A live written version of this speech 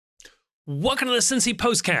Welcome to the Cincy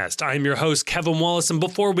Postcast. I'm your host, Kevin Wallace, and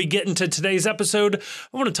before we get into today's episode,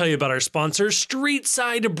 I want to tell you about our sponsor,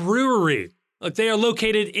 Streetside Brewery. Look, they are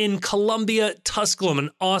located in Columbia, Tusculum,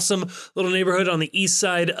 an awesome little neighborhood on the east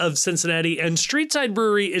side of Cincinnati, and Streetside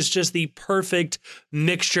Brewery is just the perfect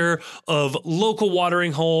mixture of local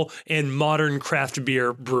watering hole and modern craft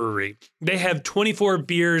beer brewery. They have 24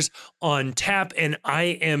 beers on tap, and I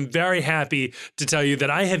am very happy to tell you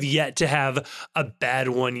that I have yet to have a bad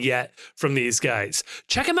one yet from these guys.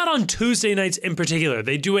 Check them out on Tuesday nights in particular.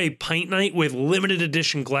 They do a pint night with limited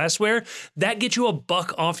edition glassware. That gets you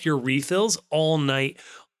 $1 off your refills all night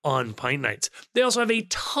on pint nights. They also have a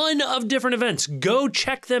ton of different events. Go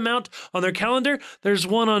check them out on their calendar. There's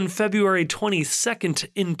one on February 22nd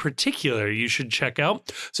in particular you should check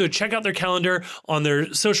out. So check out their calendar on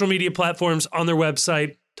their social media platforms, on their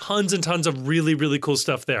website. Tons and tons of really, really cool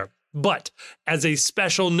stuff there. But as a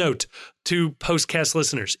special note to Postcast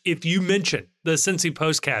listeners, if you mention the Cincy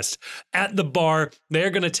Postcast at the bar, they're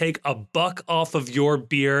going to take $1 off of your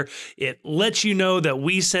beer. It lets you know that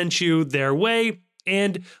we sent you their way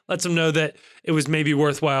and lets them know that it was maybe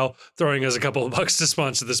worthwhile throwing us a couple of bucks to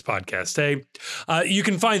sponsor this podcast. Hey, you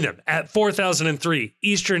can find them at 4003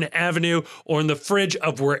 Eastern Avenue or in the fridge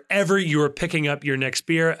of wherever you are picking up your next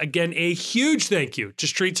beer. Again, a huge thank you to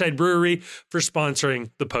Streetside Brewery for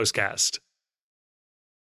sponsoring the Postcast.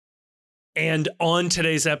 And on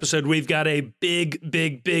today's episode, we've got a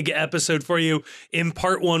big episode for you. In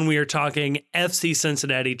part one, we are talking FC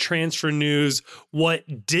Cincinnati transfer news,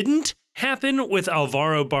 what didn't happen with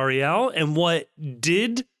Alvaro Barreal, and what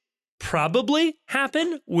did probably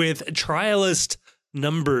happen with trialist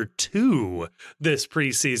number 2 this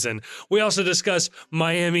preseason. We also discuss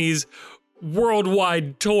Miami's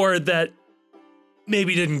worldwide tour that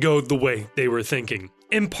maybe didn't go the way they were thinking.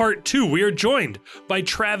 In part 2, we are joined by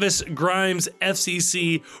Travis Grimes,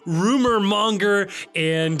 FCC rumor monger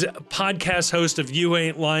and podcast host of You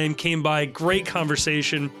Ain't Lying. Came by, great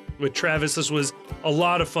conversation with Travis. This was a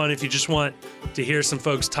lot of fun if you just want to hear some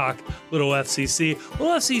folks talk little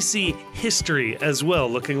FCC history as well,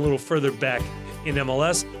 looking a little further back in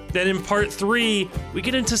MLS. Then in part 3, we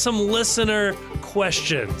get into some listener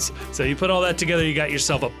questions. So you put all that together, you got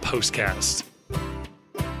yourself a postcast.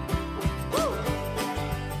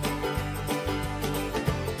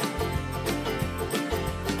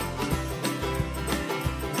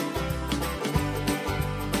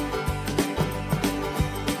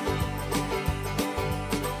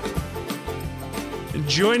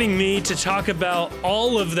 Joining me to talk about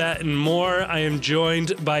all of that and more, I am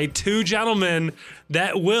joined by 2 gentlemen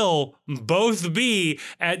that will both be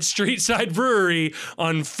at Streetside Brewery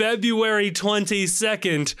on February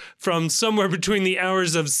 22nd from somewhere between the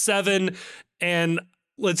hours of 7 and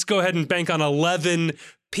let's go ahead and bank on 11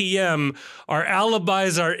 p.m. Our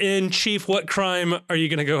alibis are in. Chief, what crime are you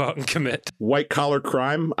going to go out and commit? White collar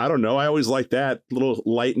crime? I don't know. I always like that. Little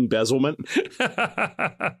light embezzlement.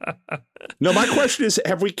 No, my question is,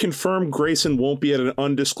 have we confirmed Grayson won't be at an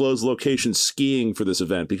undisclosed location skiing for this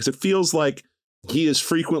event? Because it feels like he is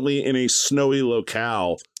frequently in a snowy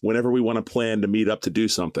locale whenever we want to plan to meet up to do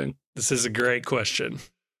something. This is a great question.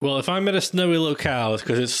 Well, if I'm at a snowy locale, it's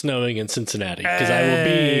because it's snowing in Cincinnati. Because I will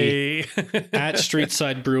be at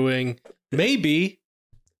Streetside Brewing. Maybe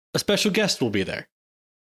a special guest will be there.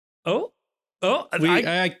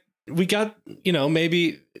 We got,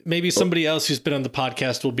 maybe somebody else who's been on the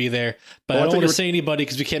podcast will be there, but I don't want to say anybody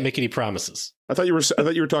because we can't make any promises. I thought you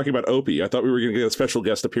were talking about Opie. I thought we were going to get a special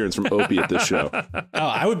guest appearance from Opie at this show.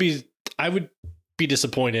 I would be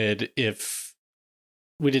disappointed if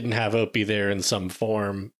we didn't have Opie there in some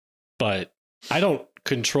form, but I don't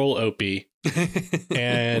control Opie.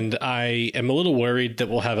 And I am a little worried that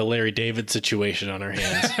we'll have a Larry David situation on our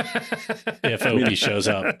hands if Opie shows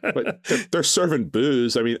up. But they're serving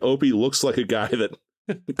booze. I mean, Opie looks like a guy that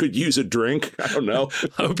could use a drink. I don't know.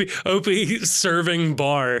 Opie serving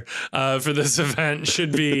bar for this event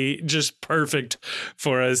should be just perfect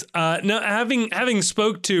for us. Now, having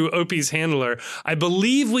spoke to Opie's handler, I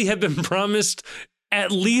believe we have been promised at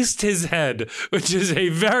least his head, which is a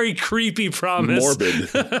very creepy promise. Morbid.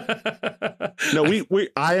 No,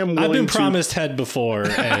 I've been promised head before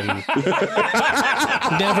and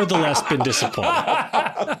nevertheless been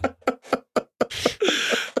disappointed.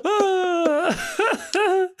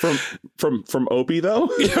 From Opie though?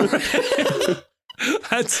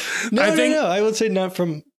 No. I would say not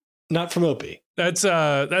from Opie. That's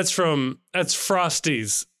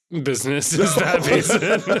Frosty's business. Is that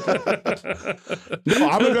No,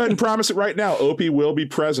 I'm gonna go ahead and promise it right now. Opie will be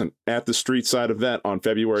present at the Streetside event on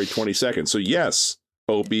February 22nd. So yes,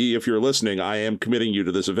 Opie, if you're listening, I am committing you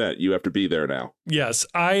to this event. You have to be there now. Yes,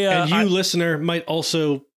 and you, listener, might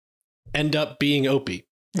also end up being Opie.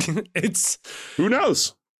 It's who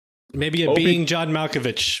knows? Maybe a Opie. being John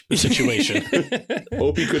Malkovich situation.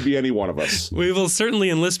 Opie could be any one of us. We will certainly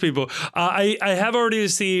enlist people. I have already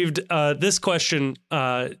received this question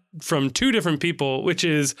from two different people, which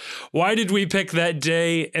is, why did we pick that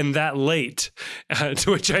day and that late?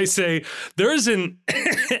 To which I say, there is an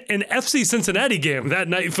FC Cincinnati game that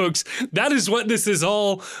night, folks. That is what this is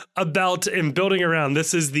all about and building around.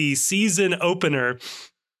 This is the season opener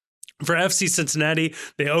for FC Cincinnati.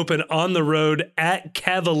 They open on the road at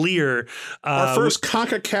Cavalier. Our first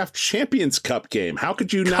CONCACAF Champions Cup game. How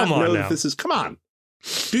could you not know that this is... Come on.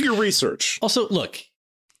 Do your research. Also, look,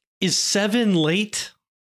 is 7 late?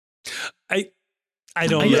 I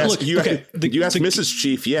don't know. Look, you asked Mrs.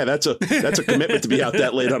 Chief. Yeah, that's a commitment to be out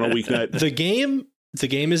that late on a weeknight. The game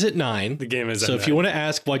is at 9. The game is so at if you want to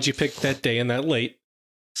ask why'd you pick that day and that late,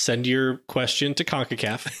 send your question to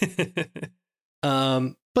CONCACAF.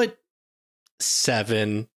 But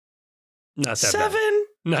 7. Not that 7? bad.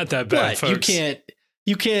 Not that bad, folks.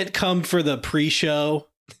 You can't come for the pre-show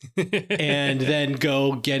and then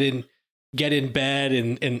go get in bed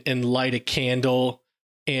and light a candle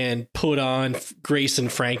and put on Grace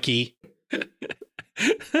and Frankie.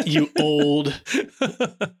 You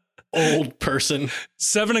old person.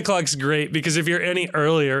 7 o'clock's great because if you're any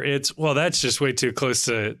earlier, that's just way too close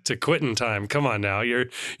to quitting time. Come on now, you're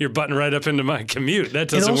butting right up into my commute. That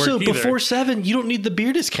doesn't work either. And also before 7, you don't need the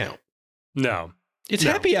beer discount. No, it's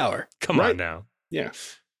happy hour. Come on now. Yeah.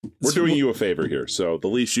 We're doing you a favor here, so the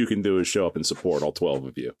least you can do is show up and support all 12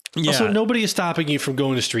 of you. Yeah. Also, nobody is stopping you from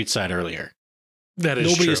going to Street Side earlier. That is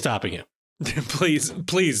nobody true. is stopping you.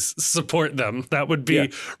 Please support them. That would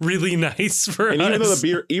be really nice for us.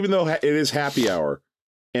 And even though it is happy hour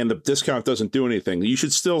and the discount doesn't do anything, you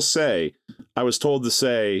should still say, I was told to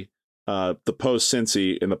say the post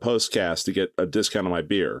Cincy in the postcast to get a discount on my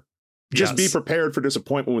beer. Just be prepared for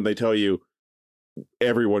disappointment when they tell you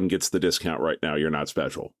everyone gets the discount right now. You're not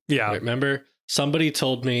special. Yeah. Remember, somebody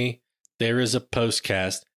told me there is a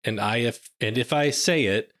postcast, and if I say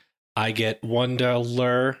it, I get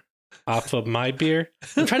 $1 off of my beer.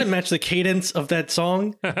 I'm trying to match the cadence of that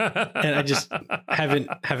song, and I just haven't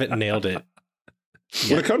nailed it.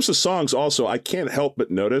 When it comes to songs, also, I can't help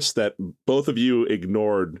but notice that both of you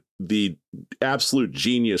ignored the absolute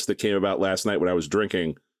genius that came about last night when I was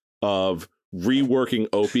drinking of reworking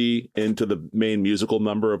Opie into the main musical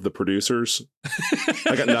number of the producers.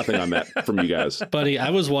 I got nothing on that from you guys. Buddy,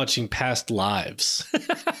 I was watching past lives.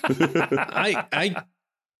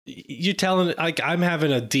 You telling I'm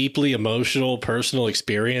having a deeply emotional personal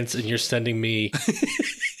experience and you're sending me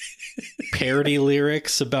parody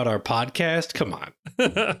lyrics about our podcast? Come on.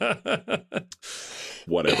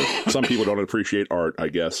 Whatever. Some people don't appreciate art, I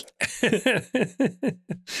guess.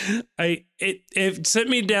 It sent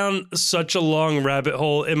me down such a long rabbit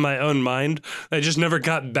hole in my own mind. I just never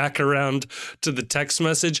got back around to the text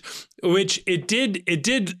message, which it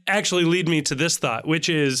did actually lead me to this thought, which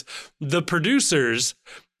is the producers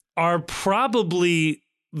are probably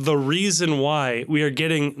the reason why we are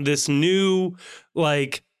getting this new,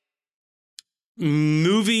 like,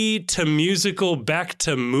 movie to musical back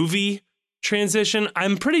to movie transition.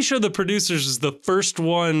 I'm pretty sure the producers is the first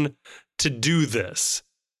one to do this.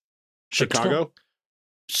 Chicago?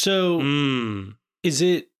 So is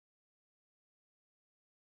it...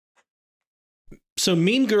 So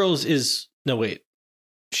Mean Girls is... No, wait.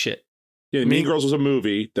 Shit. Yeah, Mean Girls was a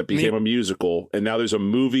movie that became a musical, and now there's a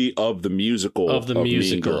movie of the musical of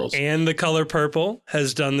Mean Girls. And The Color Purple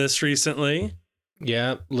has done this recently.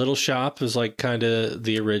 Yeah, Little Shop is like kind of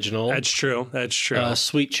the original. That's true.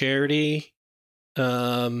 Sweet Charity.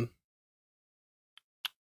 This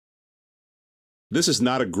is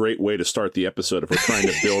not a great way to start the episode if we're trying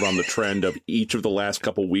to build on the trend of each of the last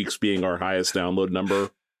couple weeks being our highest download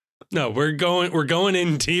number. No, we're going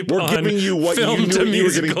in deep. We're on giving you what film you knew to you were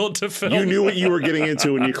musical getting, to film. You knew what you were getting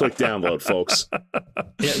into when you clicked download, folks.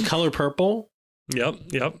 Yeah, Color Purple. Yep.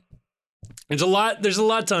 There's a lot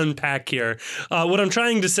to unpack here. What I'm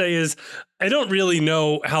trying to say is I don't really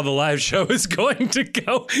know how the live show is going to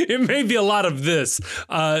go. It may be a lot of this.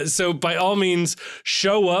 So by all means,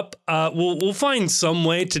 show up. We'll find some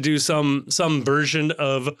way to do some version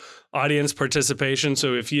of audience participation.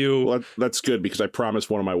 So if you... Well, that's good, because I promised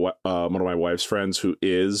one of my wife's friends who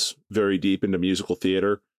is very deep into musical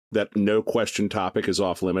theater that no question topic is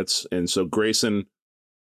off limits. And so Grayson,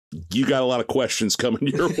 you got a lot of questions coming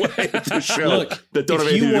your way at the show that don't have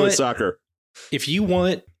anything to do with soccer. If you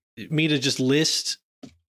want me to just list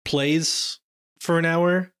plays for an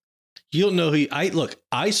hour, You don't know who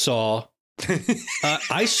I saw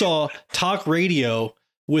talk radio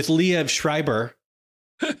with Liev Schreiber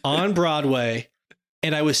on Broadway,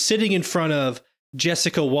 and I was sitting in front of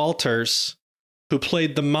Jessica Walters, who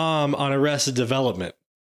played the mom on Arrested Development.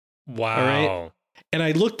 Wow. All right? And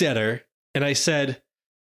I looked at her and I said,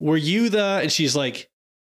 "Were you the?" And she's like,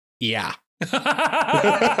 "Yeah."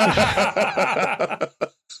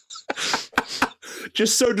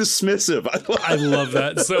 Just so dismissive. I love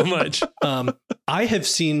that so much. I have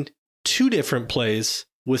seen 2 different plays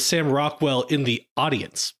with Sam Rockwell in the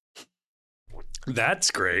audience. That's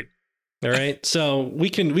great. All right. So we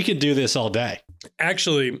can do this all day.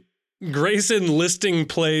 Actually, Grayson listing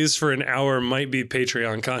plays for an hour might be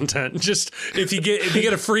Patreon content. Just if you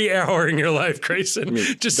get a free hour in your life, Grayson,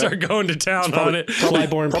 just start going to town on it.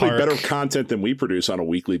 Clybourne probably Park. better content than we produce on a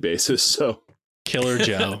weekly basis. So Killer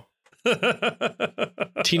Joe.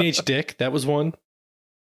 Teenage Dick, that was one.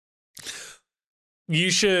 You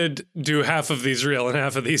should do half of these real and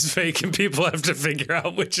half of these fake, and people have to figure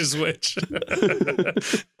out which is which.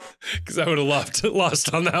 Because I would have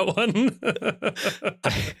lost on that one.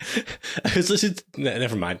 I was listening.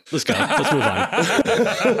 Never mind. Let's go. Let's move on.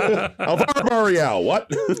 Alvaro Barreal, what?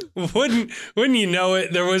 Wouldn't you know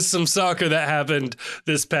it? There was some soccer that happened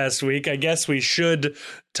this past week. I guess we should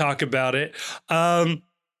talk about it.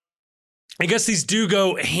 I guess these do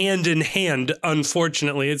go hand in hand.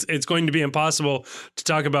 Unfortunately, it's going to be impossible to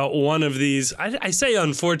talk about one of these. I say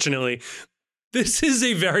unfortunately. This is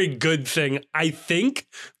a very good thing, I think,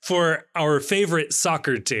 for our favorite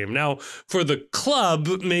soccer team. Now, for the club,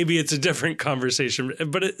 maybe it's a different conversation,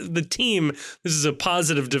 but the team, this is a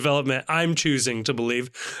positive development, I'm choosing to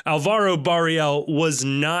believe. Alvaro Barreal was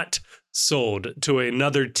not sold to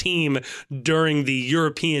another team during the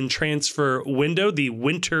European transfer window, the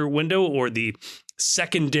winter window, or the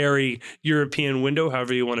secondary European window,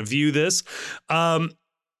 however you want to view this.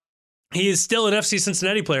 He is still an FC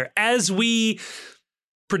Cincinnati player, as we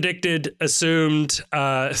predicted, assumed,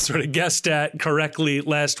 sort of guessed at correctly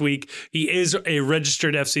last week. He is a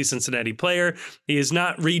registered FC Cincinnati player. He has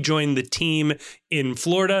not rejoined the team in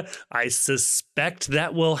Florida. I suspect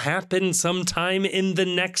that will happen sometime in the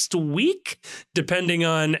next week, depending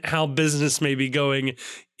on how business may be going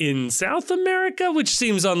in South America, which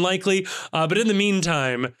seems unlikely. But in the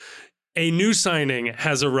meantime, a new signing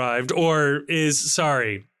has arrived, or is,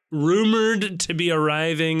 rumored to be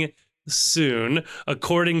arriving soon,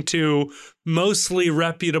 according to mostly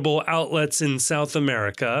reputable outlets in South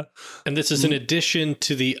America. And this is in addition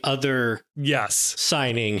to the other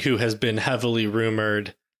signing who has been heavily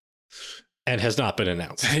rumored and has not been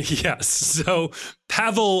announced. Yes. So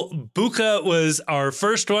Pavel Buka was our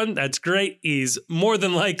first one. That's great. He's more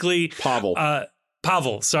than likely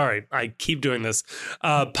Pavel, sorry, I keep doing this.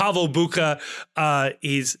 Pavel Buka,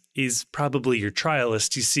 he's probably your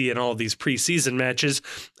trialist you see in all these preseason matches.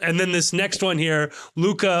 And then this next one here,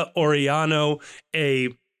 Luca Orellano,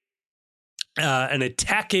 an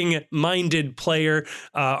attacking-minded player,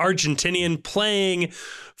 Argentinian, playing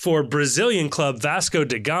for Brazilian club Vasco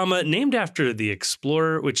da Gama, named after the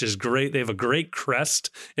explorer, which is great. They have a great crest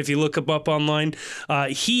if you look up online.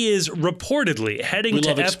 He is reportedly heading to... We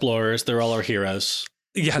love explorers. They're all our heroes.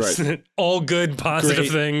 Yes, right. All good, positive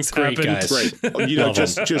things happen. Guys. Right. You know,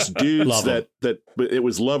 just dudes that it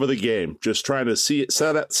was love of the game, just trying to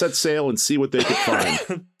set sail and see what they could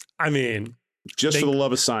find. I mean... Just for the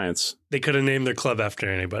love of science. They could have named their club after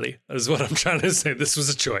anybody, is what I'm trying to say. This was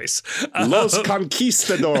a choice. Los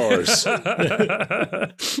Conquistadors.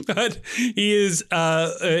 But he is,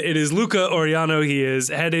 it is Luca Orellano. He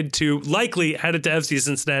is likely headed to FC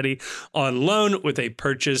Cincinnati on loan with a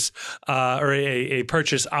purchase, or a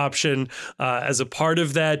purchase option as a part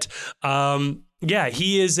of that. Yeah,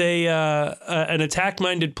 he is an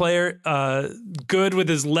attack-minded player, good with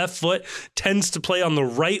his left foot, tends to play on the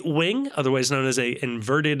right wing, otherwise known as a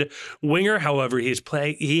inverted winger. However,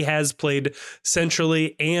 he has played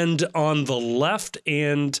centrally and on the left.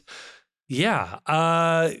 And yeah,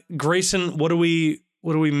 Grayson, what do we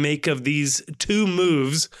make of these two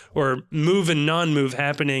moves, or move and non-move,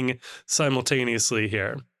 happening simultaneously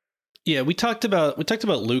here? Yeah, we talked about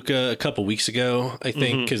Luca a couple weeks ago, I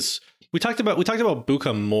think, because we talked about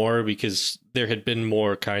Buka more because there had been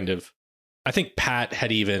more kind of, I think Pat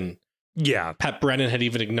Brennan had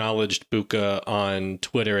even acknowledged Buka on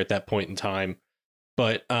Twitter at that point in time.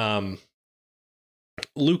 But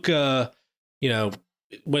Luca, you know,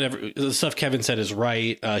 whatever the stuff Kevin said is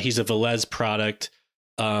right. He's a Velez product.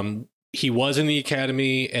 He was in the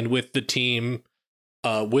academy and with the team,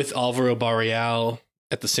 with Alvaro Barreal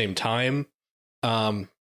at the same time.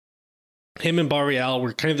 Him and Barreal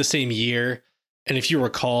were kind of the same year. And if you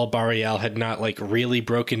recall, Barreal had not like really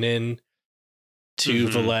broken in to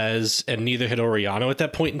Velez, and neither had Orellano at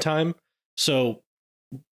that point in time. So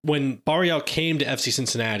when Barreal came to FC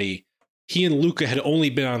Cincinnati, he and Luca had only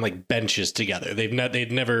been on like benches together.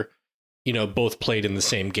 They'd never, both played in the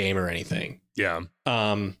same game or anything. Yeah.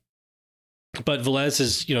 But Velez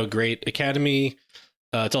is, great academy.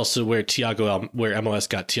 It's also where where MLS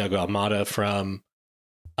got Thiago Almada from.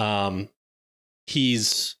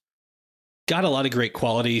 He's got a lot of great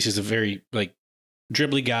qualities. He's a very like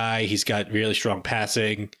dribbly guy. He's got really strong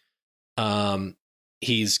passing.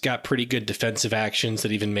 He's got pretty good defensive actions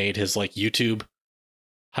that even made his like YouTube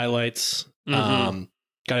highlights. Got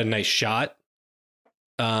a nice shot.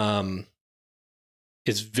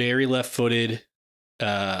 Is very left-footed.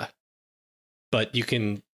 But you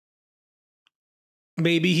can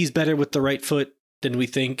maybe he's better with the right foot than we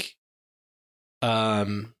think. Yeah,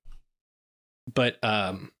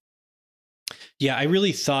 I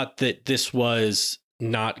really thought that this was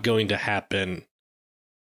not going to happen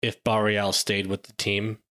if Barreal stayed with the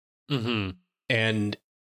team. And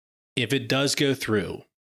if it does go through,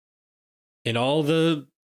 and all the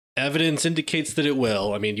evidence indicates that it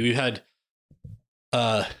will, I mean, you had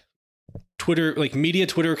media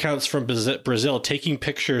Twitter accounts from Brazil taking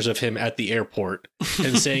pictures of him at the airport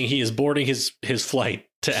and saying he is boarding his flight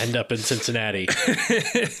to end up in Cincinnati.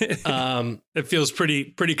 It feels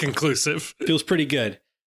pretty conclusive. Feels pretty good.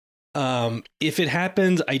 If it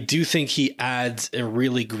happens, I do think he adds a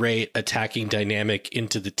really great attacking dynamic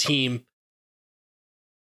into the team.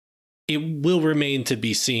 It will remain to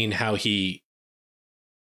be seen how he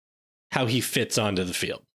fits onto the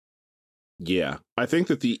field. Yeah, I think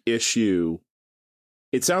that the issue,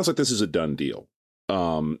 it sounds like this is a done deal.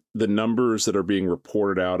 The numbers that are being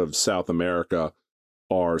reported out of South America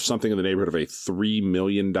are something in the neighborhood of a $3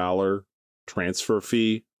 million transfer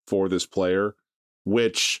fee for this player,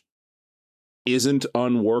 which isn't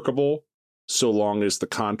unworkable so long as the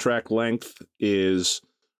contract length is,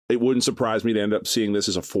 it wouldn't surprise me to end up seeing this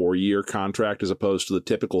as a 4-year contract as opposed to the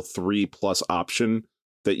typical 3+ option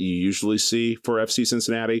that you usually see for FC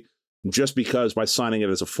Cincinnati. Just because by signing it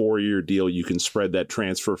as a 4-year deal, you can spread that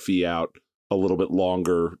transfer fee out a little bit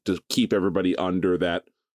longer to keep everybody under that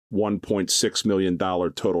 $1.6 million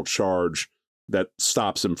total charge that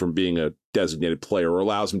stops him from being a designated player or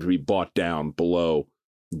allows him to be bought down below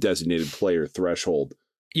designated player threshold.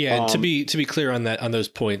 Yeah, to be clear on that, on those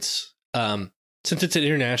points, since it's an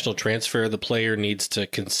international transfer, the player needs to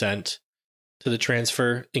consent to the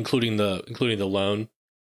transfer, including the loan.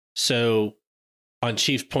 So on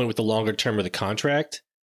Chief's point with the longer term of the contract,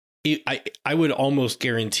 I would almost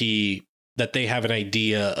guarantee that they have an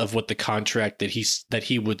idea of what the contract that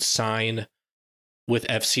he would sign with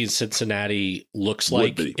FC Cincinnati looks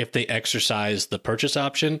like if they exercise the purchase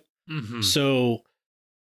option. So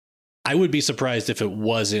I would be surprised if it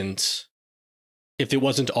wasn't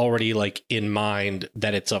already like in mind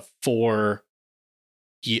that it's a 4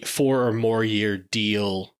 or more year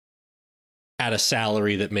deal at a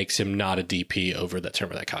salary that makes him not a DP over the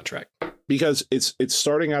term of that contract. Because it's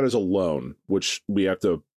starting out as a loan, which we have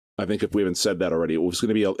to, I think if we haven't said that already, it was going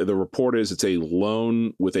to be, the report is it's a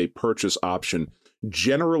loan with a purchase option.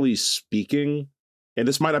 Generally speaking, and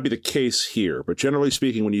this might not be the case here, but generally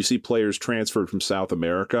speaking, when you see players transferred from South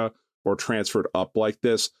America or transferred up like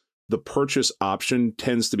this, the purchase option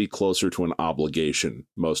tends to be closer to an obligation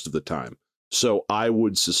most of the time. So I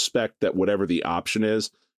would suspect that whatever the option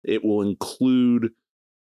is, it will include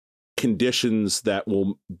conditions that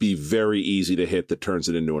will be very easy to hit that turns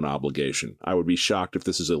it into an obligation. I would be shocked if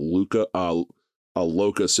this is a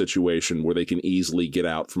Loca situation where they can easily get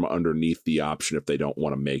out from underneath the option if they don't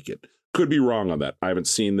want to make it. Could be wrong on that. I haven't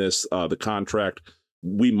seen this. The contract,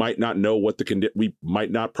 we might not know what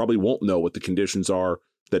probably won't know what the conditions are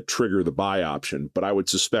that trigger the buy option, but I would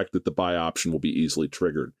suspect that the buy option will be easily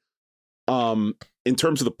triggered. In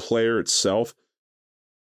terms of the player itself,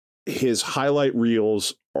 his highlight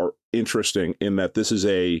reels are interesting in that this is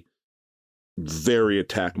a very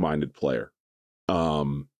attack-minded player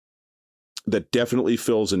that definitely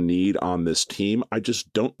fills a need on this team. I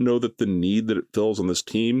just don't know that the need that it fills on this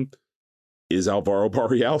team is Alvaro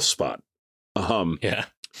Barreal's spot. Yeah,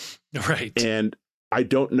 right. And I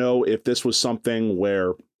don't know if this was something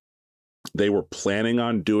where they were planning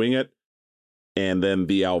on doing it and then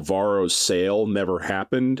the Alvaro sale never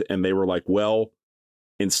happened and they were like, well,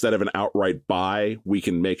 instead of an outright buy, we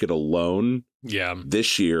can make it a loan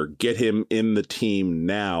this year, get him in the team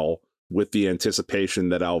now with the anticipation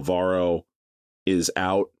that Alvaro is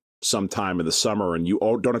out sometime in the summer and you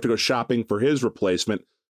don't have to go shopping for his replacement.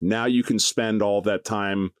 Now you can spend all that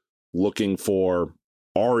time looking for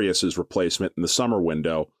Arias' replacement in the summer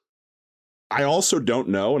window. I also don't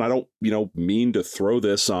know, and I don't, mean to throw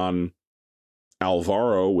this on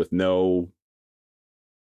Alvaro with nothing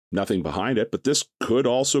behind it, but this could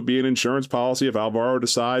also be an insurance policy if Alvaro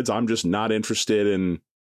decides I'm just not interested in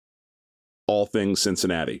all things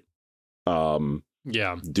Cincinnati. Due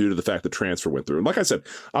to the fact the transfer went through. And like I said,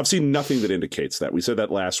 I've seen nothing that indicates that. We said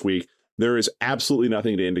that last week. There is absolutely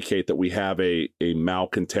nothing to indicate that we have a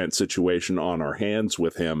malcontent situation on our hands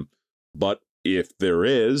with him. But if there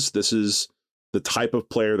is, this is the type of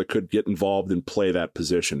player that could get involved and play that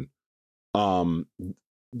position. The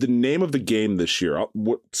name of the game this year,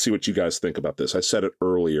 see what you guys think about this. I said it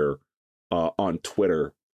earlier on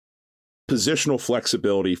Twitter. Positional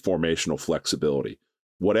flexibility, formational flexibility.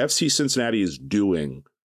 What FC Cincinnati is doing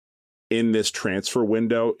in this transfer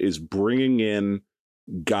window is bringing in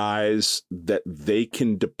guys that they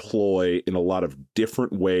can deploy in a lot of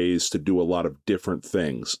different ways to do a lot of different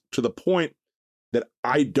things, to the point that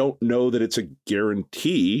I don't know that it's a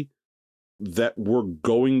guarantee that we're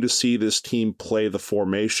going to see this team play the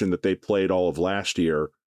formation that they played all of last year,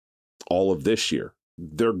 all of this year.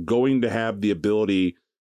 They're going to have the ability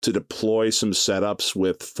to deploy some setups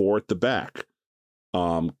with 4 at the back.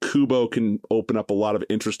 Kubo can open up a lot of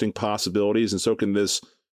interesting possibilities, and so can this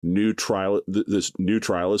new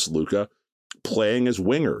trialist Luca, playing as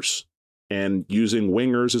wingers and using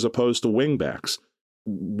wingers as opposed to wingbacks.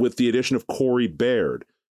 With the addition of Corey Baird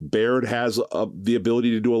has the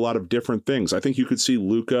ability to do a lot of different things. I think you could see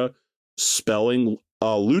Luca spelling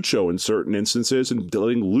Lucho in certain instances and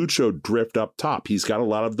letting Lucho drift up top. He's got a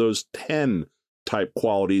lot of those 10 type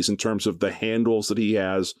qualities in terms of the handles that he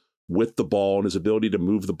has with the ball and his ability to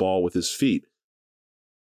move the ball with his feet.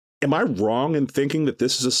 Am I wrong in thinking that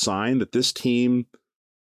this is a sign that this team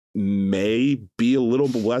may be a little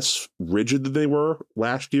less rigid than they were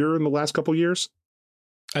last year in the last couple of years?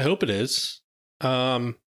 I hope it is.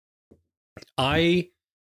 Not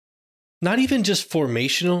even just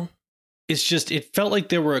formational. It's just, it felt like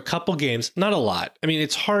there were a couple games, not a lot. I mean,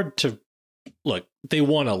 it's hard to look, they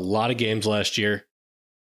won a lot of games last year,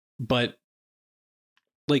 but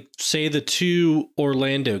like say the 2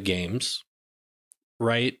 Orlando games,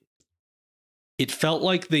 right? It felt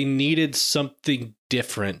like they needed something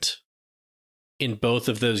different in both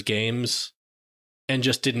of those games and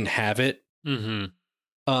just didn't have it. Mm-hmm.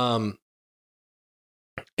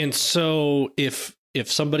 And so if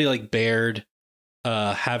somebody like Baird,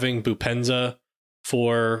 having Bupenza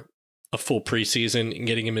for a full preseason and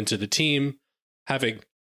getting him into the team, having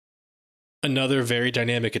another very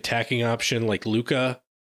dynamic attacking option like Luca,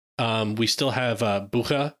 we still have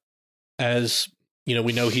Bucha as,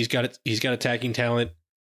 we know he's got attacking talent.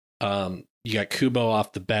 You got Kubo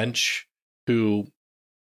off the bench, who,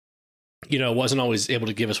 wasn't always able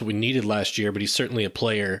to give us what we needed last year, but he's certainly a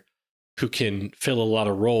player who can fill a lot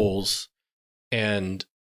of roles. And,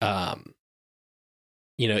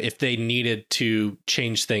 if they needed to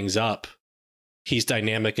change things up, he's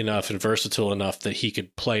dynamic enough and versatile enough that he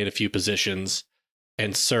could play in a few positions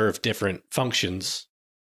and serve different functions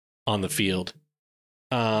on the field.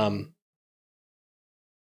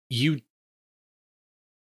 You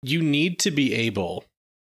need to be able,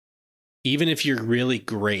 even if you're really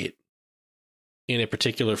great in a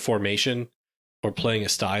particular formation or playing a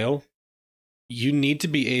style, you need to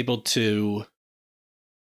be able to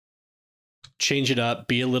change it up,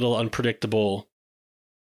 be a little unpredictable,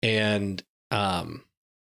 and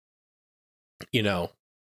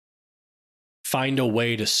find a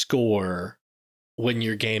way to score when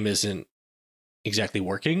your game isn't exactly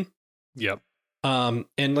working. Yep.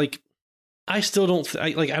 And like, I still don't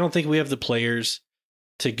I don't think we have the players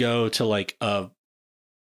to go to like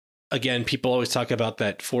again, people always talk about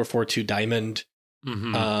that 4-4-2 diamond,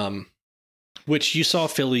 which you saw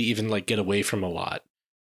Philly even like get away from a lot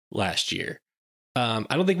last year. I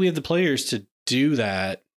don't think we have the players to do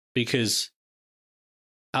that because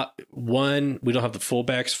one, we don't have the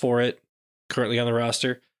fullbacks for it currently on the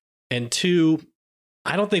roster, and two,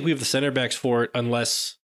 I don't think we have the center backs for it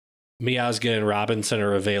unless Miazga and Robinson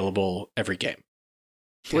are available every game.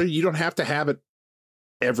 Well, you don't have to have it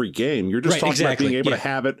every game. You're just talking about being able to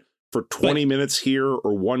have it for 20 minutes here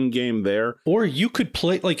or one game there. Or you could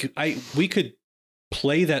play we could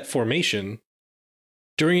play that formation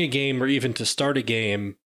during a game or even to start a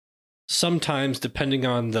game, sometimes depending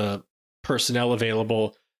on the personnel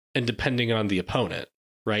available and depending on the opponent,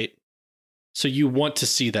 right? So you want to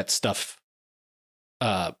see that stuff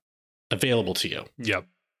available to you. Yep.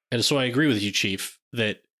 And so I agree with you, Chief,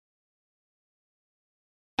 that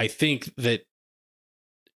I think that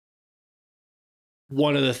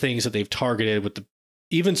one of the things that they've targeted with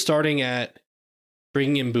even starting at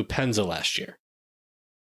bringing in Bupenza last year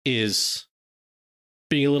is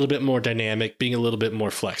being a little bit more dynamic, being a little bit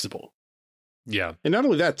more flexible. Yeah. And not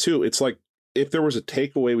only that, too, it's like if there was a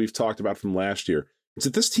takeaway we've talked about from last year, it's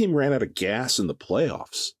that this team ran out of gas in the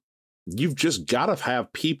playoffs. You've just got to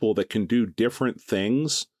have people that can do different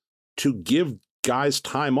things to give guys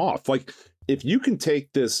time off. Like if you can take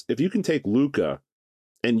Luca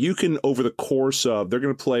and you can, over the course of, they're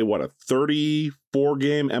going to play what, a 34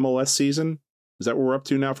 game MLS season? Is that what we're up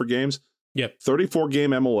to now for games? Yep. 34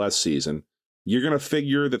 game MLS season. You're going to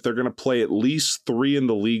figure that they're going to play at least 3 in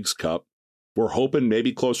the Leagues Cup. We're hoping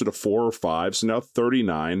maybe closer to 4 or 5. So now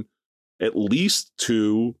 39, at least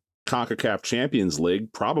 2 CONCACAF Champions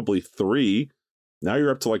League, probably 3. Now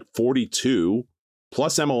you're up to like 42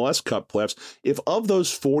 plus MLS Cup playoffs. If of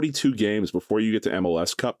those 42 games before you get to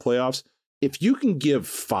MLS Cup playoffs, if you can give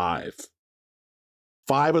 5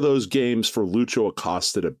 of those games for Lucho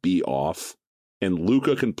Acosta to be off, and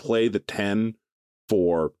Luca can play the 10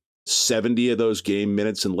 for 70 of those game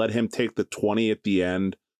minutes and let him take the 20 at the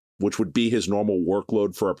end, which would be his normal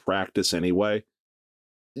workload for a practice anyway,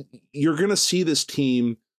 you're going to see this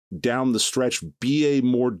team down the stretch be a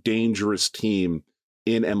more dangerous team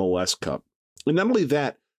in MLS Cup. And not only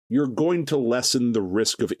that, you're going to lessen the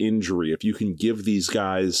risk of injury if you can give these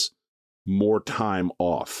guys more time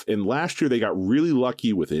off. And last year they got really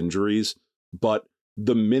lucky with injuries, but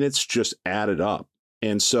the minutes just added up.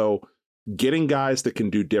 And so getting guys that can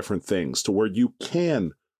do different things to where you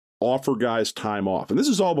can offer guys time off. And this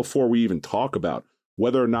is all before we even talk about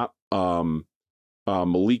whether or not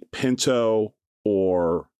Malik Pinto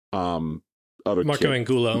or Marco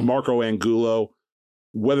Angulo,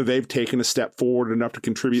 whether they've taken a step forward enough to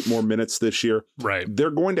contribute more minutes this year. Right.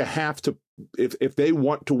 They're going to have to, if they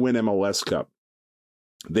want to win MLS Cup,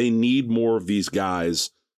 they need more of these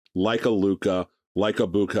guys like a Luca, like a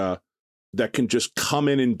Buka, that can just come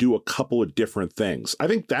in and do a couple of different things. I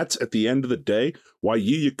think that's, at the end of the day, why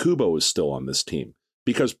Yuya Kubo is still on this team.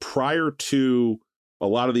 Because prior to a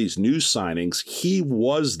lot of these new signings, he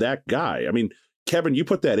was that guy. I mean, Kevin, you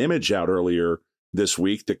put that image out earlier this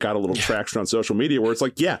week that got a little traction on social media where it's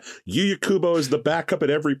like, yeah, Yuya Kubo is the backup at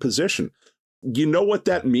every position. You know what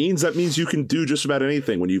that means? That means you can do just about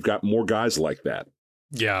anything when you've got more guys like that.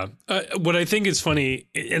 Yeah. What I think is funny,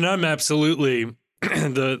 and I'm absolutely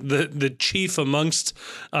the chief amongst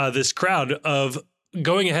this crowd of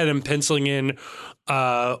going ahead and penciling in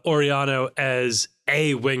Orellano as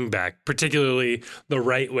a wingback, particularly the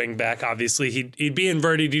right wingback. Obviously, he'd be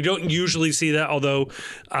inverted. You don't usually see that, although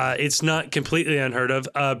it's not completely unheard of.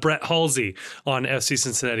 Brett Halsey on FC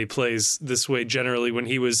Cincinnati plays this way generally when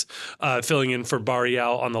he was filling in for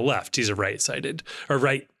Barreal on the left. He's a right-sided or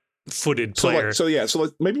right-footed player.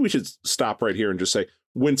 So maybe we should stop right here and just say,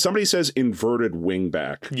 when somebody says inverted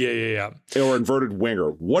wingback, or inverted winger,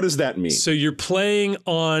 what does that mean? So you're playing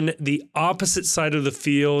on the opposite side of the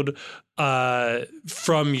field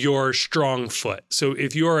from your strong foot. So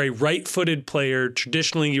if you are a right-footed player,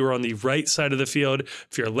 traditionally you are on the right side of the field.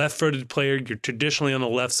 If you're a left-footed player, you're traditionally on the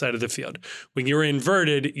left side of the field. When you're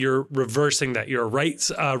inverted, you're reversing that. You're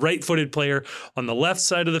a right-footed player on the left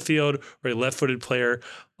side of the field, or a left-footed player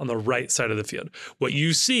on the right side of the field. What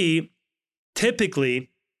you see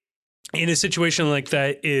typically in a situation like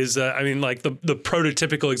that is, like the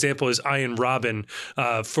prototypical example is Ian Robben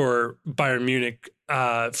for Bayern Munich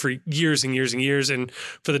for years and years and years. And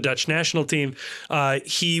for the Dutch national team,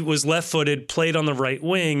 he was left-footed, played on the right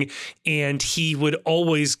wing, and he would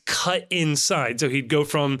always cut inside. So he'd go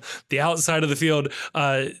from the outside of the field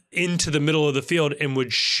into the middle of the field and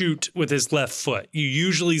would shoot with his left foot. You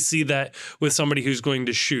usually see that with somebody who's going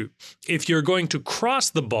to shoot. If you're going to cross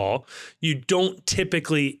the ball, you don't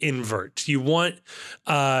typically invert. You want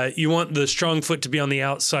the strong foot to be on the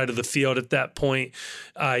outside of the field at that point.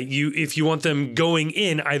 If you want them going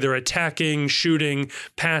in, either attacking, shooting,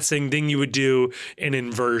 passing, then you would do an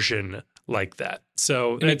inversion like that.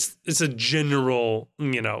 So it's a general,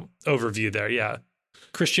 overview there. Yeah.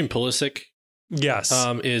 Christian Pulisic, yes,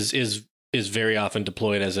 is very often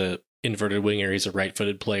deployed as a inverted winger. He's a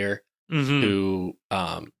right-footed player who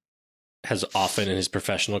has often in his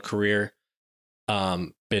professional career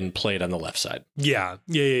been played on the left side. Yeah.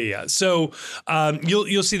 So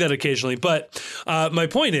you'll see that occasionally. But my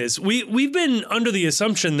point is, we've been under the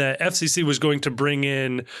assumption that FCC was going to bring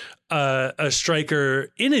in a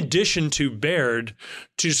striker in addition to Baird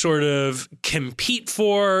to sort of compete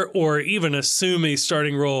for or even assume a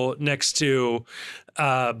starting role next to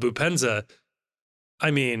Bupenza.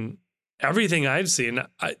 I mean, everything I've seen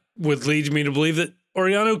would lead me to believe that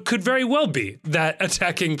Orellano could very well be that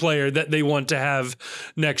attacking player that they want to have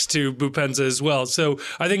next to Boupendza as well. So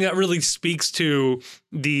I think that really speaks to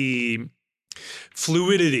the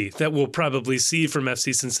fluidity that we'll probably see from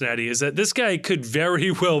FC Cincinnati, is that this guy could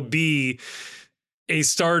very well be a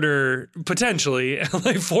starter, potentially,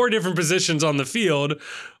 like 4 different positions on the field,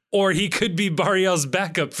 or he could be Barreal's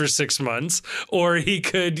backup for 6 months, or he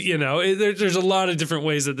could, there's a lot of different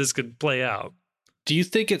ways that this could play out. Do you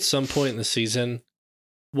think at some point in the season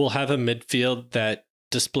we'll have a midfield that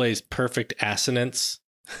displays perfect assonance,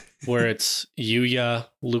 where it's Yuya,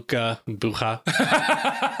 Luca, Buha?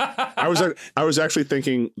 I was actually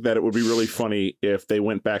thinking that it would be really funny if they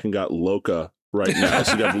went back and got Loca right now.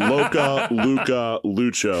 So you have Loca, Luca,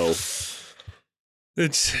 Lucho.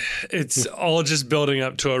 It's all just building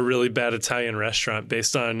up to a really bad Italian restaurant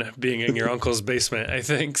based on being in your uncle's basement, I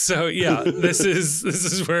think. So yeah, this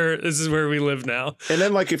is where we live now. And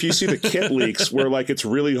then like if you see the kit leaks where like it's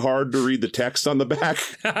really hard to read the text on the back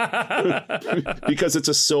because it's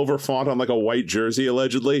a silver font on like a white jersey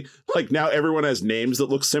allegedly. Like now everyone has names that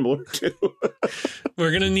look similar too.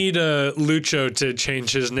 We're gonna need a Lucho to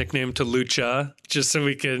change his nickname to Lucha just so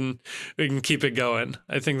we can keep it going.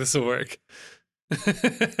 I think this will work.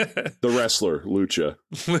 The wrestler, Lucha.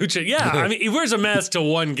 Lucha, yeah. I mean, he wears a mask to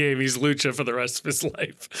one game. He's Lucha for the rest of his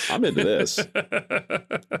life. I'm into this.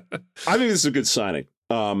 I think this is a good signing.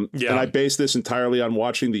 And I base this entirely on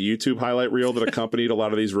watching the YouTube highlight reel that accompanied a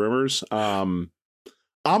lot of these rumors. I'm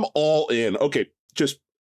all in. Okay, just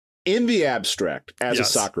in the abstract, as a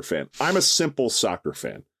soccer fan, I'm a simple soccer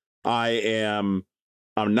fan.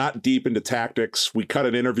 I'm not deep into tactics. We cut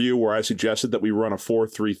an interview where I suggested that we run a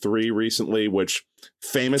 4-3-3 recently, which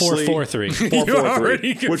famously 4-4-3.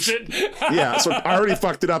 4-4-3. Which yeah, so I already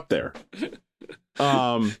fucked it up there.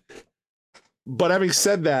 But having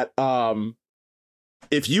said that,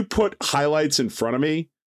 if you put highlights in front of me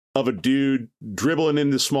of a dude dribbling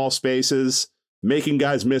into small spaces, making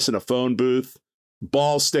guys miss in a phone booth,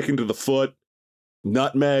 balls sticking to the foot,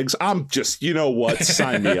 nutmegs, I'm just, you know what,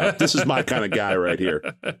 sign me up. This is my kind of guy right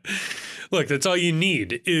here. Look, that's all you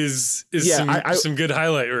need is some good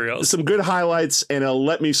highlight reels. Some good highlights and a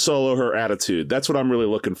let me solo her attitude. That's what I'm really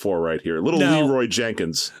looking for right here. Little Leroy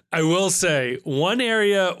Jenkins. I will say one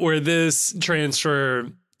area where this transfer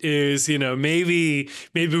is, maybe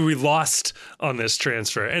we lost on this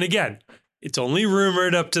transfer. And again, it's only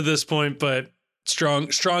rumored up to this point, but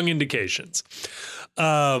strong indications.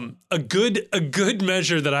 A good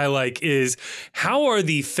measure that I like is how are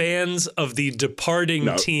the fans of the departing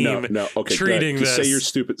team Okay, treating this?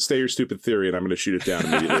 Say your stupid theory, and I'm going to shoot it down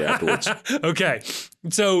immediately afterwards. Okay,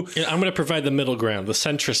 so I'm going to provide the middle ground, the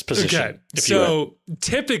centrist position. Okay, so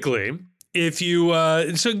typically, if you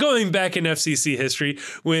so going back in FCC history,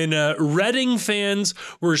 when Reading fans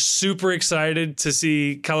were super excited to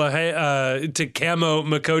see Camo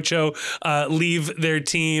Makocho leave their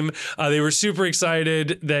team, they were super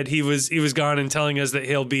excited that he was gone and telling us that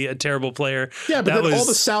he'll be a terrible player. Yeah, but then all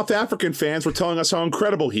the South African fans were telling us how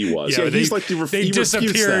incredible he was. Yeah, he's like they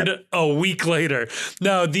disappeared a week later.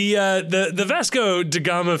 No, the Vasco da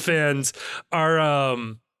Gama fans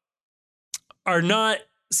are not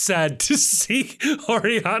sad to see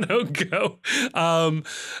Orellano go.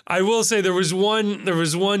 I will say there was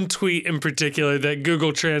one tweet in particular that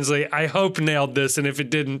Google Translate, I hope, nailed this, and if it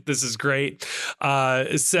didn't, this is great.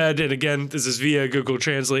 It said, and again, this is via Google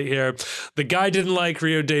Translate here, the guy didn't like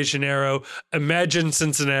Rio de Janeiro. Imagine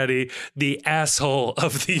Cincinnati, the asshole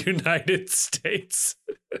of the United States.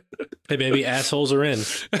 Hey, baby, assholes are in.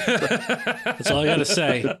 That's all I got to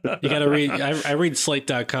say. You got to read. I read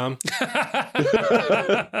Slate.com. I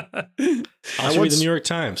read the New York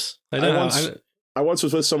Times. I once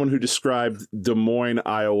was with someone who described Des Moines,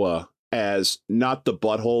 Iowa as not the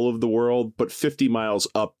butthole of the world, but 50 miles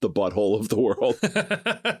up the butthole of the world.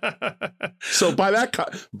 So by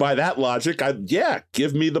that logic,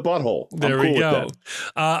 give me the butthole. There we go.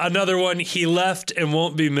 Another one, he left and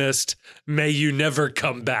won't be missed. May you never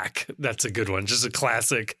come back. That's a good one. Just a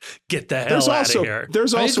classic. Get the hell out of here.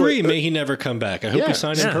 I agree. May he never come back. I hope you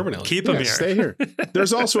sign him permanently. Keep him here. Stay here.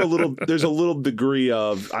 There's also a little degree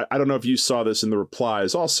of, I don't know if you saw this in the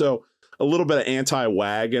replies, also a little bit of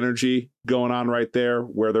anti-WAG energy going on right there,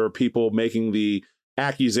 where there are people making the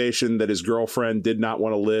accusation that his girlfriend did not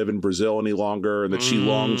want to live in Brazil any longer and that she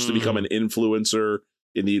longs to become an influencer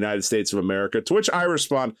in the United States of America, to which I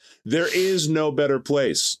respond, there is no better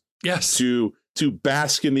place to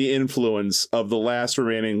bask in the influence of the last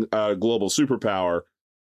remaining global superpower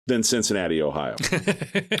than Cincinnati, Ohio.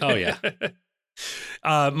 Oh, yeah.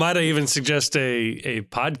 Might I even suggest a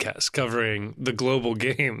podcast covering the global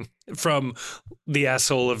game from the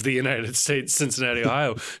asshole of the United States, Cincinnati,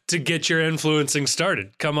 Ohio, to get your influencing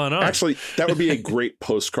started. Come on. Actually, that would be a great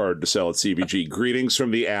postcard to sell at CBG. Greetings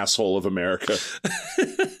from the asshole of America.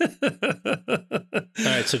 All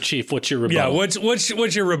right, so Chief, what's your rebuttal? Yeah,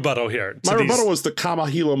 what's your rebuttal here? My rebuttal was the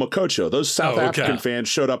Kamahilo Makocho. Those South African fans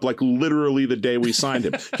showed up like literally the day we signed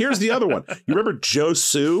him. Here's the other one. You remember Joe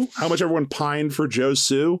Sue? How much everyone pined for Joe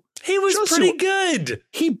Sue? He was pretty good.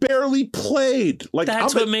 He barely played. Like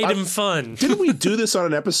that's what made him fun. Didn't we do this on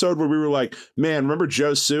an episode where we were like, man, remember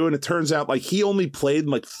Joe Sue? And it turns out like he only played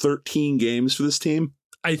in like 13 games for this team.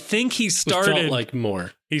 I think he started felt like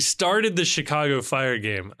more. He started the Chicago Fire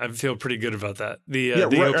game. I feel pretty good about that. The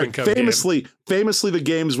Open Cup famously the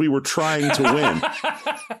games we were trying to win.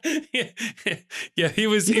 yeah, he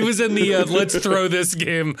was in the let's throw this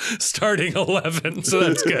game starting 11. So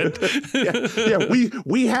that's good.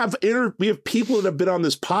 we have people that have been on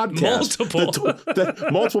this podcast.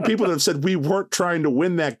 Multiple people that have said we weren't trying to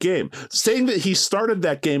win that game. Saying that he started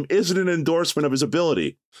that game isn't an endorsement of his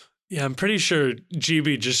ability. Yeah, I'm pretty sure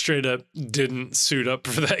GB just straight up didn't suit up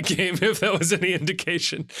for that game, if that was any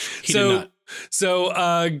indication. He did not.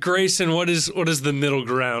 So, Grayson, what is the middle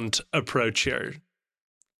ground approach here?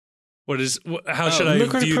 How should I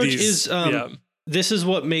view these? This is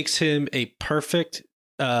what makes him a perfect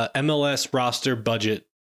MLS roster budget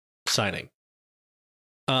signing.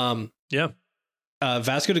 Vasco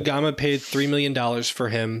da Gama paid $3 million for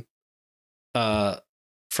him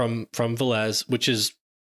from Velez, which is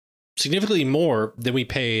significantly more than we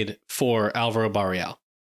paid for Alvaro Barreal.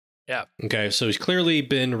 Yeah. Okay, so he's clearly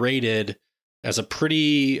been rated as a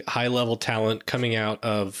pretty high-level talent coming out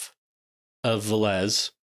of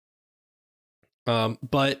Velez.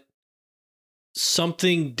 But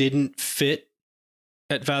something didn't fit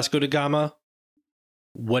at Vasco da Gama.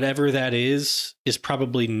 Whatever that is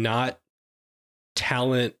probably not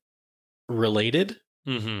talent related.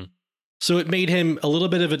 Mm-hmm. So it made him a little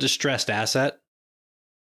bit of a distressed asset.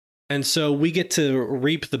 And so we get to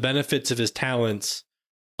reap the benefits of his talents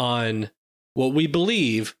on what we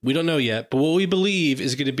believe, we don't know yet, but what we believe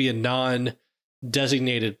is going to be a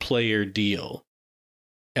non-designated player deal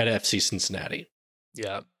at FC Cincinnati.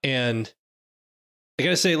 Yeah. And I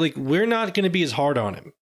got to say, like, we're not going to be as hard on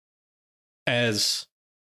him as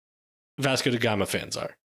Vasco da Gama fans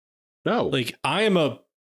are. No. Like, I am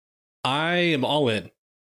all in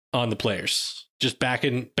on the players, just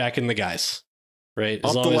backing the guys. Right,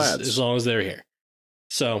 as long as they're here.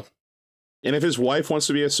 So, and if his wife wants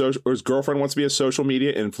to be or his girlfriend wants to be a social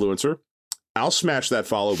media influencer, I'll smash that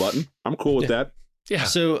follow button. I'm cool with that. Yeah.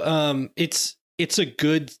 So, it's a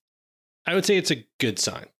good. I would say it's a good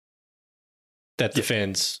sign that the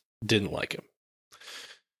fans didn't like him.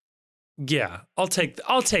 Yeah, I'll take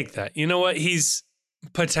that. You know what? He's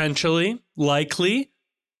potentially, likely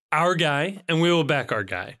our guy, and we will back our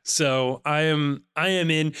guy. So I am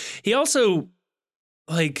in. He also.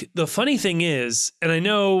 Like, the funny thing is, and I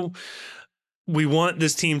know we want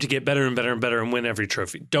this team to get better and better and better and win every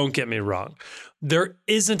trophy. Don't get me wrong. There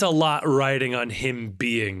isn't a lot riding on him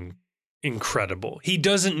being incredible. He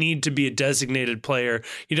doesn't need to be a designated player.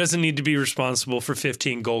 He doesn't need to be responsible for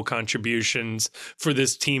 15 goal contributions for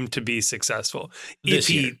this team to be successful. This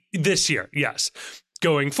year, yes.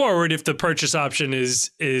 Going forward, if the purchase option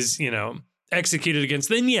is executed against,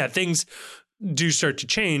 then yeah, things do start to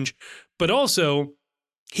change. But also,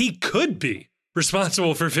 he could be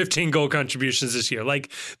responsible for 15 goal contributions this year. Like,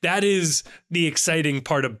 that is the exciting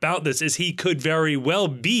part about this, is he could very well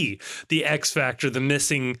be the X factor, the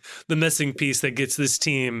missing piece that gets this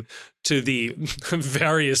team to the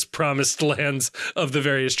various promised lands of the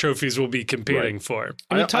various trophies we'll be competing for.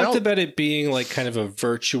 We talked about it being like kind of a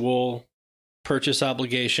virtual purchase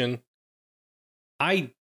obligation.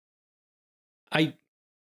 I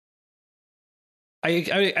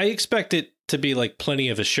expect it to be like plenty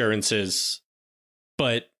of assurances,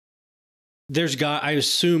 but I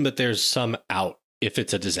assume that there's some out if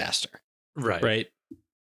it's a disaster. Right.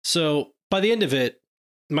 So by the end of it,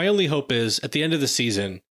 my only hope is at the end of the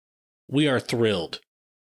season, we are thrilled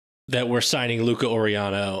that we're signing Luca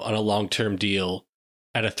Orellano on a long-term deal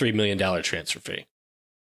at a $3 million transfer fee.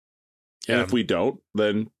 And if we don't,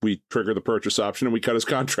 then we trigger the purchase option and we cut his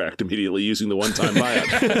contract immediately using the one-time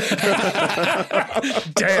buyout.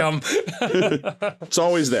 Damn. It's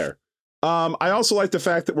always there. I also like the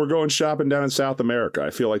fact that we're going shopping down in South America.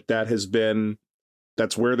 I feel like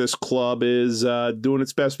that's where this club is doing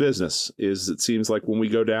its best business. It seems like when we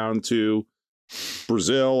go down to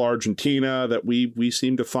Brazil, Argentina, that we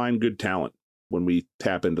seem to find good talent when we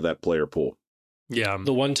tap into that player pool. Yeah.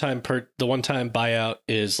 The one-time buyout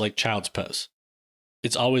is like child's pose.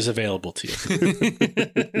 It's always available to you.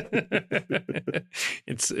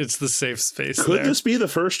 It's the safe space. Could this be the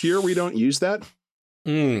first year we don't use that?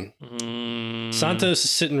 Santos is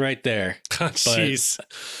sitting right there. Jeez.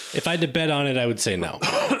 If I had to bet on it, I would say no.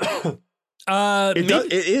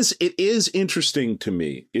 It is interesting to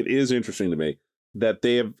me. It is interesting to me that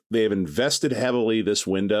they have invested heavily this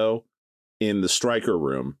window in the striker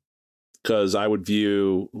room, because I would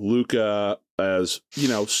view Luca as,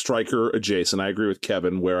 striker adjacent. I agree with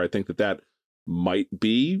Kevin where I think that might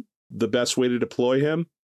be the best way to deploy him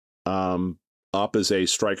up as a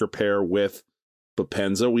striker pair with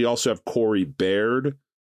Bopenza. We also have Corey Baird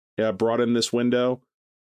brought in this window.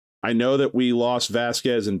 I know that we lost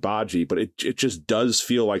Vasquez and Baji, but it just does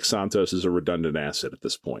feel like Santos is a redundant asset at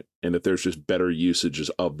this point, and that there's just better usages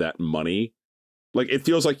of that money. Like, it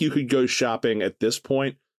feels like you could go shopping at this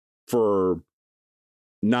point for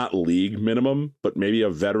not league minimum, but maybe a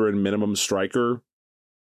veteran minimum striker,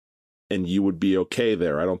 and you would be okay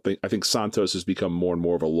there. I think Santos has become more and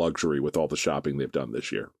more of a luxury with all the shopping they've done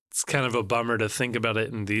this year. It's kind of a bummer to think about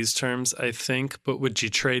it in these terms, I think. But would you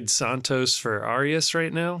trade Santos for Arias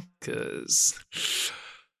right now? Because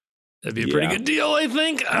that'd be a pretty good deal, I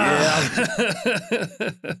think.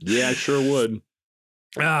 Yeah, I sure would.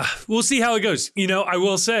 We'll see how it goes. I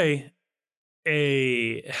will say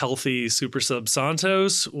a healthy super sub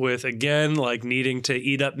Santos with, again, like needing to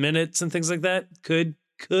eat up minutes and things like that could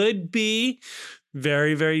be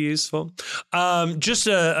very, very useful. Just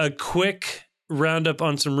a quick roundup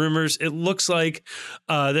on some rumors. It looks like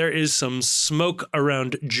there is some smoke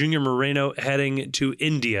around Junior Moreno heading to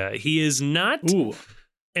India. He is not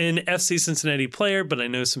an FC Cincinnati player, but I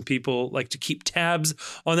know some people like to keep tabs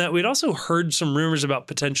on that. We'd also heard some rumors about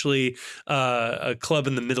potentially a club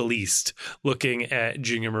in the Middle East looking at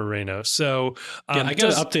Junior Moreno. So I got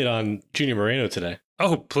an update on Junior Moreno today.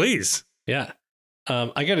 Oh, please. Yeah.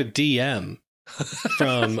 I got a DM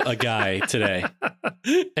from a guy today.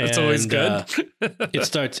 That's always good.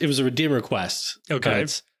 It was a redeem request. Okay.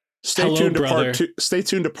 Stay tuned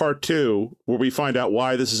to part 2, where we find out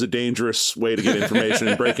why this is a dangerous way to get information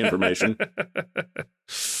and break information.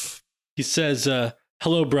 He says,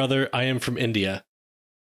 hello, brother. I am from India.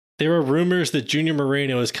 There are rumors that Junior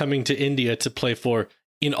Moreno is coming to India to play for,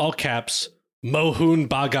 in all caps, Mohun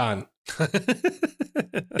Bagan.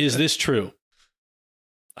 Is this true?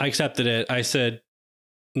 I accepted it. I said,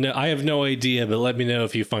 no, I have no idea, but let me know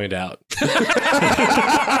if you find out.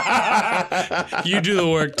 You do the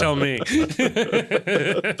work. Tell me.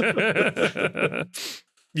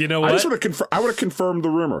 You know what? I would have confirmed the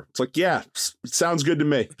rumor. It's like, yeah, it sounds good to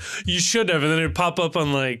me. You should have, and then it'd pop up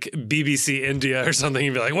on like BBC India or something.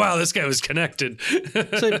 You'd be like, wow, this guy was connected.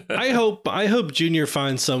 So I hope Junior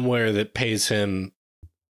finds somewhere that pays him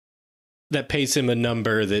a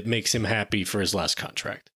number that makes him happy for his last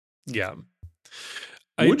contract. Yeah.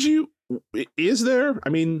 Is there? I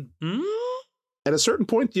mean, at a certain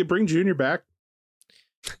point, do you bring Junior back?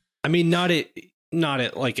 I mean, not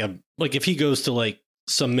at like if he goes to like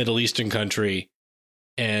some Middle Eastern country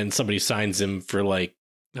and somebody signs him for like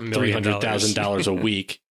 $300,000 a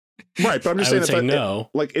week. Right, but I'm just saying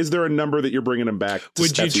no. Like, is there a number that you're bringing him back to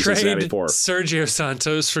Would you FC trade Cincinnati for? Sergio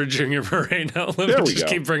Santos for Junior Moreno? Let me just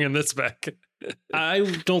keep bringing this back. I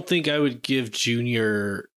don't think I would give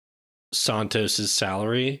Junior Santos's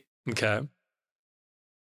salary. Okay.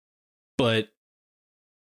 But,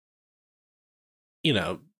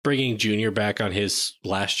 bringing Junior back on his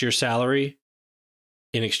last year's salary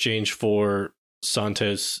in exchange for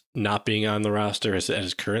Santos not being on the roster at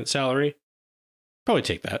his current salary, probably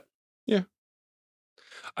take that. Yeah.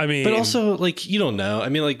 I mean, but also, like, you don't know. I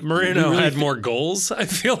mean, like, Moreno had more goals, I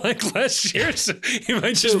feel like, last year, so he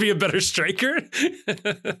might just be a better striker.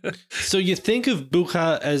 So you think of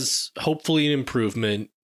Bucha as hopefully an improvement.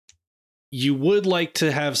 You would like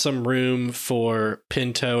to have some room for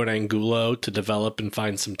Pinto and Angulo to develop and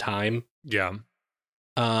find some time. Yeah.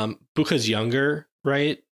 Bucha's younger,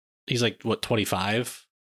 right? He's like, what, 25?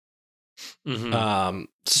 Mm-hmm.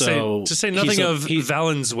 So to say nothing of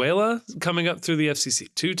Valenzuela coming up through the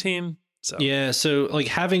FCC2 team. So yeah, so like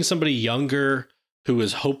having somebody younger who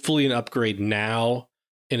is hopefully an upgrade now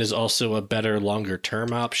and is also a better longer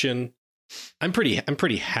term option. I'm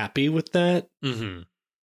pretty happy with that. Mm-hmm.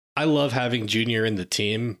 I love having Junior in the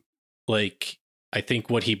team. Like, I think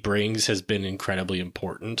what he brings has been incredibly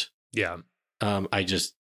important. Yeah. I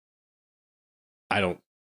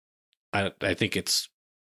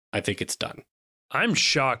think it's done. I'm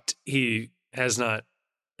shocked he has not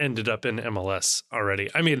ended up in MLS already.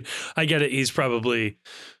 I mean, I get it. He's probably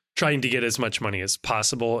trying to get as much money as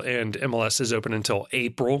possible. And MLS is open until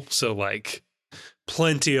April. So like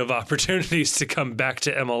plenty of opportunities to come back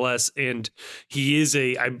to MLS. And he is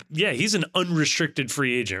he's an unrestricted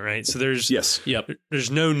free agent, right? So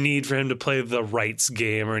there's no need for him to play the rights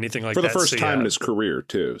game or anything like that. For the first time in his career,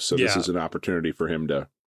 too. So this is an opportunity for him to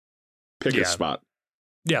pick his spot.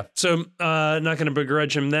 Yeah, so not going to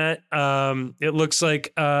begrudge him that. It looks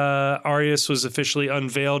like Arias was officially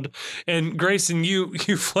unveiled. And Grayson, you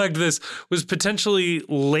flagged this, was potentially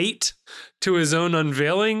late to his own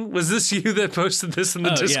unveiling. Was this you that posted this in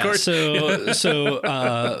the Discord? Yeah.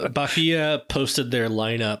 So Bahia posted their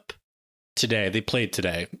lineup today. They played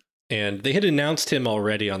today. And they had announced him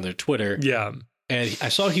already on their Twitter. Yeah. And I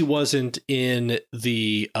saw he wasn't in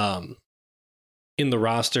the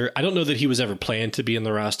roster. I don't know that he was ever planned to be in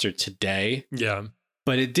the roster today. Yeah.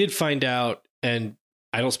 But it did find out, and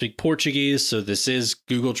I don't speak Portuguese, so this is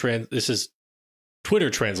this is Twitter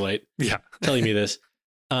Translate. Yeah. Telling me this.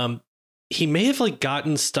 He may have like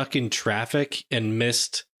gotten stuck in traffic and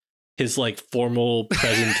missed his like formal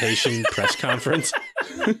presentation press conference.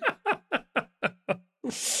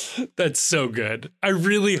 That's so good. I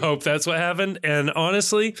really hope that's what happened. And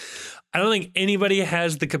honestly, I don't think anybody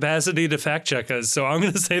has the capacity to fact check us. So I'm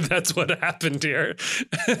going to say that's what happened here.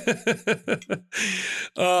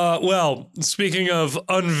 Well, speaking of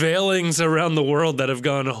unveilings around the world that have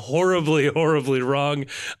gone horribly, horribly wrong,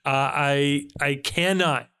 I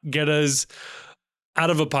cannot get us out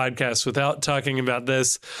of a podcast without talking about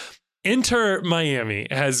this. Inter Miami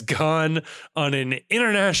has gone on an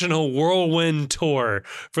international whirlwind tour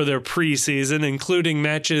for their preseason, including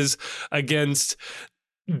matches against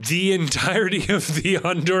the entirety of the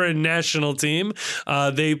Honduran national team.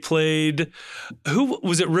 They played, who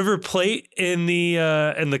was it? River Plate in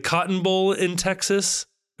the Cotton Bowl in Texas.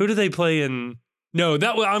 Who did they play in? No,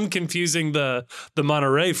 I'm confusing the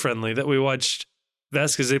Monterrey friendly that we watched.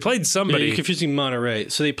 That's because they played somebody. Yeah, you're confusing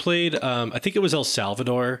Monterrey. So they played. I think it was El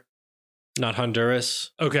Salvador, not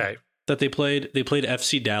Honduras. Okay, that they played. They played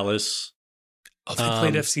FC Dallas. Oh, they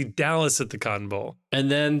played FC Dallas at the Cotton Bowl. And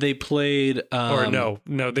then they played... or no,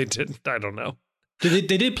 they didn't. I don't know. They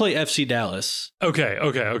did play FC Dallas. Okay.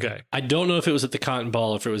 I don't know if it was at the Cotton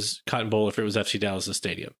Bowl, if it was FC Dallas'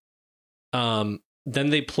 stadium. Then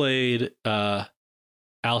they played Al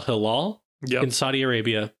Hilal in Saudi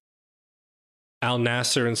Arabia, Al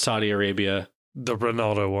Nasser in Saudi Arabia. The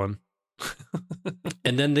Ronaldo one.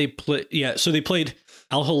 And then they played... Yeah, so they played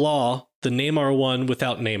Al Hilal, the Neymar one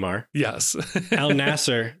without Neymar. Yes. Al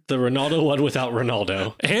Nasser, the Ronaldo one without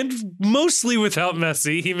Ronaldo. And mostly without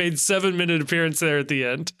Messi. He made 7-minute appearance there at the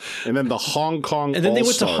end. And then the Hong Kong And then they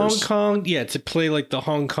went to All-Stars. Hong Kong, to play like the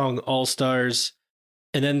Hong Kong All-Stars.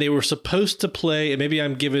 And then they were supposed to play, and maybe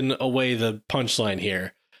I'm giving away the punchline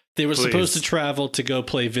here. They were supposed to travel to go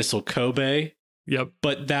play Vissel Kobe. Yep.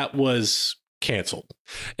 But that was canceled.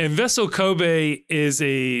 And Vissel Kobe is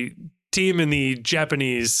a team in the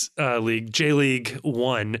Japanese league, J-League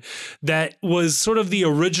 1, that was sort of the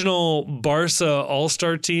original Barca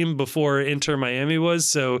all-star team before Inter Miami was.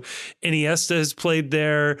 So Iniesta has played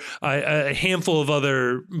there. A handful of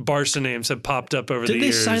other Barca names have popped up over the years.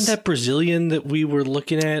 Did they sign that Brazilian that we were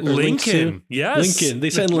looking at? Lincoln, yes. Lincoln. They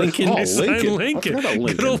signed Lincoln. They signed Lincoln. I forgot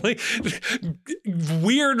about Lincoln.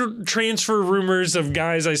 Weird transfer rumors of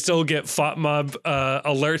guys I still get FOTMob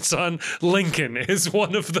alerts on. Lincoln is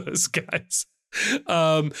one of those guys.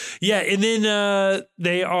 And then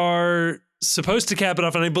they are supposed to cap it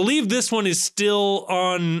off, and I believe this one is still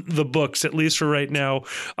on the books, at least for right now.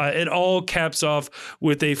 It all caps off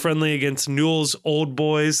with a friendly against Newell's Old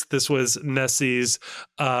Boys. This was Messi's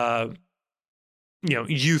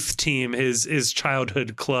youth team, his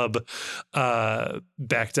childhood club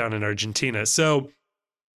back down in Argentina. So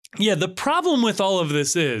yeah, the problem with all of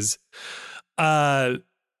this is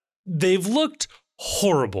they've looked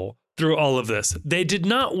horrible through all of this. They did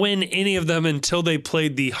not win any of them until they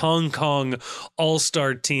played the Hong Kong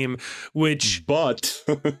All-Star team, which... But...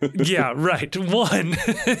 yeah, right. One,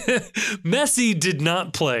 Messi did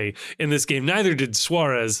not play in this game. Neither did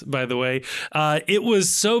Suarez, by the way. It was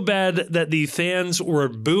so bad that the fans were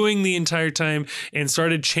booing the entire time and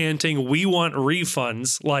started chanting, "We want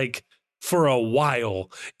refunds," like... for a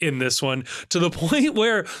while in this one, to the point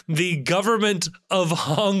where the government of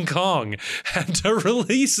Hong Kong had to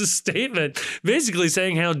release a statement basically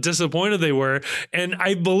saying how disappointed they were. And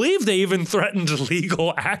I believe they even threatened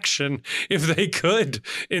legal action if they could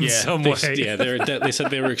in some way. Yeah, they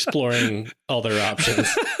said they were exploring all their options.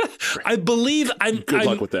 I believe Good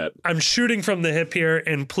luck with that. I'm shooting from the hip here,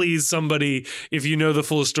 and please, somebody, if you know the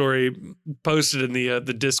full story, post it in the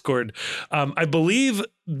Discord. I believe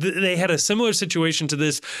they had a similar situation to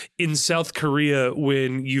this in South Korea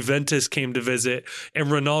when Juventus came to visit, and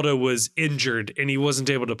Ronaldo was injured and he wasn't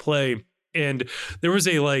able to play. And there was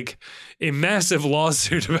a massive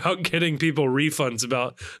lawsuit about getting people refunds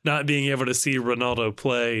about not being able to see Ronaldo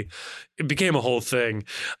play. It became a whole thing.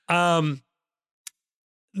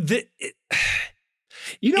 This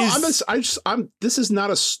is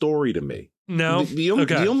not a story to me. No, the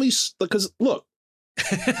only because look,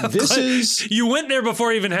 this is you went there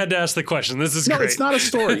before I even had to ask the question. This is great. It's not a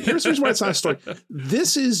story. Here's why it's not a story.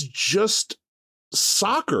 This is just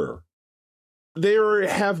soccer. There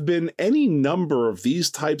have been any number of these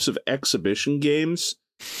types of exhibition games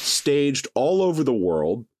staged all over the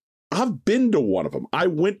world. I've been to one of them. I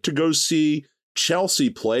went to go see Chelsea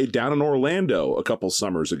play down in Orlando a couple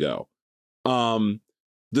summers ago. The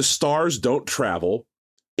stars don't travel.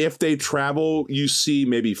 If they travel, you see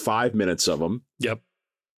maybe 5 minutes of them. Yep.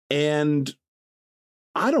 And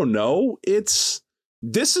I don't know. This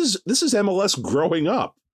is MLS growing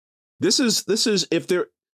up. This is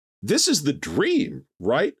the dream,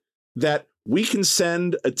 right? That we can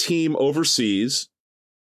send a team overseas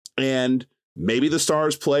and maybe the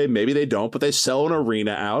stars play, maybe they don't, but they sell an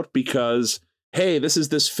arena out because, hey, this is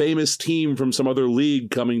this famous team from some other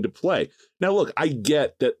league coming to play. Now, look, I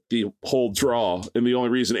get that the whole draw and the only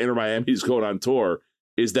reason Inter Miami's going on tour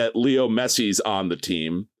is that Leo Messi's on the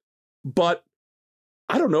team. But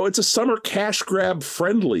I don't know. It's a summer cash grab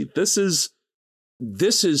friendly. This is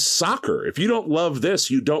soccer. If you don't love this,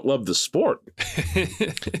 you don't love the sport.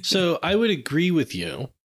 So I would agree with you.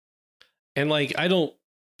 And I don't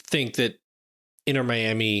think that Inter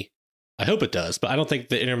Miami, I hope it does, but I don't think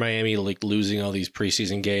that Inter Miami losing all these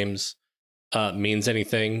preseason games means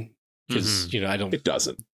anything because, it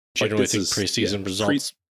doesn't generally think preseason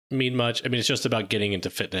results mean much. I mean, it's just about getting into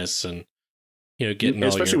fitness and, getting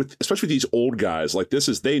especially with these old guys like this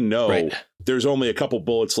is they know there's only a couple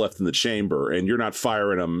bullets left in the chamber and you're not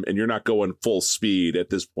firing them and you're not going full speed at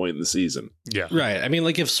this point in the season. Yeah. Right. I mean,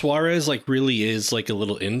 if Suarez really is a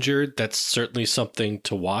little injured, that's certainly something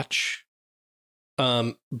to watch.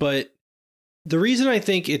 But the reason I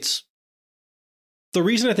think it's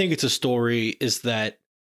a story is that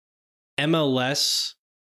MLS,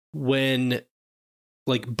 when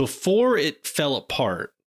before it fell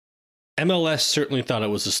apart, MLS certainly thought it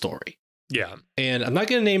was a story. Yeah. And I'm not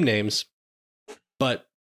going to name names, but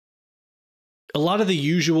a lot of the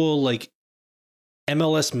usual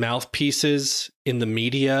MLS mouthpieces in the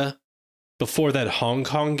media before that Hong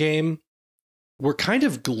Kong game were kind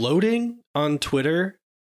of gloating on Twitter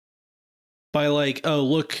by oh,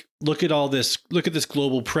 look at all this, look at this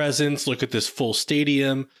global presence, look at this full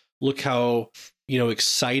stadium, look how,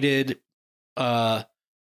 excited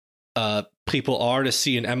people are to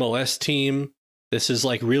see an MLS team. This is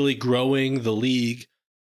really growing the league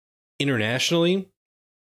internationally.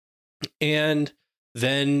 And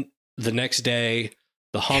then the next day,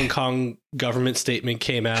 the Hong Kong government statement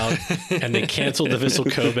came out and they canceled the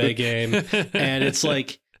Vissel Kobe game. And it's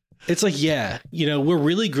yeah, we're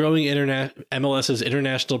really growing MLS's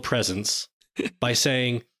international presence by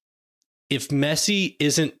saying, if Messi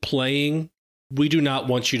isn't playing, we do not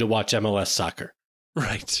want you to watch MLS soccer.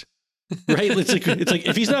 Right. Right. It's like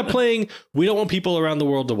if he's not playing, we don't want people around the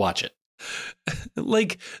world to watch it.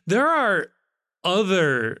 There are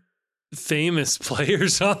other famous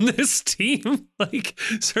players on this team,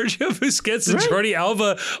 Sergio Busquets and Jordi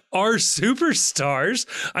Alba are superstars.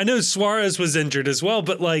 I know Suarez was injured as well,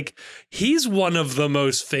 but he's one of the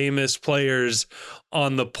most famous players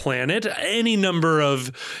on the planet. Any number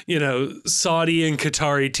of, Saudi and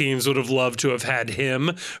Qatari teams would have loved to have had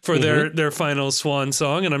him for their final swan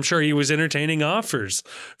song. And I'm sure he was entertaining offers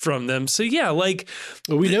from them. So yeah, we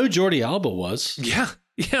know Jordi Alba was. Yeah.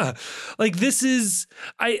 Yeah. This is,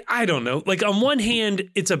 I don't know. On one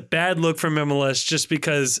hand, it's a bad look from MLS just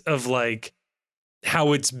because of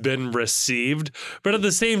how it's been received. But at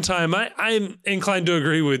the same time, I'm inclined to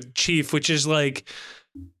agree with Chief, which is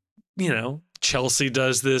Chelsea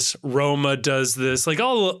does this, Roma does this,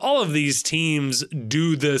 all of these teams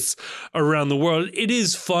do this around the world. It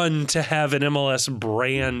is fun to have an MLS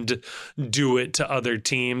brand do it to other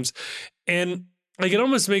teams. And it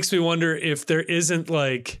almost makes me wonder if there isn't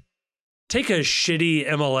take a shitty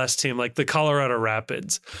MLS team like the Colorado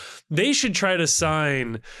Rapids. They should try to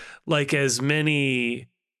sign as many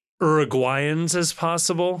Uruguayans as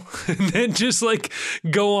possible, and then just like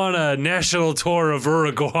go on a national tour of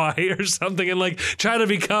Uruguay or something, and like try to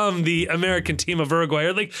become the American team of Uruguay,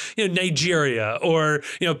 or like, you know, Nigeria, or,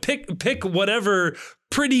 you know, pick whatever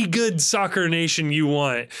pretty good soccer nation you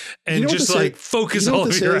want, and You know what just this like is? focus You know all what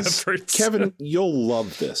of this your is? efforts. Kevin, you'll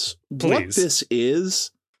love this. What Please. this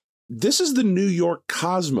is the New York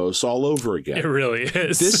Cosmos all over again. It really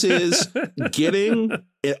is. This is getting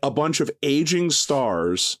a bunch of aging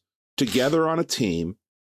stars together on a team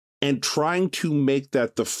and trying to make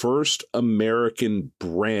that the first American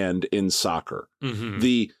brand in soccer.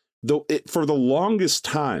 Mhm. For the longest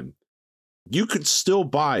time, you could still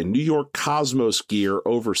buy New York Cosmos gear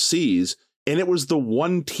overseas, and it was the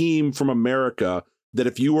one team from America that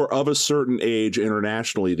if you were of a certain age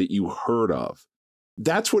internationally that you heard of.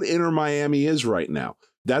 That's what Inter Miami is right now.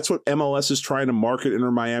 That's what MLS is trying to market Inter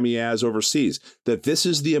Miami as overseas, that this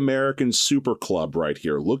is the American super club right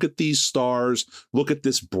here. Look at these stars. Look at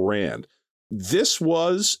this brand. This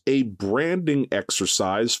was a branding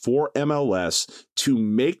exercise for MLS to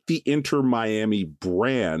make the Inter Miami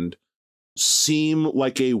brand seem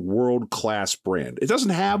like a world-class brand. It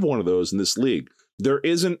doesn't have one of those in this league. There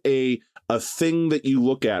isn't a thing that you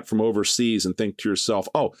look at from overseas and think to yourself,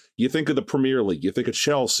 oh, you think of the Premier League, you think of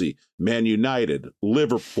Chelsea, Man United,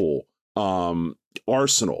 Liverpool,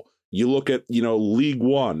 Arsenal. You look at, you know, League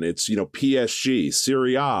One, it's, you know, PSG,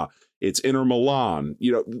 Serie A, it's Inter Milan.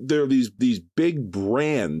 You know, there are these big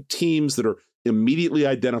brand teams that are immediately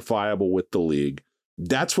identifiable with the league.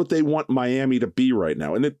 That's what they want Miami to be right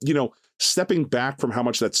now. And, you know, stepping back from how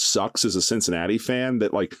much that sucks as a Cincinnati fan,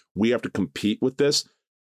 that like we have to compete with this,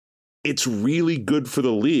 it's really good for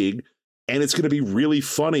the league. And it's going to be really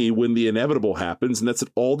funny when the inevitable happens. And that's that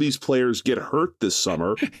all these players get hurt this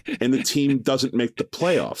summer and the team doesn't make the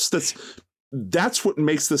playoffs. That's what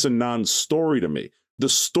makes this a non-story to me. The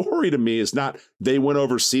story to me is not they went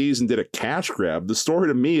overseas and did a cash grab. The story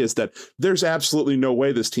to me is that there's absolutely no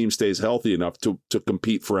way this team stays healthy enough to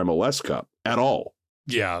compete for MLS Cup at all.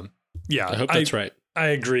 Yeah. I hope that's right. I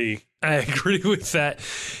agree. I agree with that.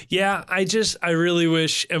 Yeah, I really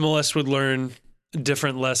wish MLS would learn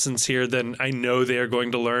different lessons here than I know they are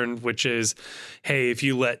going to learn, which is, hey, if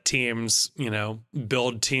you let teams, you know,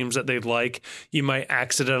 build teams that they like, you might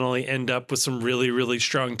accidentally end up with some really, really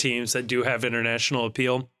strong teams that do have international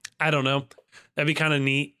appeal. I don't know. That'd be kind of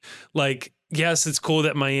neat. Like, yes, it's cool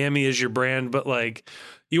that Miami is your brand, but like,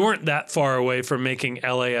 you weren't that far away from making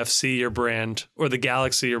LAFC your brand or the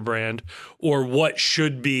Galaxy your brand or what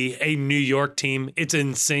should be a New York team. It's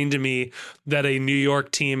insane to me that a New York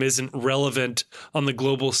team isn't relevant on the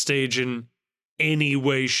global stage in any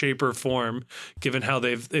way, shape, or form, given how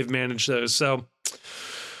they've managed those. So,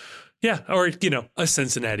 yeah, or, you know, a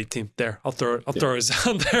Cincinnati team. There, I'll throw it out there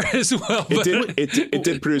as well. It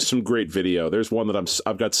did produce some great video. There's one that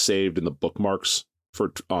I've got saved in the bookmarks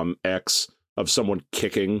for X, of someone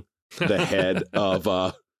kicking the head of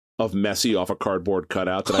Messi off a cardboard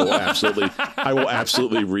cutout that I will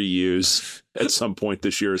absolutely reuse at some point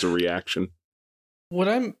this year as a reaction. What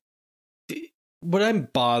I'm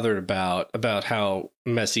bothered about how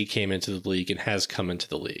Messi came into the league and has come into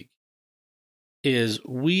the league is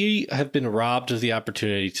we have been robbed of the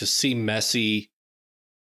opportunity to see Messi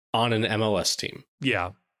on an MLS team.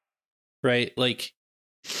 Yeah. Right? Like,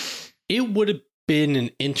 it would have been an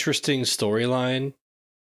interesting storyline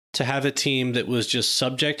to have a team that was just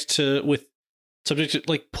subject to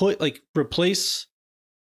like replace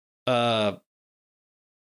like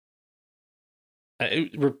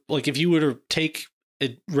if you were to take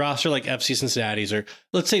a roster like FC Cincinnati's, or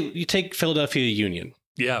let's say you take Philadelphia Union.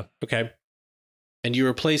 Yeah. Okay. And you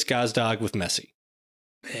replace Gazdag with Messi.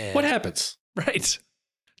 Man. What happens? Right.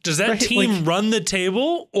 Does that team run the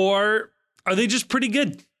table, or are they just pretty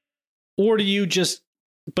good? Or do you just,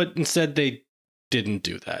 but instead they didn't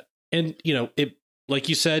do that. And, you know, it, like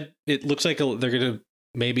you said, it looks like they're going to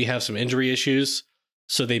maybe have some injury issues.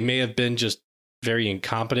 So they may have been just very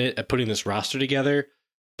incompetent at putting this roster together.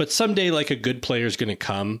 But someday, like, a good player is going to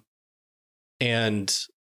come and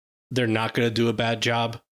they're not going to do a bad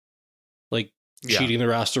job, like cheating the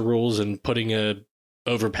roster rules and putting a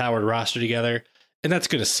overpowered roster together. And that's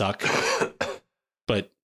going to suck.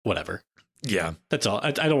 But whatever. Yeah, that's all. I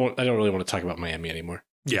don't really want to talk about Miami anymore.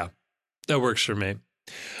 Yeah, that works for me.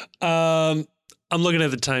 I'm looking at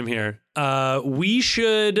the time here. We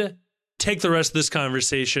should take the rest of this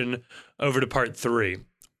conversation over to part 3.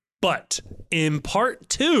 But in part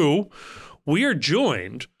 2, we are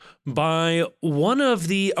joined by one of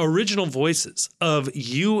the original voices of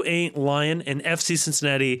You Ain't Lying, an FC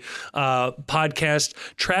Cincinnati podcast,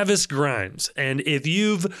 Travis Grimes. And if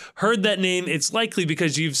you've heard that name, it's likely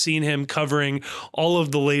because you've seen him covering all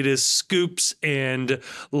of the latest scoops and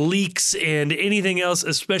leaks and anything else,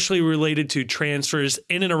 especially related to transfers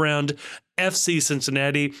in and around FC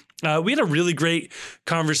Cincinnati. We had a really great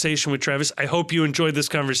conversation with Travis. I hope you enjoyed this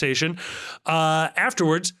conversation.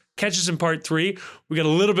 Afterwards, catch us in part 3. We got a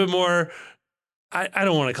little bit more, I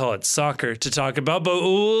don't want to call it soccer to talk about, but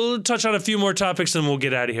we'll touch on a few more topics and we'll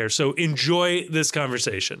get out of here. So enjoy this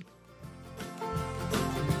conversation.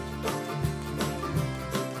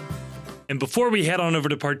 And before we head on over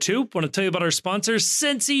to part 2, I want to tell you about our sponsor,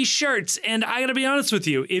 Cincy Shirts. And I got to be honest with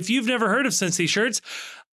you, if you've never heard of Cincy Shirts,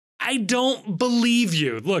 I don't believe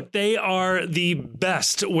you. Look, they are the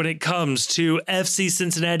best when it comes to FC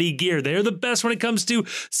Cincinnati gear. They're the best when it comes to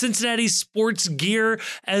Cincinnati sports gear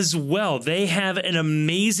as well. They have an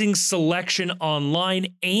amazing selection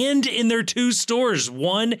online and in their 2 stores,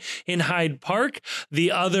 one in Hyde Park,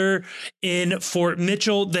 the other in Fort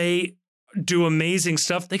Mitchell. They do amazing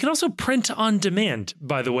stuff. They can also print on demand,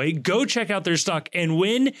 by the way. Go check out their stock. And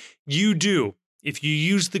when you do, if you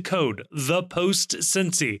use the code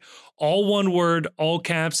ThePostCincy, all one word, all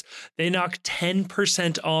caps, they knock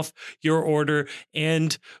 10% off your order,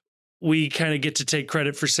 and we kind of get to take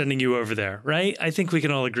credit for sending you over there, right? I think we can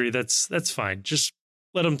all agree that's fine. Just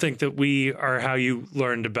let them think that we are how you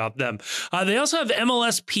learned about them. They also have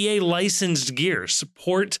MLSPA licensed gear.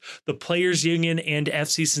 Support the Players Union and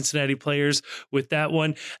FC Cincinnati players with that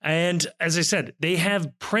one. And as I said, they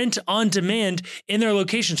have print on demand in their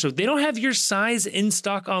location. So if they don't have your size in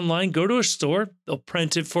stock online, go to a store. They'll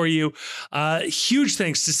print it for you. Huge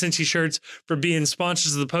thanks to Cincy Shirts for being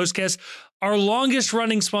sponsors of the Postcast. Our longest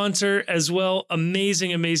running sponsor as well.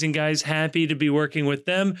 Amazing, amazing guys. Happy to be working with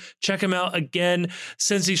them. Check them out again.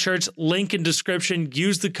 Cincy Shirts, link in description.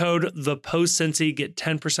 Use the code ThePostCincy. Get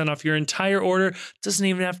 10% off your entire order. Doesn't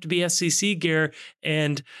even have to be FCC gear,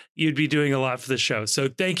 and you'd be doing a lot for the show. So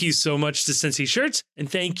thank you so much to Cincy Shirts, and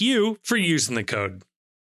thank you for using the code.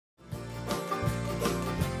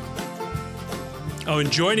 Oh,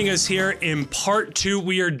 and joining us here in part 2,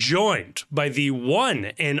 we are joined by the one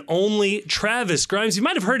and only Travis Grimes. You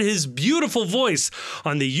might have heard his beautiful voice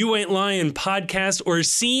on the You Ain't Lying podcast or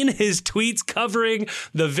seen his tweets covering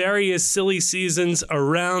the various silly seasons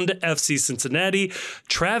around FC Cincinnati.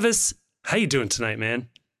 Travis, how you doing tonight, man?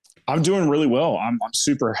 I'm doing really well. I'm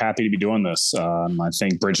super happy to be doing this. I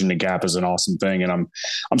think bridging the gap is an awesome thing, and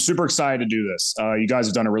I'm super excited to do this. You guys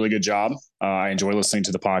have done a really good job. I enjoy listening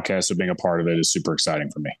to the podcast, so being a part of it is super exciting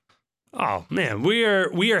for me. Oh man, we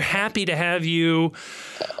are happy to have you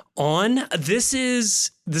on. This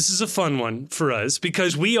is a fun one for us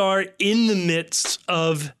because we are in the midst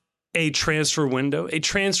of a transfer window, a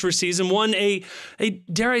transfer season, a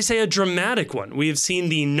dare I say, a dramatic one. We have seen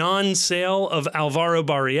the non-sale of Alvaro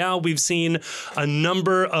Barreal. We've seen a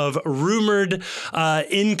number of rumored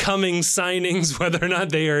incoming signings, whether or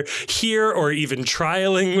not they are here or even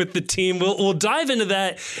trialing with the team. We'll dive into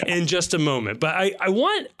that in just a moment. But I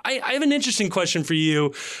have an interesting question for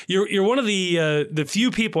you. You're one of the few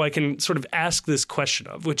people I can sort of ask this question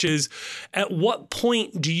of, which is, at what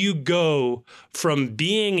point do you go from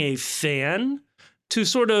being a fan to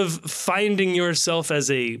sort of finding yourself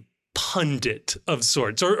as a pundit of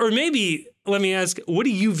sorts? Or maybe, let me ask, what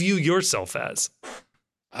do you view yourself as?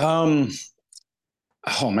 Oh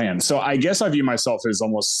man. So I guess I view myself as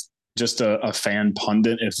almost just a fan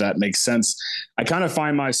pundit, if that makes sense. I kind of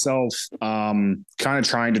find myself kind of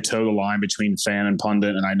trying to toe the line between fan and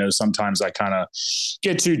pundit. And I know sometimes I kind of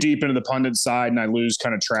get too deep into the pundit side and I lose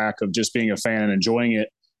kind of track of just being a fan and enjoying it.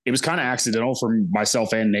 It was kind of accidental for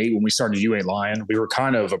myself and Nate when we started You Ain't Lying. We were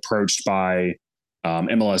kind of approached by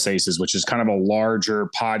MLS Aces, which is kind of a larger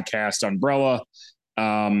podcast umbrella.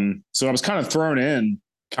 So I was kind of thrown in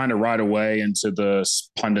kind of right away into the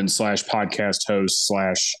pundit / podcast host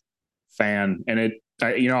 / fan. And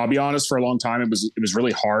I'll be honest, for a long time, it was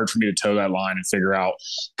really hard for me to toe that line and figure out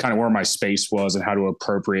kind of where my space was and how to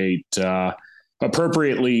appropriately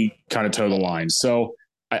kind of toe the line. So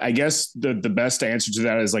I guess the best answer to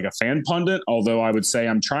that is like a fan pundit, although I would say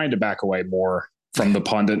I'm trying to back away more from the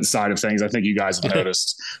pundit side of things. I think you guys have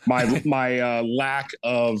noticed my lack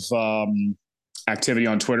of activity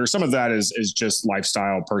on Twitter. Some of that is just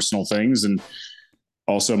lifestyle, personal things. And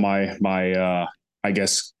also my I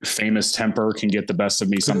guess famous temper can get the best of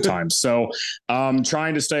me sometimes. So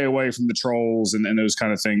trying to stay away from the trolls and those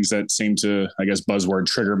kind of things that seem to, I guess, buzzword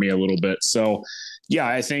trigger me a little bit. So yeah,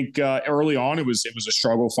 I think early on it was a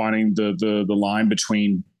struggle finding the line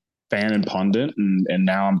between fan and pundit, and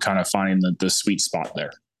now I'm kind of finding the sweet spot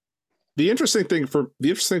there. The interesting thing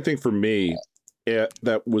for me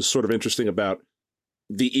that was sort of interesting about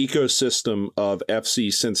the ecosystem of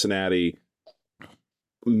FC Cincinnati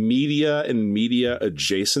media and media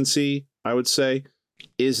adjacency, I would say,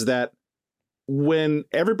 is that when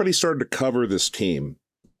everybody started to cover this team,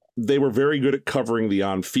 they were very good at covering the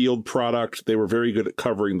on-field product. They were very good at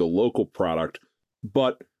covering the local product.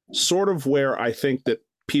 But sort of where I think that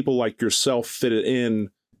people like yourself fitted in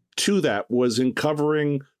to that was in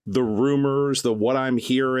covering the rumors, the what I'm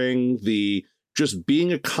hearing, the just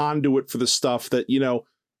being a conduit for the stuff that, you know,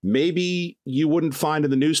 maybe you wouldn't find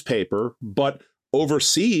in the newspaper, but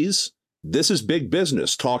overseas, this is big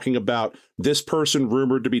business, talking about this person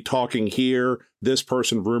rumored to be talking here, this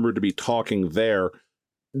person rumored to be talking there.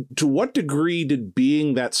 To what degree did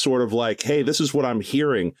being that sort of like, hey, this is what I'm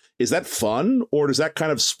hearing, is that fun? Or does that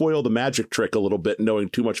kind of spoil the magic trick a little bit, knowing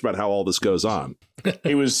too much about how all this goes on?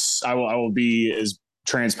 It was, I will be as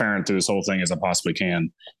transparent through this whole thing as I possibly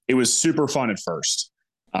can. It was super fun at first.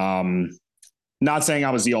 Not saying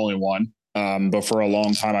I was the only one. But for a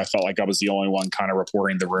long time, I felt like I was the only one kind of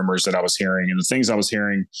reporting the rumors that I was hearing and the things I was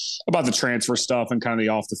hearing about the transfer stuff and kind of the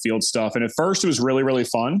off the field stuff. And at first it was really, really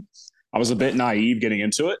fun. I was a bit naive getting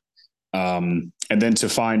into it. And then to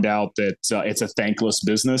find out that it's a thankless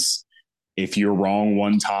business. If you're wrong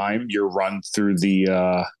one time, you're run through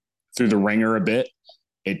the ringer a bit.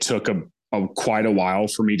 It took quite a while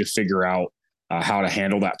for me to figure out how to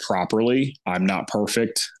handle that properly. I'm not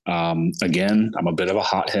perfect. Again, I'm a bit of a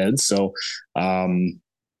hothead. So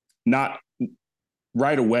not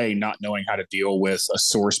right away, not knowing how to deal with a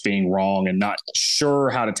source being wrong and not sure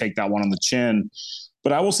how to take that one on the chin.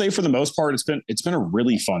 But I will say for the most part, it's been a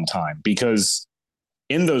really fun time, because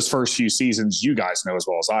in those first few seasons, you guys know as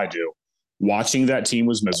well as I do, watching that team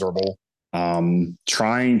was miserable.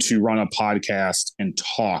 Trying to run a podcast and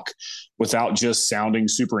talk without just sounding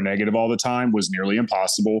super negative all the time was nearly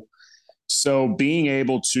impossible. So being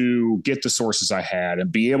able to get the sources I had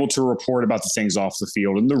and be able to report about the things off the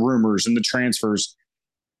field and the rumors and the transfers,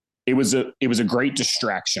 it was a great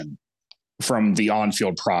distraction from the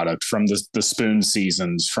on-field product, from the spoon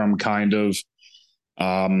seasons, from kind of,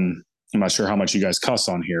 I'm not sure how much you guys cuss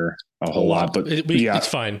on here a whole lot, but yeah, it's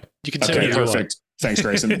fine. You can say okay, whatever perfect. Thanks,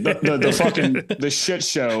 Grayson. The shit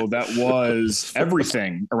show that was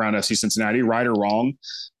everything around FC Cincinnati, right or wrong.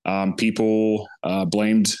 People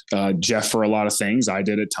blamed Jeff for a lot of things. I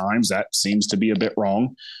did at times. That seems to be a bit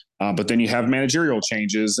wrong. But then you have managerial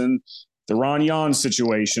changes and the Ron Jan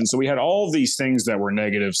situation. So we had all of these things that were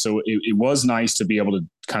negative. So it was nice to be able to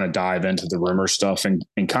kind of dive into the rumor stuff and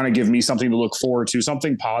kind of give me something to look forward to,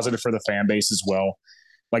 something positive for the fan base as well.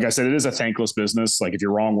 Like I said, it is a thankless business. Like if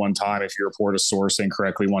you're wrong one time, if you report a source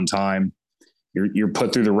incorrectly one time, you're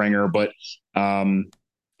put through the ringer. But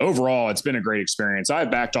overall, it's been a great experience. I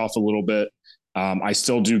backed off a little bit. I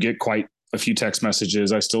still do get quite a few text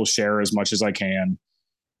messages. I still share as much as I can.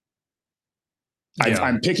 Yeah.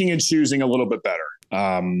 I'm picking and choosing a little bit better.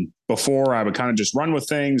 Before I would kind of just run with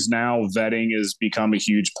things. Now vetting has become a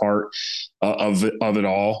huge part of it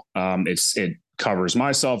all. It covers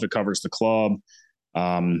myself. It covers the club.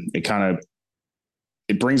 It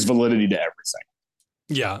brings validity to everything.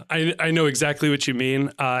 Yeah, I know exactly what you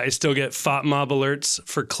mean. I still get FOT mob alerts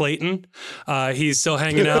for Clayton. He's still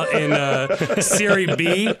hanging out in Serie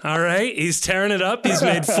B. All right. He's tearing it up. He's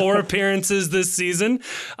made 4 appearances this season.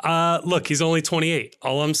 Look, he's only 28.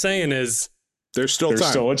 All I'm saying is there's still a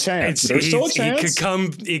chance. There's still a chance.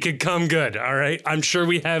 He could come good. All right. I'm sure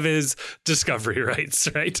we have his discovery rights,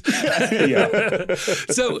 right? Yeah.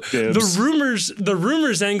 So the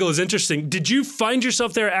rumors angle is interesting. Did you find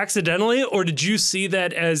yourself there accidentally, or did you see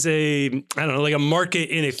that as like a market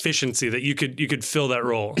inefficiency that you could fill that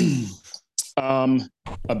role?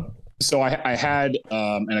 So I had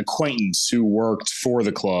an acquaintance who worked for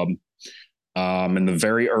the club in the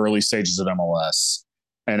very early stages of MLS.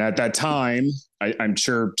 And at that time, I'm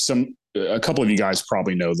sure a couple of you guys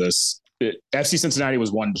probably know this. FC Cincinnati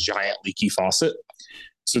was one giant leaky faucet.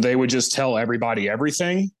 So they would just tell everybody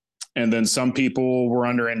everything. And then some people were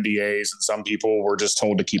under NDAs and some people were just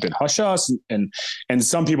told to keep it hush hush. And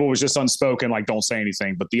some people was just unspoken, like don't say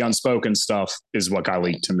anything. But the unspoken stuff is what got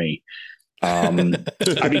leaked to me. I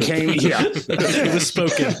became, it was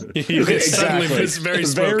spoken. Exactly. Very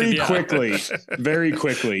spoken, very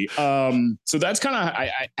quickly. So that's kind of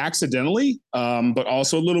I accidentally, but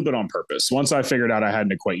also a little bit on purpose. Once I figured out I had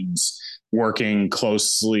an acquaintance working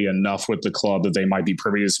closely enough with the club that they might be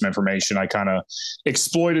privy to some information, I kind of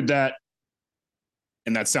exploited that.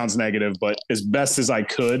 And that sounds negative, but as best as I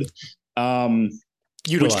could.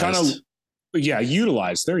 Utilized. Yeah,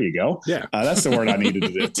 utilize. There you go. Yeah. That's the word I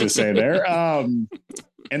needed to say there. And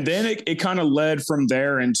then it kind of led from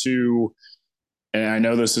there into, and I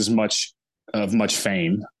know this is much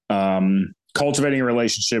fame, cultivating a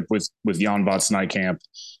relationship with Jan Nijkamp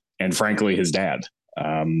and frankly his dad.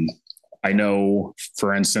 I know,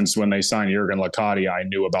 for instance, when they signed Jurgen Locadia, I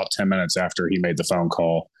knew about 10 minutes after he made the phone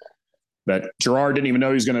call that Gerard didn't even know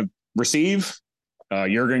he was going to receive.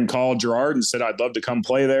 Jurgen called Gerard and said, I'd love to come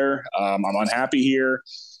play there. I'm unhappy here.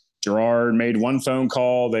 Gerard made one phone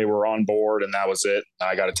call. They were on board, and that was it.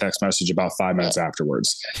 I got a text message about 5 minutes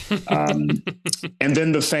afterwards. And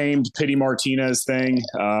then the famed Pity Martinez thing.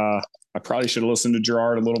 I probably should have listened to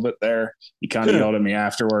Gerard a little bit there. He kind of yelled at me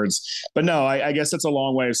afterwards. But no, I guess that's a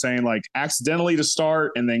long way of saying, like, accidentally to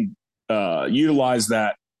start and then utilize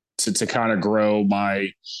that to kind of grow my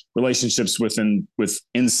relationships with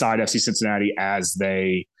inside FC Cincinnati as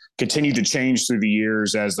they continue to change through the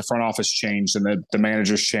years, as the front office changed and the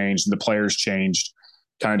managers changed and the players changed,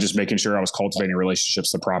 kind of just making sure I was cultivating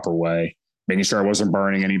relationships the proper way, making sure I wasn't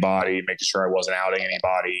burning anybody, making sure I wasn't outing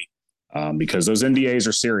anybody, because those NDAs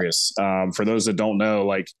are serious. For those that don't know,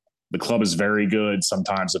 like, the club is very good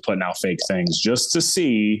sometimes at putting out fake things just to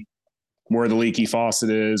see where the leaky faucet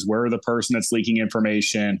is, where the person that's leaking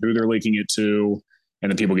information, who they're leaking it to,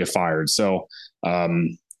 and then people get fired. So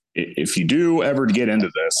if you do ever get into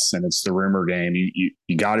this and it's the rumor game,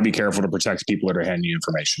 you got to be careful to protect people that are handing you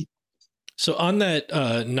information. So on that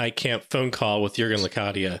Nijkamp phone call with Jurgen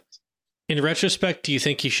Locadia, in retrospect, do you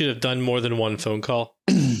think he should have done more than one phone call?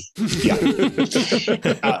 Yeah.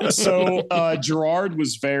 So Gerard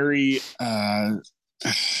was very,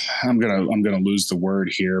 I'm gonna lose the word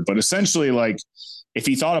here, but essentially, like, if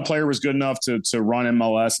he thought a player was good enough to run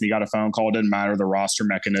MLS and he got a phone call, it didn't matter the roster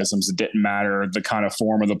mechanisms, it didn't matter the kind of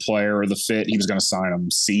form of the player or the fit, he was going to sign him.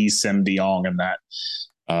 See Sim De Jong and that.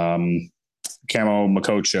 Camo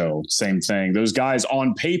Makocho, same thing. Those guys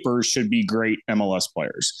on paper should be great MLS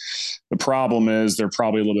players. The problem is they're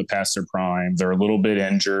probably a little bit past their prime. They're a little bit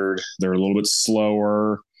injured. They're a little bit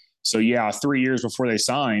slower. So yeah, 3 years before they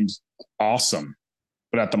signed, awesome.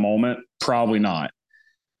 But at the moment, probably not.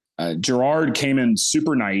 Gerard came in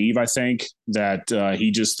super naive, I think, that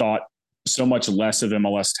he just thought so much less of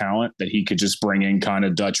MLS talent that he could just bring in kind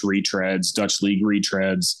of Dutch league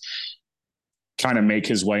retreads, kind of make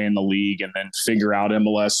his way in the league and then figure out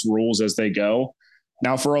MLS rules as they go.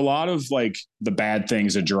 Now, for a lot of like the bad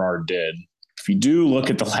things that Gerard did, if you do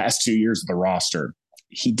look at the last 2 years of the roster,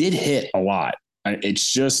 he did hit a lot.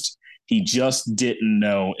 It's just, he just didn't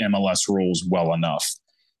know MLS rules well enough.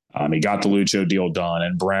 He got the Lucho deal done,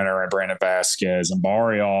 and Brenner and Brandon Vasquez and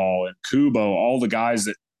Barreal and Kubo, all the guys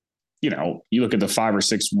that, you know, you look at the 5 or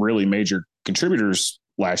 6 really major contributors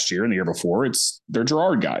last year and the year before, they're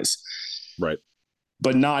Gerard guys. Right.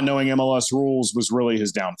 But not knowing MLS rules was really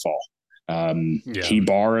his downfall. He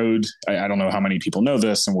borrowed, I don't know how many people know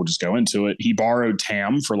this, and we'll just go into it. He borrowed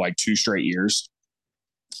TAM for like 2 straight years.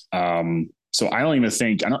 So I don't even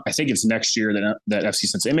think, I think it's next year that FC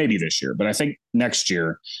Cincinnati, it may be this year, but I think next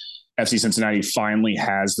year FC Cincinnati finally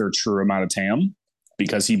has their true amount of TAM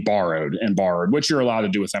because he borrowed, which you're allowed to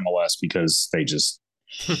do with MLS because they just,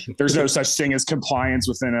 there's no such thing as compliance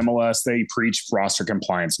within MLS. They preach roster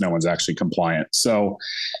compliance. No one's actually compliant. So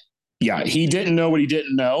yeah, he didn't know what he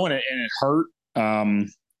didn't know, and it hurt.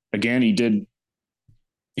 Again, he did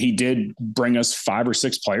bring us 5 or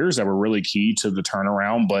 6 players that were really key to the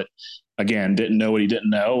turnaround, but again, didn't know what he didn't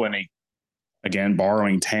know. And he, again,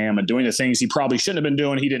 borrowing TAM and doing the things he probably shouldn't have been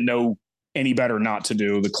doing. He didn't know any better not to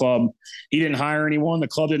do. The club, he didn't hire anyone. The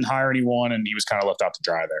club didn't hire anyone, and he was kind of left out to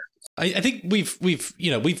dry there. I think we've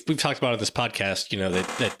talked about on this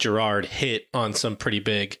podcast, that Gerard hit on some pretty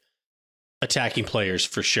big attacking players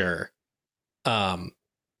for sure.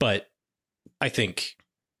 But I think,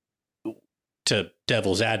 to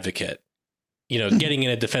devil's advocate, getting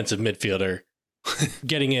in a defensive midfielder,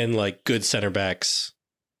 getting in like good center backs,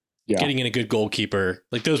 getting in a good goalkeeper,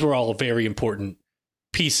 like those were all very important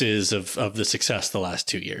pieces of the success the last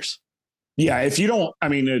 2 years. Yeah. If you don't,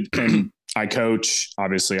 and I coach,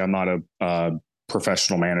 obviously I'm not a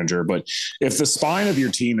professional manager, but if the spine of your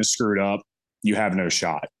team is screwed up, you have no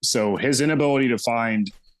shot. So his inability to find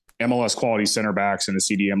MLS quality center backs in the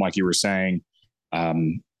CDM, like you were saying,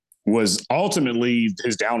 was ultimately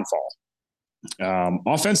his downfall.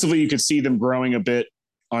 Offensively, you could see them growing a bit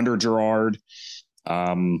under Gerard.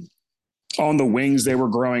 On the wings, they were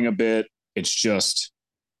growing a bit. It's just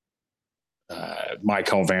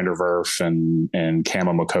Michael van der Werf and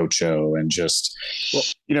Camo Makocho, and just,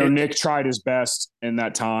 Nick tried his best in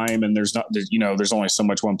that time, and there's only so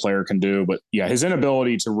much one player can do. But yeah, his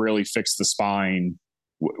inability to really fix the spine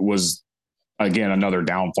was again, another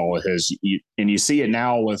downfall of his. And you see it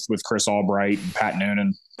now with Chris Albright and Pat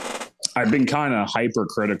Noonan. I've been kind of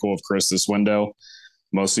hypercritical of Chris this window.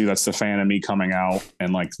 Mostly that's the fan of me coming out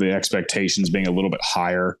and like the expectations being a little bit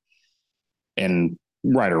higher, and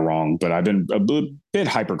right or wrong, but I've been a bit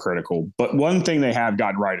hypercritical. But one thing they have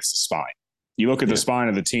gotten right is the spine. You look at the spine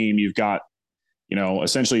of the team, you've got,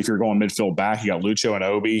 essentially if you're going midfield back, you got Lucho and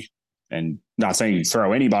Obi, and not saying you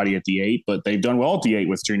throw anybody at the 8, but they've done well at the 8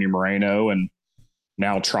 with Junior Moreno and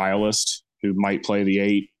now Trialist, who might play the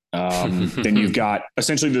 8. Then you've got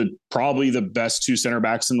essentially probably the best 2 center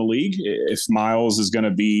backs in the league. If Miles is going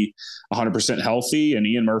to be 100% healthy and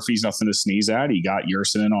Ian Murphy's nothing to sneeze at, he got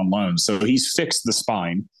Yersin in on loan. So he's fixed the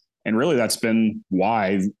spine. And really that's been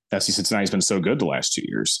why FC Cincinnati's been so good the last 2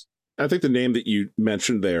 years. I think the name that you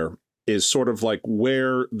mentioned there is sort of like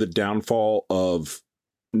where the downfall of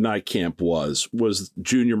Nijkamp was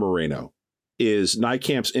Junior Moreno. Is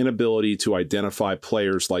Nijkamp's inability to identify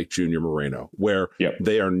players like Junior Moreno, where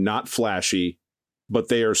they are not flashy, but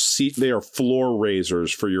they are floor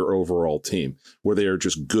raisers for your overall team, where they are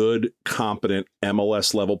just good, competent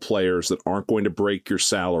MLS level players that aren't going to break your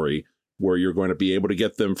salary, where you're going to be able to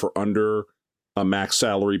get them for under a max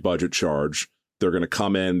salary budget charge. They're going to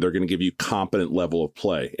come in, they're going to give you competent level of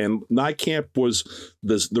play. And Nijkamp was,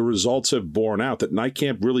 the results have borne out that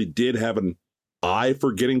Nijkamp really did have an eye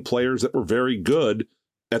for getting players that were very good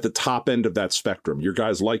at the top end of that spectrum. Your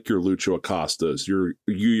guys like your Lucho Acostas, your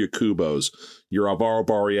Yuya Kubos, your Alvaro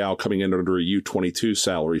Barreal coming in under a U22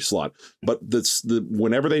 salary slot. But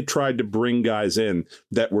whenever they tried to bring guys in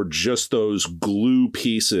that were just those glue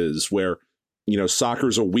pieces where,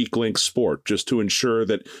 soccer's a weak link sport, just to ensure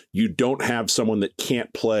that you don't have someone that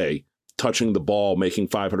can't play touching the ball, making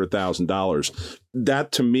 $500,000.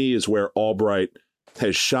 That to me is where Albright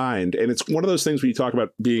has shined. And it's one of those things when you talk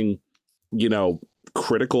about being,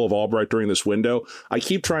 critical of Albright during this window. I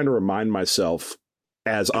keep trying to remind myself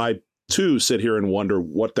as I too sit here and wonder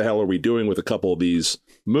what the hell are we doing with a couple of these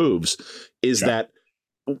moves, is that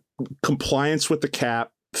compliance with the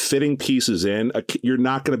cap, fitting pieces in, you're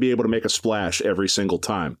not going to be able to make a splash every single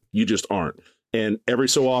time. You just aren't. And every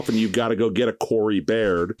so often you've got to go get a Corey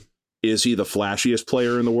Baird. Is he the flashiest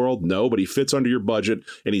player in the world? No, but he fits under your budget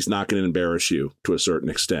and he's not going to embarrass you to a certain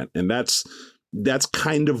extent. And that's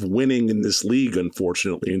kind of winning in this league,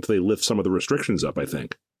 unfortunately, until they lift some of the restrictions up, I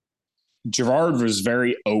think. Gerard was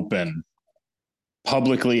very open,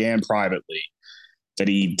 publicly and privately, that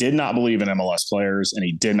he did not believe in MLS players and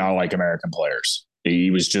he did not like American players.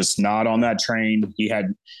 He was just not on that train.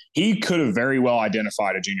 He could have very well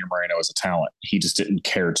identified a Junior Moreno as a talent. He just didn't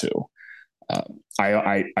care to.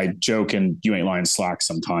 I joke in You Ain't Lying Slack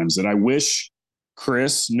sometimes that I wish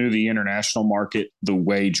Chris knew the international market the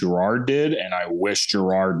way Gerard did, and I wish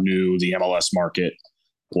Gerard knew the MLS market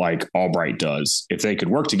like Albright does. If they could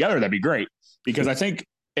work together, that'd be great. Because I think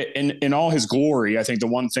in all his glory, I think the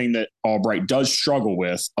one thing that Albright does struggle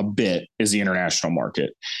with a bit is the international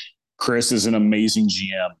market. Chris is an amazing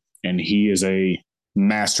GM, and he is a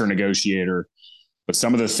master negotiator. But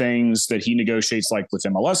some of the things that he negotiates, like with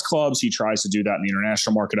MLS clubs, he tries to do that in the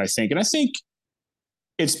international market, I think. And I think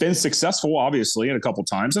it's been successful, obviously, a couple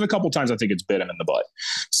times. And a couple times I think it's bit him in the butt.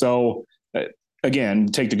 So, again,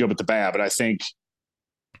 take the good with the bad. But I think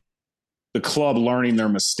the club learning their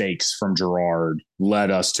mistakes from Gerard led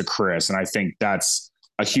us to Chris. And I think that's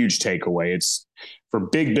a huge takeaway. It's for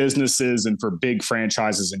big businesses and for big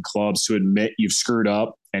franchises and clubs to admit you've screwed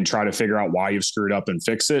up and try to figure out why you've screwed up and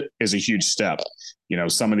fix it is a huge step.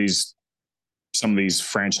 Some of these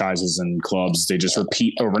franchises and clubs, they just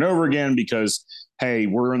repeat over and over again because, hey,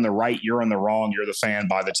 we're in the right, you're in the wrong, you're the fan,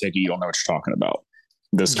 buy the ticket, you'll know what you're talking about.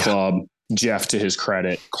 This club, Jeff to his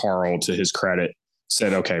credit, Carl to his credit,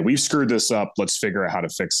 said, okay, we've screwed this up, let's figure out how to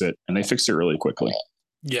fix it. And they fixed it really quickly.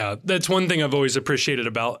 Yeah, that's one thing I've always appreciated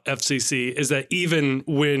about FCC is that even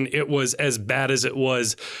when it was as bad as it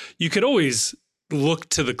was, you could always look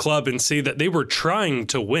to the club and see that they were trying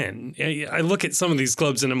to win. I look at some of these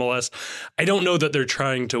clubs in MLS, I don't know that they're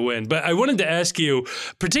trying to win. But I wanted to ask you,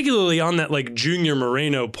 particularly on that like Junior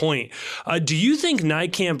Moreno point, do you think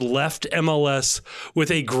Nijkamp left MLS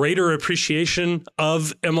with a greater appreciation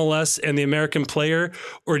of MLS and the American player?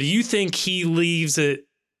 Or do you think he leaves it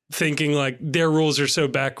thinking like their rules are so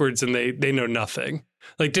backwards and they know nothing?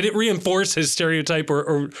 Like, did it reinforce his stereotype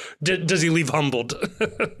or does he leave humbled?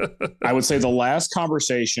 I would say the last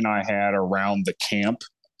conversation I had around the camp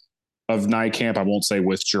of Nijkamp, I won't say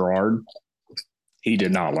with Gerard, he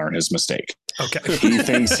did not learn his mistake. Okay. He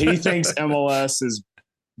thinks MLS is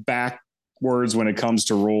back words when it comes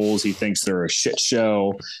to rules. He thinks they're a shit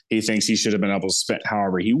show. He thinks he should have been able to spend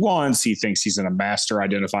however he wants. He thinks he's a master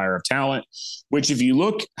identifier of talent, which if you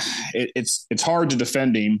look, it's hard to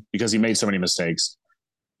defend him because he made so many mistakes.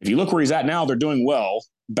 If you look where he's at now, they're doing well,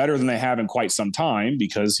 better than they have in quite some time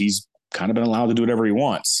because he's kind of been allowed to do whatever he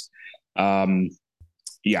wants.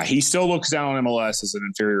 He still looks down on MLS as an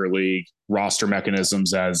inferior league, roster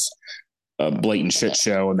mechanisms as a blatant shit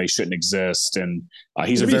show, and they shouldn't exist. And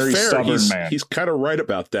he's a very stubborn man. He's kind of right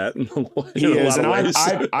about that. He is, and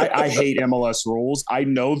I hate MLS rules. I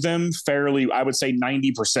know them fairly. I would say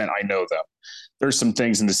 90% I know them. There's some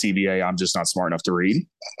things in the CBA I'm just not smart enough to read,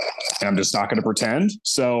 and I'm just not going to pretend.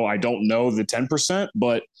 So I don't know the 10%,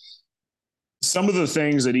 but some of the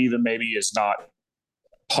things that even maybe is not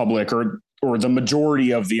public or the majority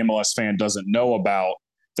of the MLS fan doesn't know about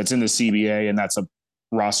that's in the CBA, and that's a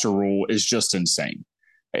roster rule, is just insane.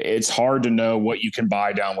 It's hard to know what you can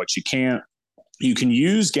buy down, what you can't. You can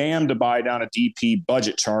use GAM to buy down a DP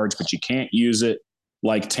budget charge, but you can't use it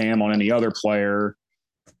like TAM on any other player.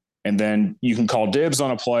 And then you can call dibs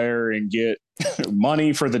on a player and get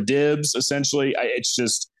money for the dibs, essentially. It's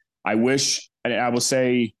just, I wish, and I will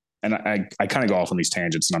say, and I kind of go off on these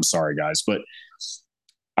tangents, and I'm sorry, guys, but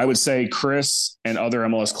I would say Chris and other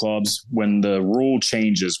MLS clubs, when the rule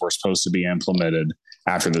changes were supposed to be implemented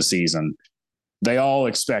after the season, they all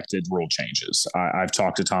expected rule changes. I've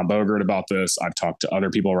talked to Tom Bogert about this. I've talked to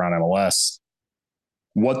other people around MLS.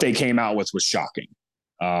 What they came out with was shocking.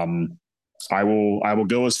 I will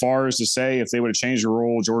go as far as to say if they would have changed the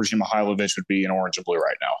rule, Georgi Mihailovic would be in orange and blue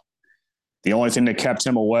right now. The only thing that kept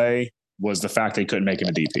him away was the fact they couldn't make him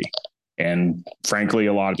a DP. And frankly,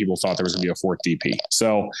 a lot of people thought there was going to be a fourth DP.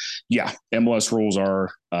 So yeah, MLS rules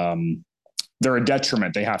are, they're a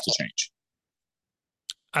detriment. They have to change.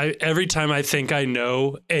 Every time I think I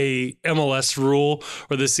know a MLS rule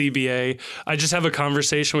or the CBA, I just have a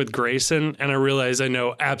conversation with Grayson and I realize I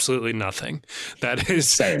know absolutely nothing. That is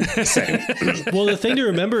same. Well, the thing to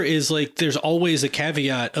remember is like, there's always a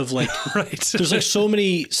caveat of like, right. There's like so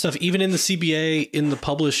many stuff, even in the CBA, in the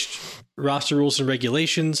published roster rules and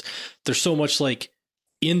regulations, there's so much like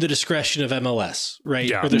in the discretion of MLS, right?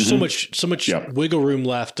 Yeah. Or there's so much wiggle room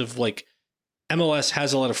left of like MLS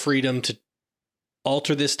has a lot of freedom to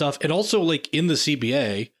alter this stuff. And also like in the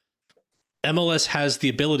CBA, MLS has the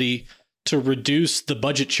ability to reduce the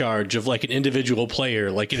budget charge of like an individual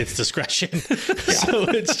player, like in its discretion. So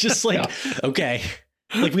it's just like, okay,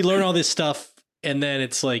 like we learn all this stuff and then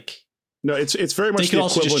it's like, no, it's very much they can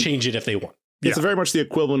also just change it if they want. It's very much the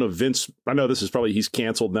equivalent of Vince. I know this is probably, he's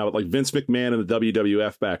canceled now, but like Vince McMahon in the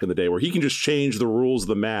WWF back in the day, where he can just change the rules of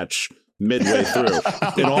the match midway through.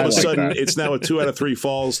 And all of a sudden, it's now a 2 out of 3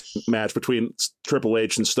 falls match between Triple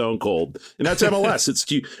H and Stone Cold. And that's MLS. It's,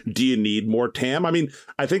 do you need more TAM? I mean,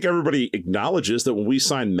 I think everybody acknowledges that when we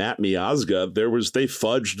signed Matt Miazga, they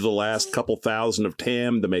fudged the last couple thousand of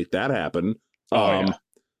TAM to make that happen.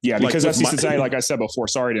 Yeah, because that's Cincinnati, like I said before.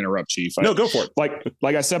 Sorry to interrupt, Chief. No, go for it.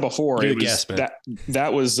 Like I said before, it was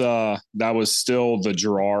that was still the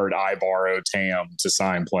Gerard I borrow TAM to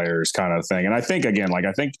sign players kind of thing. And I think again,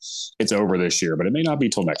 I think it's over this year, but it may not be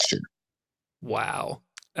till next year. Wow,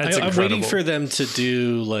 I'm waiting for them to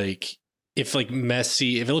do like if it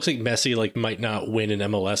looks like Messi like might not win an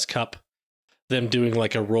MLS Cup, them doing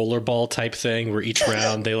like a rollerball type thing where each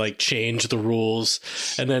round they like change the rules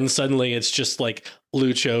and then suddenly it's just like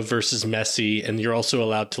Lucho versus Messi and you're also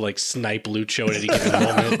allowed to like snipe Lucho at any given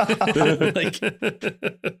moment.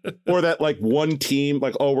 Or that like one team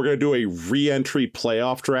like, oh, we're going to do a re-entry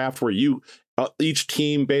playoff draft where each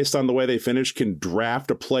team, based on the way they finish, can draft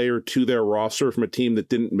a player to their roster from a team that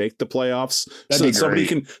didn't make the playoffs. That'd so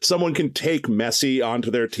that someone can take Messi onto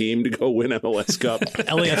their team to go win MLS Cup.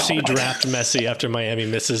 LAFC draft Messi after Miami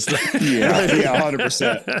misses. Yeah,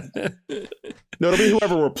 100%. No, it'll be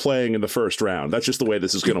whoever we're playing in the first round. That's just the way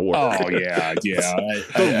this is going to work. Oh, yeah.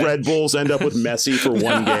 The Red Bulls end up with Messi for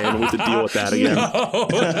one game, and we have to deal with that again.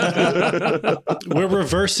 No. We're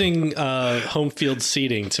reversing home field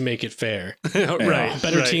seating to make it fair. Right.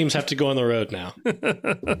 Better teams have to go on the road now. And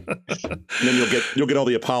then you'll get all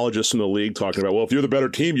the apologists in the league talking about, well, if you're the better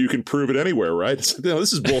team, you can prove it anywhere, right? It's like, no,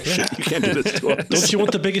 this is bullshit. You can't do this to us. Don't you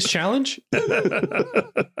want the biggest challenge?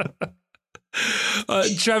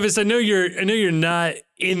 Travis, I know you're not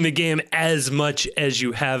in the game as much as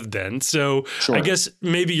you have been. So sure. I guess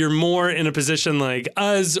maybe you're more in a position like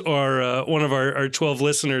us or one of our 12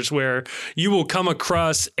 listeners where you will come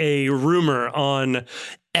across a rumor on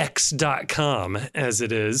X.com as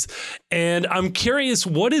it is. And I'm curious,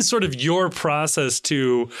 what is sort of your process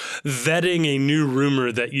to vetting a new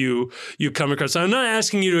rumor that you come across? I'm not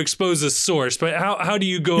asking you to expose a source, but how do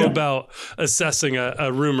you go about assessing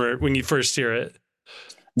a rumor when you first hear it?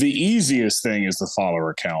 The easiest thing is the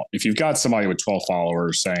follower count. If you've got somebody with 12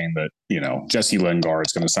 followers saying that, Jesse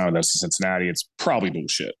Lingard's going to sign with us to Cincinnati, it's probably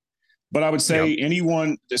bullshit. But I would say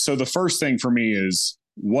anyone. So the first thing for me is,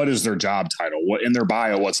 what is their job title? What in their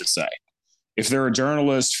bio, what's it say? If they're a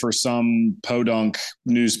journalist for some podunk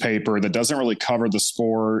newspaper that doesn't really cover the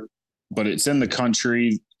sport, but it's in the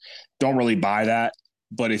country, don't really buy that.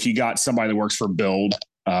 But if you got somebody that works for Build,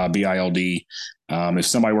 BILD, if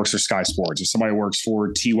somebody works for Sky Sports, if somebody works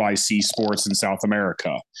for TYC Sports in South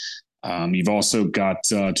America, you've also got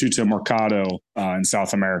Tuto Mercado in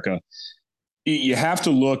South America. You have to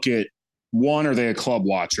look at, one, are they a club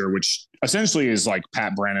watcher, which essentially is like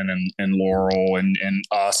Pat Brennan and Laurel and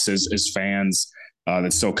us as fans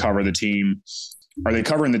that still cover the team. Are they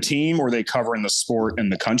covering the team, or are they covering the sport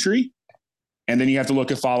and the country? And then you have to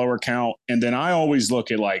look at follower count. And then I always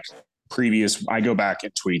look at I go back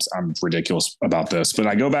in tweets. I'm ridiculous about this, but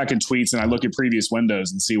I go back in tweets and I look at previous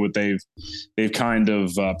windows and see what they've kind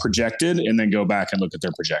of projected, and then go back and look at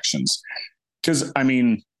their projections. Because,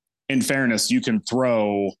 in fairness, you can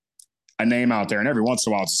throw a name out there and every once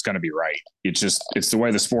in a while it's just going to be right. It's the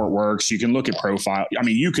way the sport works. You can look at profile.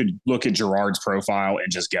 You could look at Gerard's profile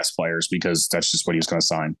and just guess players, because that's just what he was going to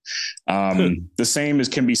sign. The same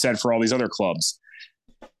can be said for all these other clubs.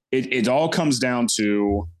 It all comes down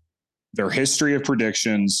to their history of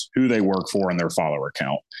predictions, who they work for, and their follower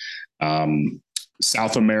count.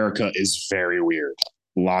 South America is very weird.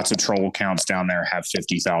 Lots of troll accounts down there have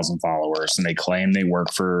 50,000 followers, and they claim they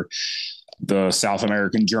work for the South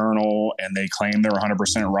American Journal, and they claim they're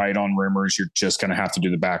 100% right on rumors. You're just going to have to do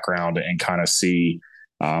the background and kind of see.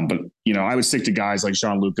 But I would stick to guys like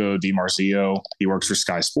Gianluca Di Marzio. He works for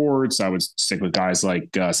Sky Sports. I would stick with guys like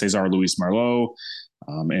Cesar Luis Merlot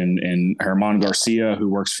and Herman Garcia, who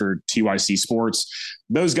works for TYC Sports.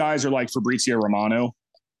 Those guys are like Fabrizio Romano.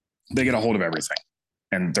 They get a hold of everything,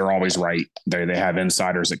 and they're always right. They have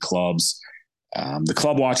insiders at clubs. The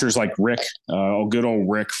club watchers like Rick, good old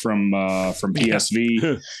Rick from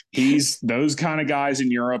PSV. Those kind of guys in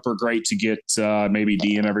Europe are great to get maybe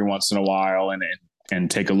DM every once in a while and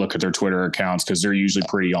take a look at their Twitter accounts, because they're usually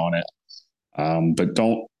pretty on it. But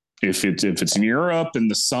don't, if it's in Europe and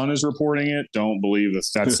the Sun is reporting it, don't believe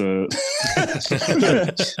that's that's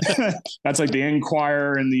like the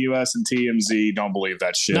Enquirer in the US and TMZ. Don't believe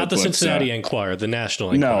that shit. Not the Cincinnati Enquirer, the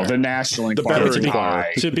National Enquirer. No, the National Enquirer.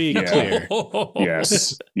 To be clear.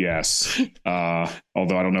 Yes.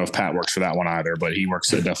 Although I don't know if Pat works for that one either, but he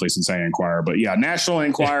works at definitely Cincinnati Enquirer. But yeah, National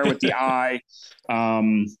Enquirer with the I.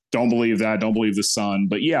 Don't believe that. Don't believe the Sun.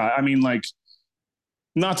 But yeah,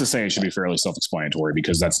 not to say it should be fairly self-explanatory,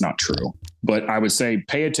 because that's not true. But I would say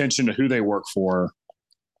pay attention to who they work for,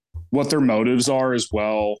 what their motives are as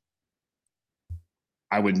well.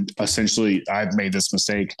 I've made this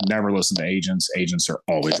mistake. Never listen to agents. Agents are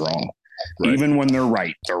always wrong. Right. Even when they're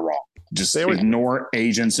right, they're wrong. Just ignore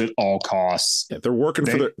agents at all costs. Yeah, they're working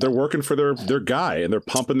for their guy, and they're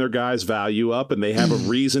pumping their guy's value up, and they have a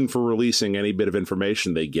reason for releasing any bit of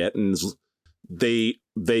information they get, and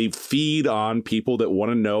they feed on people that want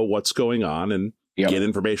to know what's going on and get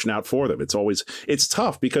information out for them. It's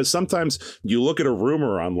tough, because sometimes you look at a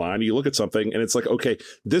rumor online, you look at something, and it's like, okay,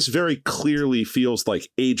 this very clearly feels like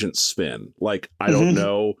agent spin. Like, I don't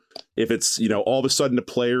know if it's, all of a sudden a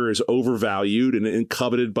player is overvalued and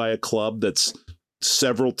coveted by a club that's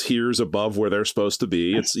several tiers above where they're supposed to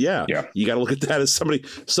be. It's you got to look at that as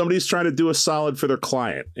somebody's trying to do a solid for their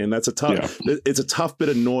client, and that's it's a tough bit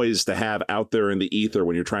of noise to have out there in the ether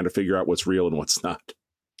when you're trying to figure out what's real and what's not.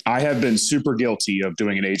 I have been super guilty of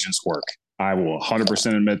doing an agent's work. I will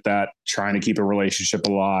 100% admit that. Trying to keep a relationship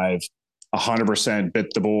alive, 100% bit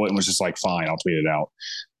the bullet and was just like, fine, I'll tweet it out.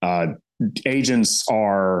 Agents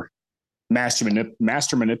are master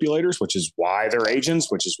manipulators, which is why they're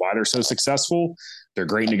agents, which is why they're so successful. They're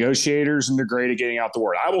great negotiators, and they're great at getting out the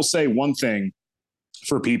word. I will say one thing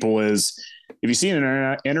for people is, if you see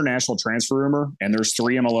an international transfer rumor and there's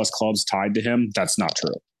 3 MLS clubs tied to him, that's not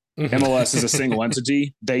true. MLS is a single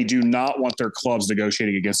entity. They do not want their clubs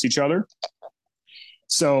negotiating against each other.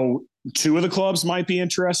 So 2 of the clubs might be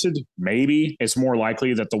interested. Maybe it's more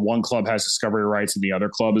likely that the one club has discovery rights and the other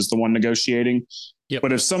club is the one negotiating. Yep.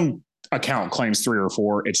 But if some account claims 3 or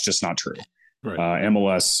 4, it's just not true. Right.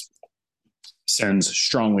 MLS sends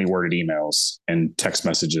strongly worded emails and text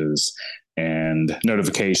messages and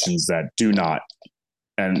notifications that do not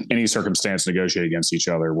and any circumstance negotiate against each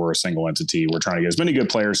other. We're a single entity. We're trying to get as many good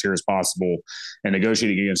players here as possible, and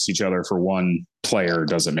negotiating against each other for one player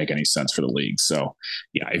doesn't make any sense for the league. So,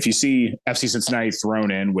 yeah, if you see FC Cincinnati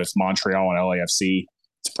thrown in with Montreal and LAFC,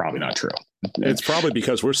 it's probably not true. It's probably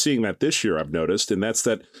because we're seeing that this year, I've noticed, and that's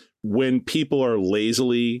that when people are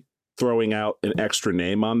lazily throwing out an extra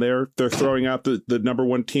name on there, they're throwing out the number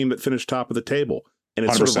one team that finished top of the table. And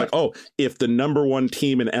it's 100%. Sort of like, oh, if the number one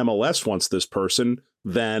team in MLS wants this person,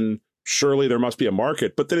 then surely there must be a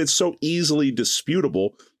market. But then it's so easily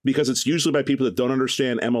disputable because it's usually by people that don't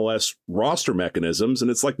understand MLS roster mechanisms. And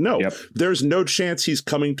it's like, no, there's no chance he's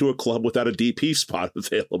coming to a club without a DP spot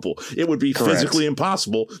available. It would be physically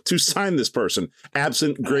impossible to sign this person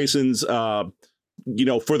absent Grayson's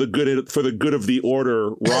for the good of the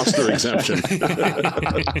order roster exemption,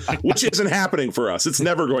 which isn't happening for us. It's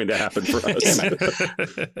never going to happen for us.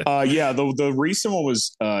 The recent one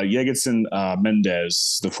was Yegitson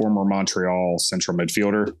Mendez, the former Montreal central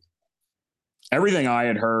midfielder. Everything I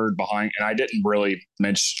had heard behind, and I didn't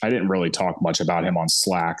really talk much about him on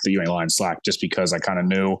Slack, the UA Line Slack, just because I kind of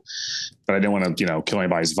knew, but I didn't want to, kill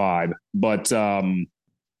anybody's vibe. But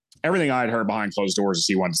everything I had heard behind closed doors is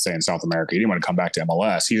he wanted to stay in South America. He didn't want to come back to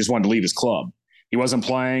MLS. He just wanted to leave his club. He wasn't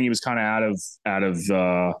playing. He was kind of out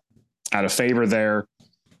of favor there.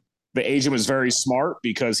 The agent was very smart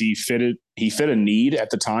because he fit a need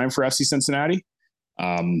at the time for FC Cincinnati.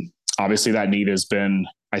 Obviously, that need has been,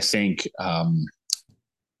 I think,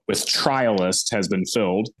 with Trialist has been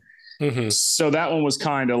filled. Mm-hmm. So that one was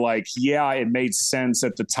kind of like, it made sense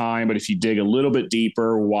at the time, but if you dig a little bit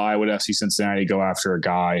deeper, why would FC Cincinnati go after a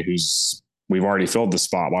guy we've already filled the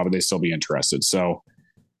spot? Why would they still be interested? So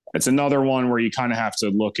it's another one where you kind of have to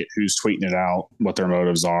look at who's tweeting it out, what their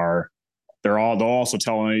motives are. They'll also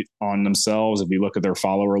tell on themselves. If you look at their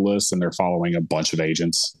follower list, and they're following a bunch of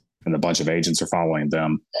agents, and a bunch of agents are following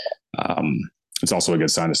them, it's also a good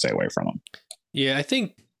sign to stay away from them. Yeah, I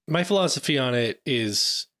think my philosophy on it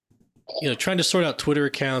is, trying to sort out Twitter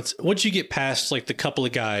accounts. Once you get past like the couple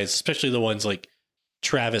of guys, especially the ones like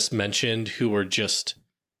Travis mentioned, who are just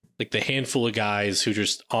like the handful of guys who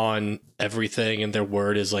just on everything and their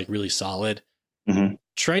word is like really solid. Mm-hmm.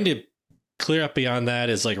 Trying to clear up beyond that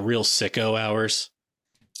is like real sicko hours.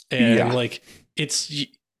 And like, it's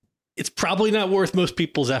probably not worth most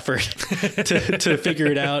people's effort to figure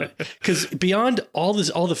it out. Because beyond all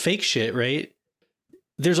the fake shit, right?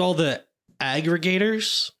 There's all the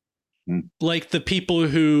aggregators, like the people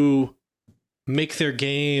who make their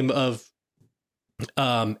game of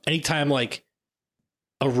anytime like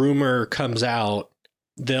a rumor comes out,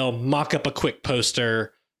 they'll mock up a quick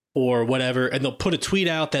poster or whatever, and they'll put a tweet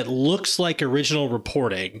out that looks like original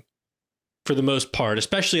reporting for the most part,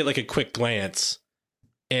 especially at like a quick glance.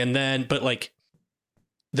 And then, but like,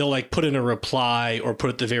 they'll like put in a reply or put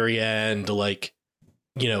at the very end, like,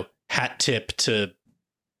 hat tip to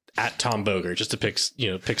at Tom Boger, just to pick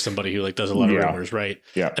somebody who like does a lot of rumors. Right.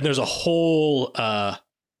 Yeah. And there's a whole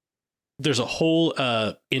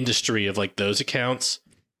industry of like those accounts,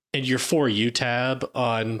 and your For You tab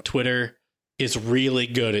on Twitter is really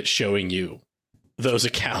good at showing you those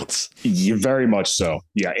accounts. Very much so.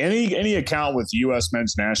 Yeah. Any account with U.S.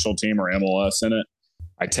 men's national team or MLS in it,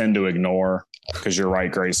 I tend to ignore, because you're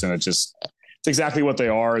right, Grayson. It's exactly what they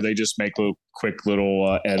are. They just make quick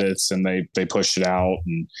little edits, and they push it out,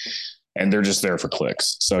 and they're just there for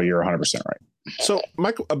clicks. So you're 100% right. So,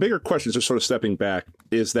 Michael, a bigger question, just sort of stepping back,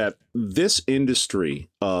 is that this industry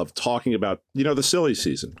of talking about, the silly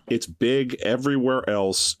season, it's big everywhere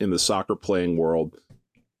else in the soccer playing world,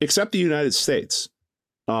 except the United States.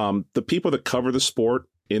 The people that cover the sport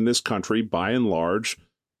in this country, by and large,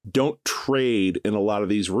 don't trade in a lot of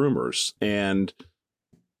these rumors. And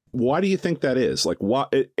why do you think that is? Like,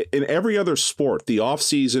 what in every other sport, the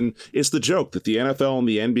offseason is the joke that the NFL and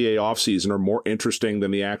the NBA offseason are more interesting than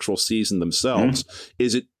the actual season themselves.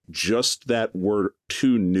 Is it just that we're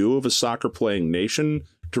too new of a soccer playing nation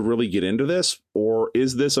to really get into this? Or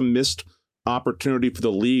is this a missed opportunity for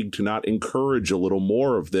the league to not encourage a little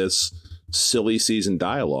more of this silly season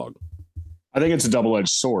dialogue? I think it's a double-edged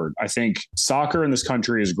sword. I think soccer in this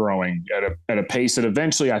country is growing at a pace that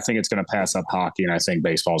eventually I think it's going to pass up hockey, and I think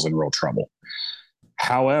baseball's in real trouble.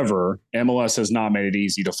 However, MLS has not made it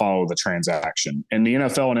easy to follow the transaction. In the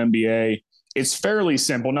NFL and NBA, it's fairly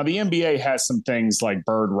simple. Now, the NBA has some things like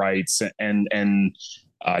bird rights and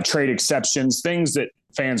trade exceptions, things that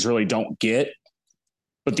fans really don't get.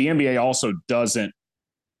 But the NBA also doesn't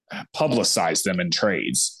publicize them in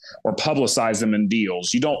trades or publicize them in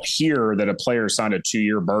deals. You don't hear that a player signed a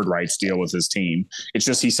 2-year bird rights deal with his team. It's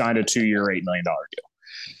just he signed a 2-year, $8 million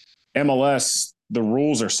deal. MLS the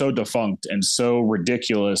rules are so defunct and so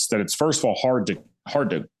ridiculous that it's, first of all, hard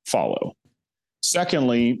to follow.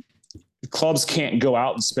 Secondly, clubs can't go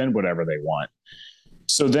out and spend whatever they want.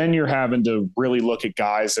 So then you're having to really look at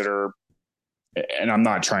guys that are, and I'm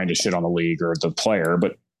not trying to shit on the league or the player,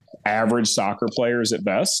 but average soccer players at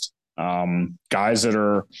best. Guys that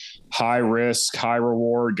are high risk, high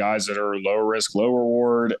reward, guys that are low risk, low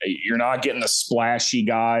reward. You're not getting the splashy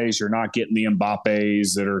guys. You're not getting the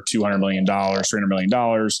Mbappes that are $200 million, $300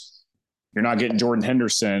 million. You're not getting Jordan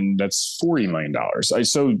Henderson. That's $40 million.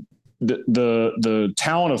 So the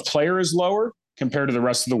talent of player is lower compared to the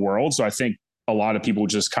rest of the world. So I think a lot of people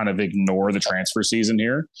just kind of ignore the transfer season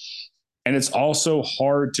here. And it's also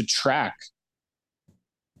hard to track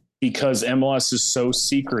because MLS is so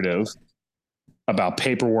secretive about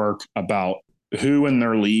paperwork, about who in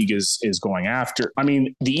their league is going after. I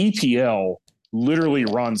mean, the EPL literally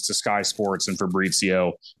runs to Sky Sports and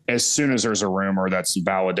Fabrizio as soon as there's a rumor that's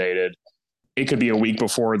validated. It could be a week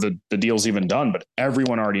before the deal's even done, but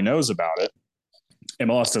everyone already knows about it.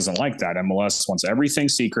 MLS doesn't like that. MLS wants everything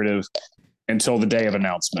secretive until the day of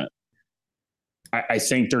announcement. I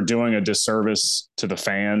think they're doing a disservice to the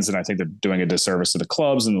fans, and I think they're doing a disservice to the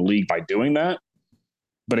clubs and the league by doing that.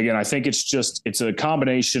 But again, I think it's a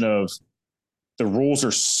combination of the rules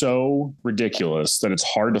are so ridiculous that it's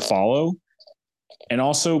hard to follow. And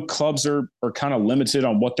also clubs are kind of limited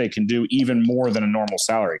on what they can do even more than a normal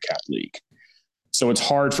salary cap league. So it's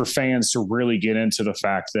hard for fans to really get into the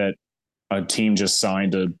fact that a team just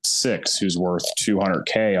signed a 6 who's worth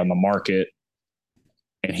 $200K on the market,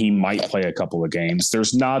 and he might play a couple of games.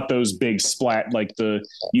 There's not those big splat like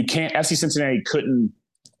FC Cincinnati couldn't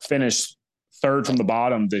finish third from the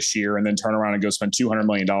bottom this year and then turn around and go spend $200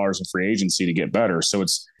 million in free agency to get better. So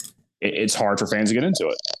it's hard for fans to get into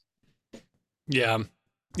it. Yeah.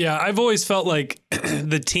 Yeah. I've always felt like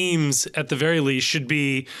the teams at the very least should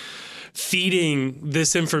be feeding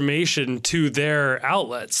this information to their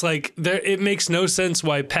outlets. Like it makes no sense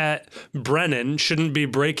why Pat Brennan shouldn't be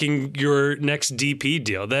breaking your next DP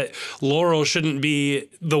deal, that Laurel shouldn't be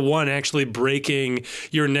the one actually breaking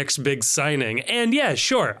your next big signing. And yeah,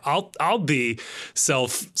 sure, I'll be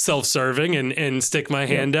self-serving and stick my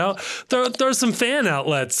hand out. Throw some fan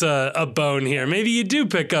outlets a bone here. Maybe you do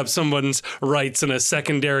pick up someone's rights in a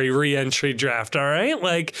secondary re-entry draft. All right,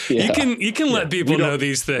 like you can let people know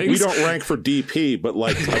these things. We don't rank for DP, but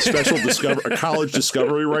like a special a college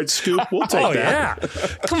discovery rights scoop, we'll take that. Yeah,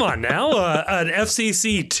 come on now, an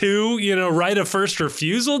FCC 2, right of first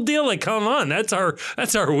refusal deal. Like, come on, that's our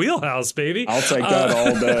wheelhouse, baby. I'll take that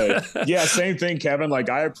all day. Yeah, same thing, Kevin. Like,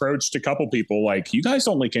 I approached a couple people, like, you guys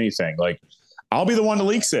don't leak anything. Like, I'll be the one that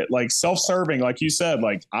leaks it. Like, self-serving, like you said.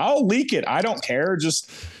 Like, I'll leak it. I don't care. Just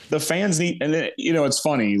the fans need. And it's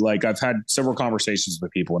funny. Like, I've had several conversations with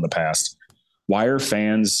people in the past. Why are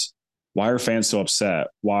fans so upset?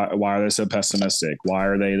 Why are they so pessimistic? Why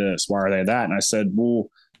are they this? Why are they that? And I said, well,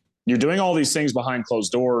 you're doing all these things behind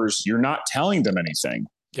closed doors. You're not telling them anything.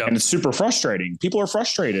 Yep. And it's super frustrating. People are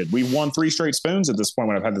frustrated. We've won 3 straight spoons at this point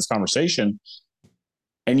when I've had this conversation.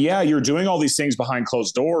 And yeah, you're doing all these things behind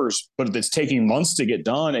closed doors, but it's taking months to get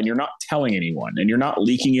done, and you're not telling anyone, and you're not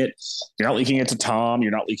leaking it. You're not leaking it to Tom.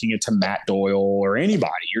 You're not leaking it to Matt Doyle or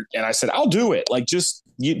anybody. And I said, I'll do it. Like,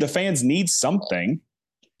 the fans need something,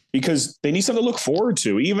 because they need something to look forward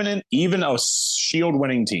to, even a Shield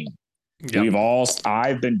winning team. Yep.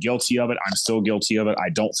 I've been guilty of it. I'm still guilty of it. I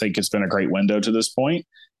don't think it's been a great window to this point.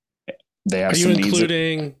 They have. Are you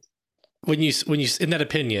including when you in that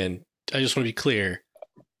opinion? I just want to be clear.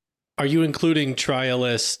 Are you including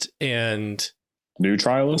trialist and new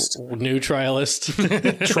trialist? New trialist.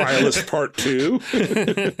 Trialist part 2?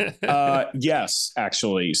 Yes,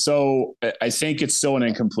 actually. So I think it's still an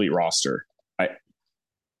incomplete roster.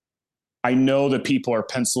 I know that people are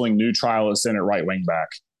penciling new trialists in at right wing back.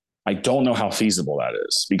 I don't know how feasible that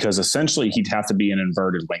is, because essentially he'd have to be an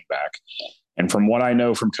inverted wing back. And from what I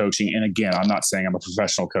know from coaching, and again, I'm not saying I'm a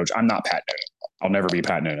professional coach. I'm not Pat Noonan. I'll never be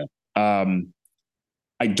Pat Noonan.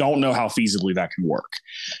 I don't know how feasibly that can work,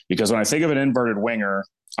 because when I think of an inverted winger,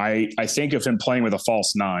 I think of him playing with a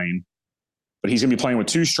false 9, but he's going to be playing with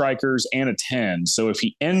 2 strikers and a 10. So if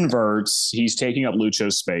he inverts, he's taking up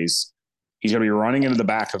Lucho's space. He's going to be running into the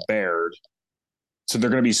back of Baird. So they're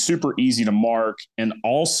going to be super easy to mark and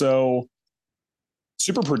also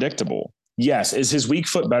super predictable. Yes. Is his weak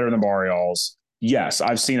foot better than Barreal's? Yes.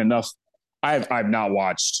 I've seen enough. I've not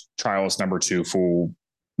watched Trialist number 2 full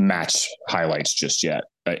match highlights just yet.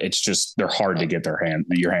 It's just, they're hard to get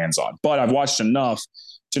your hands on. But I've watched enough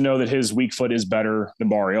to know that his weak foot is better than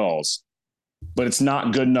Barreal's, but it's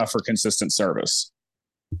not good enough for consistent service.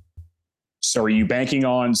 So are you banking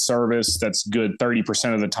on service that's good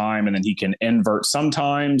 30% of the time, and then he can invert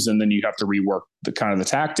sometimes, and then you have to rework the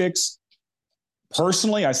tactics?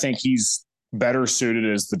 Personally, I think he's better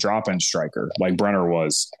suited as the drop-in striker, like Brenner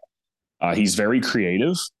was. He's very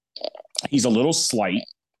creative. He's a little slight.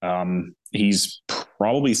 He's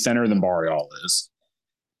probably thinner than Barreal is.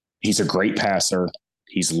 He's a great passer.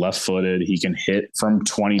 He's left-footed. He can hit from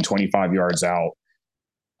 20, 25 yards out.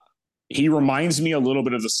 He reminds me a little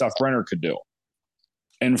bit of the stuff Brenner could do.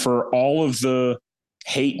 And for all of the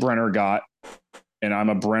hate Brenner got, and I'm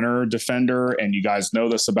a Brenner defender, and you guys know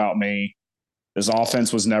this about me, his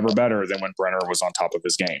offense was never better than when Brenner was on top of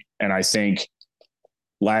his game. And I think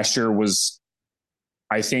last year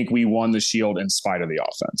I think we won the Shield in spite of the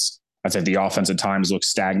offense. I think the offense at times looked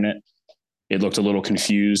stagnant. It looked a little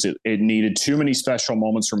confused. It needed too many special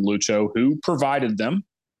moments from Lucho, who provided them.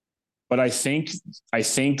 But I think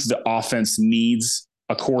the offense needs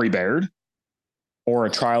a Corey Baird or a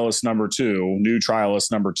new trialist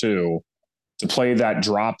number two, to play that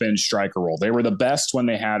drop-in striker role. They were the best when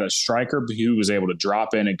they had a striker who was able to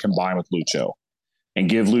drop in and combine with Lucho and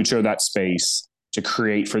give Lucho that space to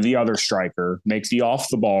create for the other striker, make the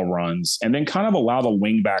off-the-ball runs, and then kind of allow the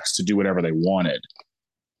wingbacks to do whatever they wanted.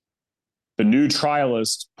 The new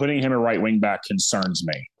trialist, putting him a right wingback concerns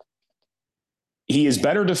me. He is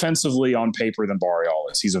better defensively on paper than Barreal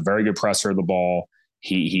is. He's a very good presser of the ball.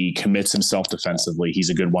 He commits himself defensively. He's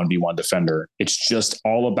a good 1v1 defender. It's just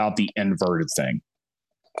all about the inverted thing.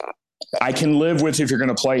 I can live with if you're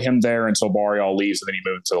going to play him there until Barreal leaves and then he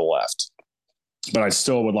moves to the left. But I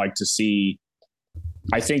still would like to see.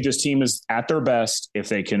 I think this team is at their best if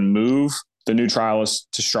they can move the new trialist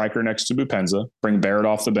to striker next to Bupenza, bring Barrett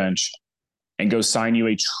off the bench, and go sign you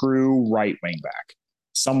a true right wing back.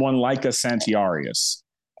 Someone like a Santiarius.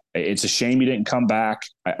 It's a shame he didn't come back.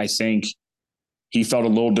 I think he felt a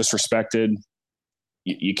little disrespected.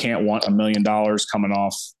 You can't want $1 million coming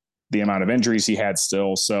off the amount of injuries he had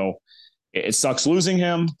still. So it sucks losing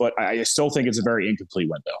him, but I still think it's a very incomplete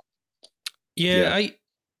window. Yeah.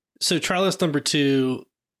 So trialist number two,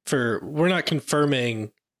 we're not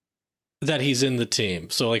confirming that he's in the team.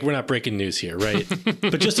 So we're not breaking news here, right?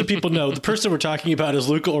 But just so people know, the person we're talking about is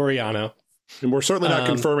Luca Orellano. And we're certainly not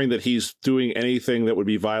confirming that he's doing anything that would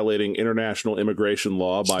be violating international immigration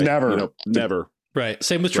law by never. Right.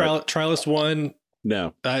 Same with trialist one.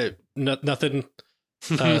 No. Nothing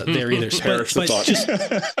there either. Perish the thought.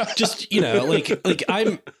 just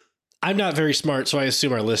I'm not very smart, so I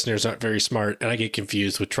assume our listeners aren't very smart, and I get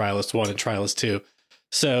confused with trialist one and trialist two.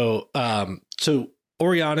 So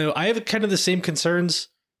Orellano, I have kind of the same concerns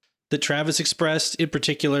that Travis expressed. In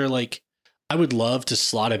particular, I would love to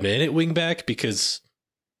slot him in at wingback because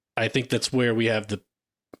I think that's where we have at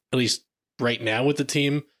least right now with the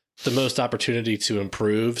team, the most opportunity to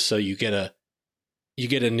improve. So you get a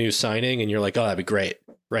new signing and you're like, oh, that'd be great.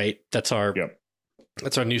 Right. That's our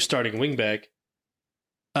new starting wingback.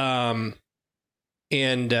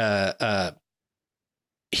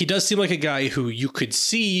 He does seem like a guy who you could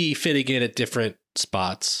see fitting in at different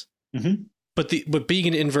spots, but being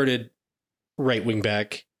an inverted right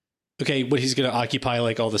wingback, okay, but he's going to occupy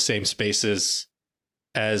all the same spaces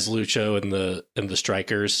as Lucho and the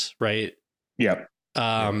strikers, right? Yep.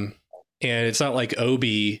 And it's not like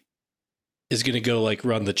Obi is going to go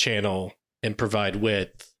run the channel and provide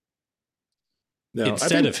width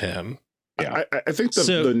instead of him. Yeah, I think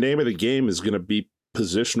the name of the game is going to be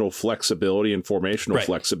positional flexibility and formational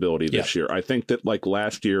flexibility this year. I think that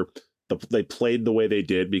last year, they played the way they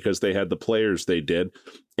did because they had the players they did,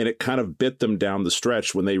 and it kind of bit them down the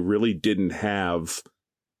stretch when they really didn't have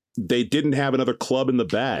another club in the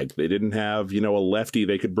bag. They didn't have, a lefty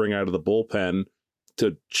they could bring out of the bullpen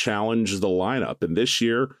to challenge the lineup. And this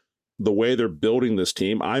year, the way they're building this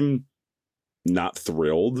team, I'm not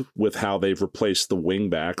thrilled with how they've replaced the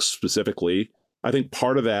wingbacks specifically. I think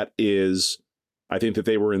part of that is I think that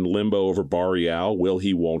they were in limbo over Barreal. Will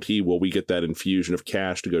he, won't he? Will we get that infusion of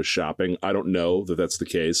cash to go shopping? I don't know that that's the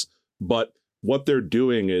case. But what they're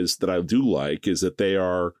doing is that I do like is that they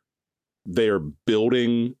are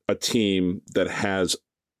building a team that has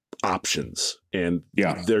options, and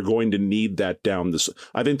they're going to need that down this.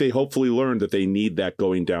 I think they hopefully learned that they need that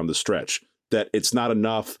going down the stretch, that it's not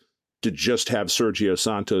enough to just have Sergio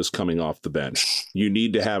Santos coming off the bench. You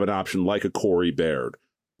need to have an option like a Corey Baird,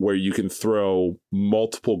 where you can throw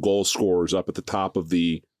multiple goal scorers up at the top of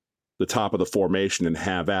the formation and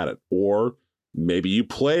have at it. Or maybe you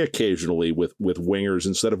play occasionally with wingers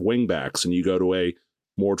instead of wingbacks, and you go to a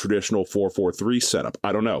more traditional 4-4-3 setup.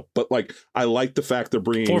 I don't know. But like, I like the fact they're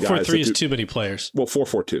bringing 4-4-3 is too many players. Well,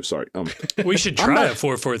 4-4-2, sorry. We should try a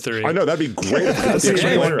 4-4-3. I know, that'd be great. If we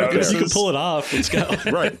You can pull it off. Let's go.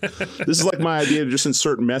 Right. This is like my idea to just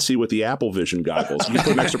insert Messi with the Apple Vision goggles. You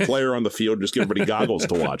put an extra player on the field, just give everybody goggles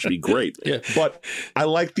to watch. It'd be great. Yeah. But I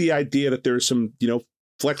like the idea that there's some,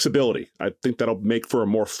 flexibility. I think that'll make for a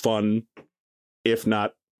more fun, if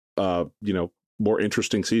not, more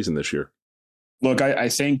interesting season this year. Look, I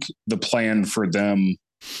think the plan for them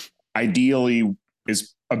ideally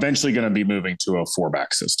is eventually going to be moving to a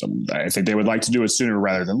 4-back system. I think they would like to do it sooner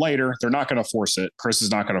rather than later. They're not going to force it. Chris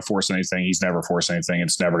is not going to force anything. He's never forced anything.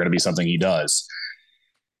 It's never going to be something he does.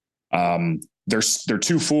 They're 2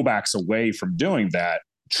 fullbacks away from doing that.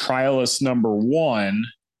 Trialist number 1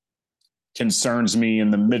 concerns me in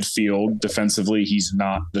the midfield. Defensively, he's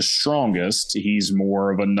not the strongest. He's more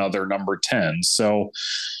of another number 10. So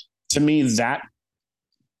to me, that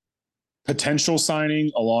potential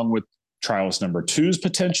signing, along with Trialist number 2's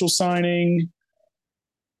potential signing,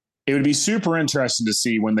 it would be super interesting to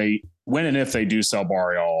see when and if they do sell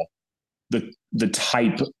Barreal, the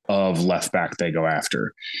type of left back they go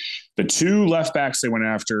after. The 2 left backs they went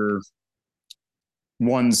after,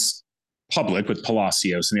 one's public with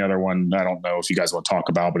Palacios, and the other one, I don't know if you guys want to talk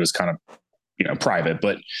about, but it's kind of, private.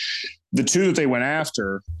 But the 2 that they went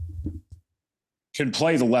after can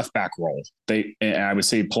play the left back role. I would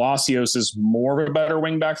say Palacios is more of a better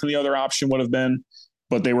wing back than the other option would have been,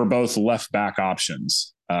 but they were both left back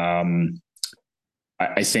options. I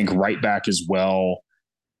think right back as well,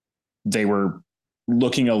 they were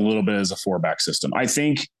looking a little bit as a 4-back system.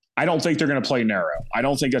 I don't think they're going to play narrow. I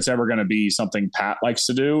don't think that's ever going to be something Pat likes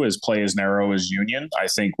to do, is play as narrow as Union. I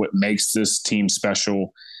think what makes this team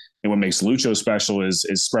special and what makes Lucho special is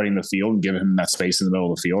spreading the field and giving him that space in the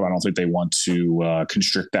middle of the field. I don't think they want to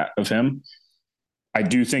constrict that of him. I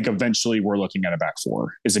do think eventually we're looking at a back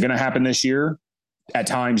 4. Is it going to happen this year? At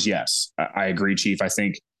times, yes. I agree, Chief. I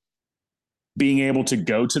think being able to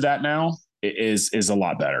go to that now is a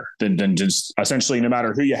lot better than just essentially, no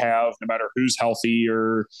matter who you have, no matter who's healthy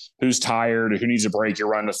or who's tired or who needs a break, you're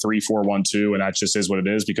running a 3-4-1-2, and that just is what it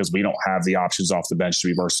is, because we don't have the options off the bench to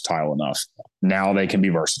be versatile enough. Now they can be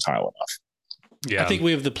versatile enough. Yeah, I think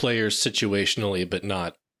we have the players situationally, but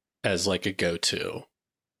not as like a go-to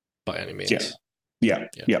by any means. Yeah,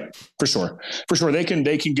 for sure. They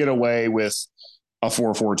can get away with a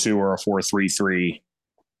 4-4-2 or a 4-3-3.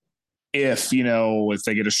 If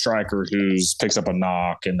they get a striker who's picks up a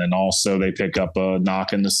knock, and then also they pick up a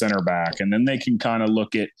knock in the center back, and then they can kind of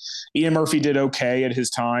look at Ian Murphy did okay at his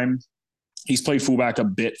time. He's played fullback a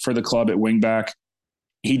bit for the club at wingback.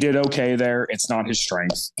 He did okay there. It's not his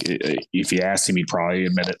strength. If you asked him, he'd probably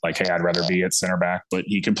admit it, like, hey, I'd rather be at center back, but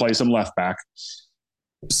he can play some left back.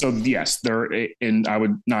 So yes, I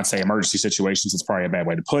would not say emergency situations. It's probably a bad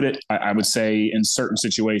way to put it. I would say in certain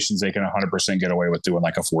situations, they can 100% get away with doing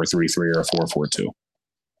like a 4-3-3 or a 4-4-2.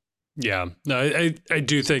 Yeah, no, I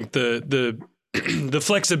do think the the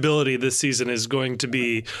flexibility this season is going to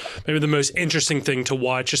be maybe the most interesting thing to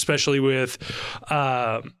watch, especially with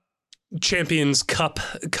Champions Cup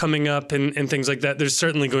coming up and things like that. There's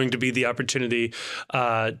certainly going to be the opportunity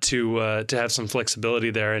to have some flexibility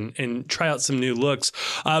there and try out some new looks.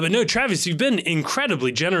 But no, Travis, you've been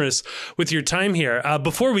incredibly generous with your time here.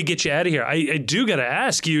 Before we get you out of here, I do got to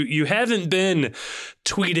ask you, you haven't been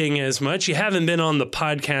tweeting as much. You haven't been on the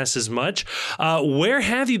podcast as much. Where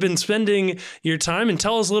have you been spending your time? And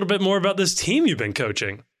tell us a little bit more about this team you've been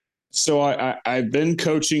coaching. So I've been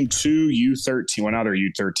coaching 2 U13, well, now they're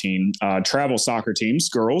U13, travel soccer teams,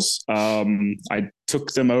 girls. I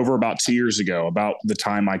took them over about 2 years ago, about the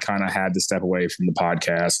time I kind of had to step away from the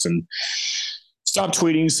podcast and stop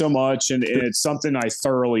tweeting so much. And it's something I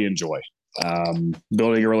thoroughly enjoy,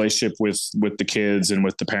 building a relationship with the kids and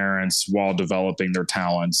with the parents while developing their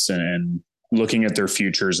talents and looking at their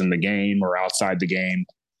futures in the game or outside the game.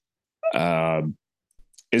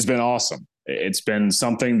 It's been awesome. It's been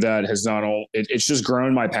something that has it's just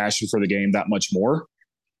grown my passion for the game that much more.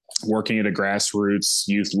 Working at a grassroots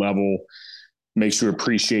youth level makes you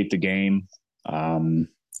appreciate the game.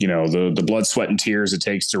 The blood, sweat, and tears it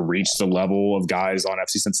takes to reach the level of guys on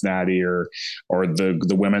FC Cincinnati or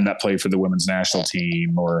the women that play for the women's national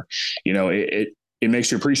team, or, it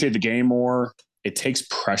makes you appreciate the game more. It takes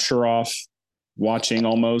pressure off watching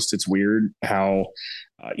almost. It's weird how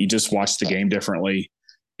you just watch the game differently.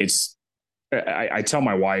 I tell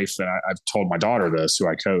my wife, and I've told my daughter this, who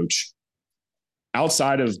I coach,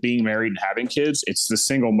 outside of being married and having kids, it's the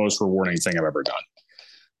single most rewarding thing I've ever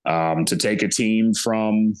done. To take a team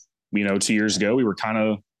from, 2 years ago, we were kind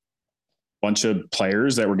of bunch of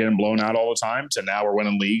players that were getting blown out all the time to now we're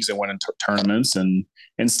winning leagues and winning tournaments and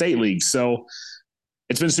state leagues. So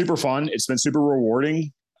it's been super fun. It's been super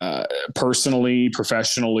rewarding, personally,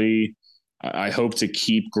 professionally. I hope to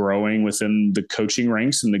keep growing within the coaching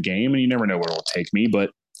ranks in the game, and you never know where it will take me, but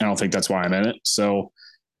I don't think that's why I'm in it. So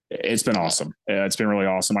it's been awesome. It's been really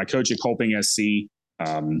awesome. I coach at Colping SC.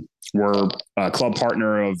 We're a club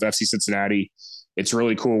partner of FC Cincinnati. It's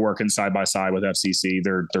really cool working side by side with FCC.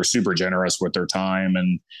 They're super generous with their time,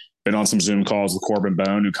 and been on some Zoom calls with Corbin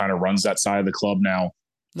Bone, who kind of runs that side of the club now.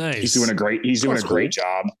 Nice. He's doing a great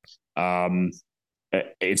job.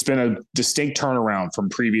 It's been a distinct turnaround from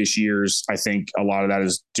previous years. I think a lot of that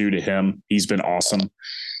is due to him. He's been awesome.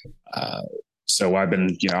 So I've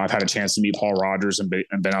had a chance to meet Paul Rogers and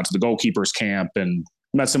been out to the goalkeepers camp and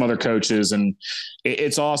met some other coaches. And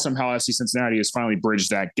it's awesome how FC Cincinnati has finally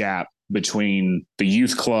bridged that gap between the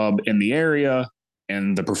youth club in the area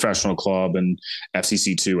and the professional club and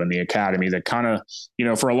FCC2 and the academy that kind of,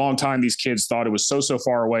 for a long time, these kids thought it was so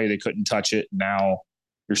far away they couldn't touch it. Now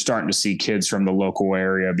you're starting to see kids from the local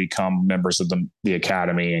area become members of the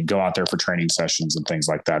academy and go out there for training sessions and things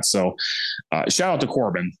like that. So shout out to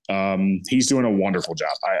Corbin. He's doing a wonderful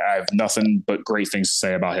job. I have nothing but great things to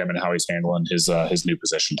say about him and how he's handling his new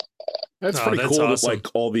position. That's pretty cool. Awesome.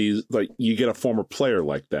 That all these, you get a former player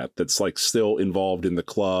like that's still involved in the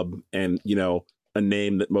club and, a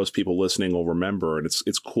name that most people listening will remember. And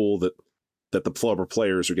it's cool that the former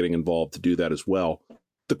players are getting involved to do that as well.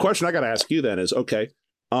 The question I got to ask you then is, okay,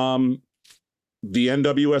 the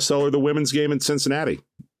NWSL or the women's game in Cincinnati,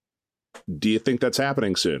 do you think that's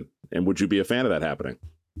happening soon? And would you be a fan of that happening?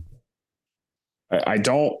 I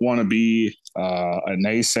don't want to be a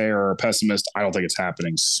naysayer or a pessimist. I don't think it's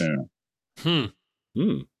happening soon. I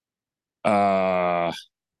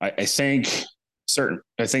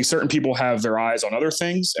think certain people have their eyes on other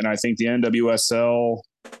things, and I think the NWSL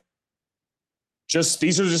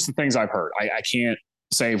these are just the things I've heard. I can't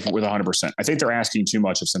say with 100%. I think they're asking too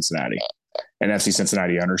much of Cincinnati and FC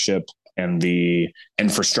Cincinnati ownership and the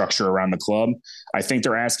infrastructure around the club. I think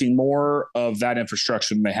they're asking more of that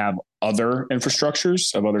infrastructure than they have other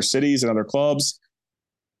infrastructures of other cities and other clubs.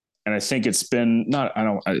 And I think it's been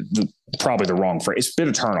probably the wrong phrase. It's been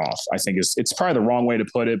a turnoff. I think it's probably the wrong way to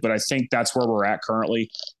put it, but I think that's where we're at currently.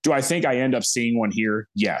 Do I think I end up seeing one here?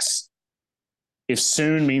 Yes. If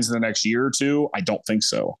soon means in the next year or two, I don't think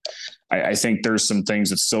so. I think there's some things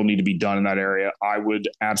that still need to be done in that area. I've gone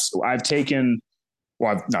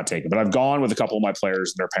with a couple of my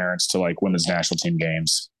players and their parents to women's national team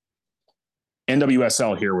games.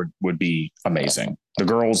 NWSL here would be amazing. The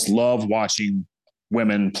girls love watching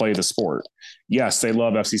women play the sport. Yes, they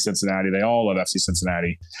love FC Cincinnati. They all love FC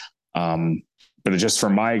Cincinnati. But just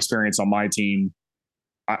from my experience on my team,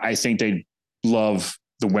 I think they love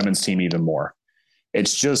the women's team even more.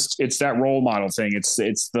 It's that role model thing.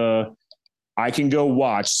 I can go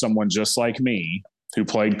watch someone just like me who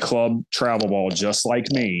played club travel ball just like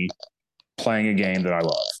me playing a game that I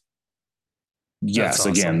love. Yes,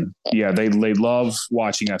 awesome. Again, yeah, they love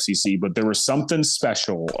watching FCC, but there was something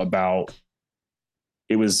special about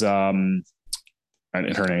it was and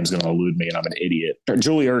her name's going to elude me and I'm an idiot.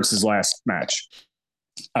 Julie Ertz's last match.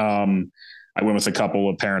 I went with a couple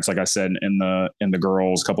of parents, like I said, in the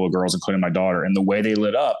girls, a couple of girls, including my daughter. And the way they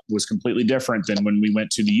lit up was completely different than when we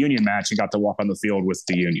went to the Union match and got to walk on the field with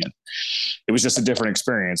the Union. It was just a different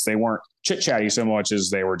experience. They weren't chit-chatty so much as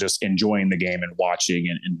they were just enjoying the game and watching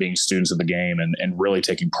and being students of the game and really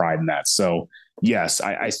taking pride in that. So, yes,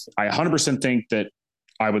 I 100% think that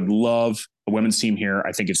I would love a women's team here.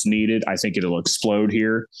 I think it's needed. I think it'll explode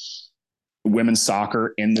here. Women's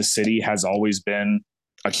soccer in the city has always been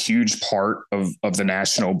a huge part of the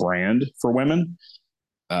national brand for women.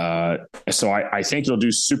 So I think it'll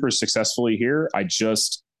do super successfully here. I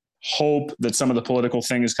just hope that some of the political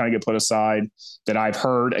things kind of get put aside that I've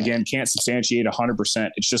heard. Again, can't substantiate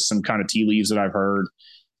 100%. It's just some kind of tea leaves that I've heard.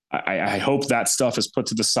 I hope that stuff is put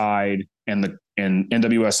to the side and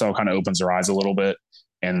NWSL kind of opens their eyes a little bit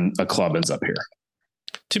and a club ends up here.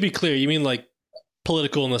 To be clear, you mean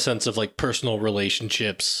political in the sense of personal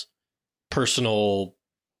relationships, personal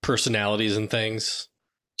personalities and things?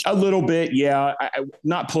 A little bit, yeah.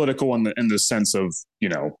 Not political in the sense of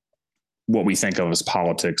what we think of as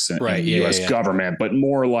politics and the U.S. government, but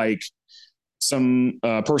more like some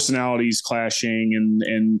personalities clashing.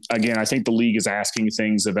 And again, I think the league is asking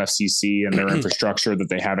things of FCC and their infrastructure that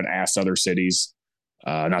they haven't asked other cities.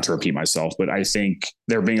 Not to repeat myself, but I think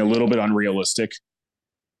they're being a little bit unrealistic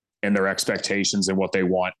in their expectations and what they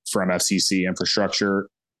want from FCC infrastructure.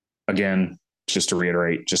 Again, just to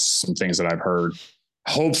reiterate, just some things that I've heard.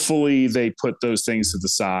 hopefully they put those things to the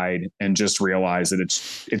side and just realize that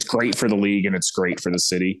it's great for the league and it's great for the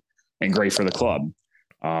city and great for the club.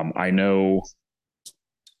 I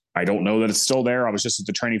don't know that it's still there. I was just at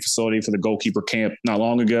the training facility for the goalkeeper camp not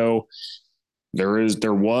long ago.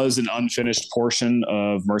 There was an unfinished portion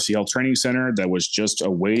of Mercy Health Training Center that was just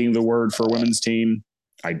awaiting the word for a women's team.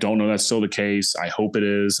 I don't know that's still the case. I hope it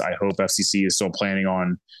is. I hope FCC is still planning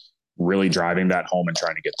on really driving that home and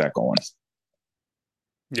trying to get that going.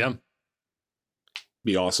 Yeah.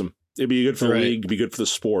 Be awesome. It'd be good for the league. It'd be good for the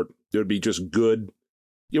sport. It would be just good.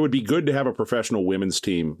 It would be good to have a professional women's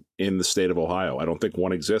team in the state of Ohio. I don't think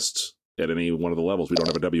one exists at any one of the levels. We don't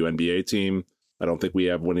have a WNBA team. I don't think we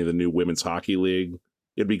have one of the new women's hockey league.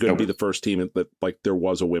 It'd be good to be the first team that like there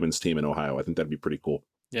was a women's team in Ohio. I think that'd be pretty cool.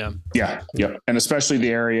 Yeah. Yeah. Yeah. And especially the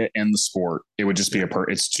area and the sport. It would just be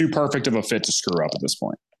it's too perfect of a fit to screw up at this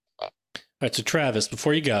point. All right. So Travis,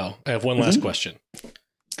 before you go, I have one last question.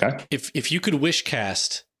 Okay. If you could wish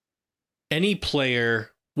cast any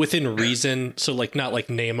player within reason, so like not like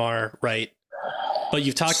Neymar, right? But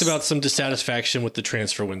you've talked about some dissatisfaction with the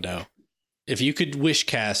transfer window. If you could wish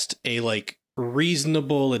cast a like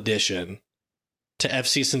reasonable addition to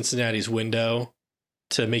FC Cincinnati's window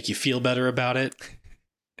to make you feel better about it,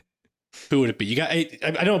 who would it be? You got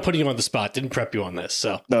I know I'm putting you on the spot, didn't prep you on this,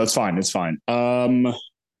 so no, it's fine. It's fine. Oh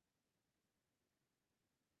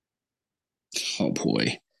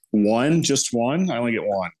boy. Just one? I only get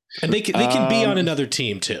one. And they can be on another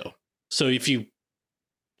team too. So if you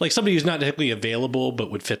like somebody who's not technically available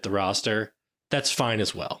but would fit the roster, that's fine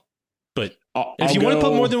as well. But if you want to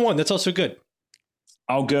put more than one, that's also good.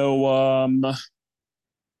 I'll go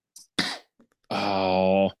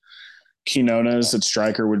Quinones at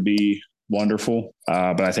striker would be wonderful.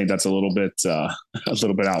 But I think that's a little bit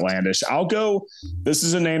outlandish. I'll go. This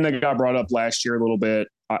is a name that got brought up last year a little bit.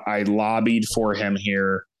 I lobbied for him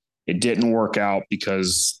here. It didn't work out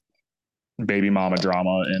because baby mama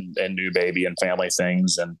drama and new baby and family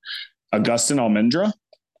things. And Agustin Almendra,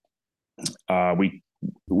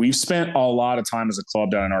 we've spent a lot of time as a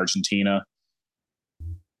club down in Argentina.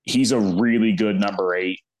 He's a really good number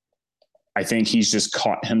 8. I think he's just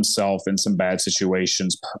caught himself in some bad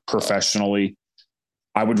situations professionally.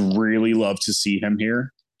 I would really love to see him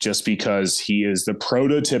here just because he is the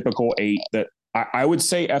prototypical 8 that I would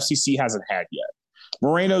say FCC hasn't had yet.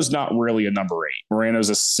 Moreno's not really a number 8. Moreno's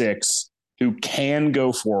a 6 who can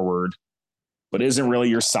go forward, but isn't really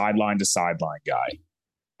your sideline to sideline guy.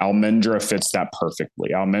 Almendra fits that perfectly.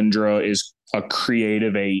 Almendra is a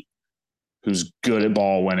creative 8 who's good at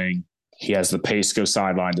ball winning. He has the pace go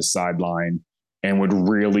sideline to sideline and would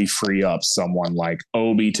really free up someone like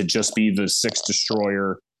Obi to just be the 6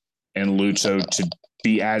 destroyer and Lucho to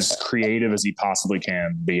be as creative as he possibly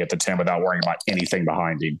can be at the 10 without worrying about anything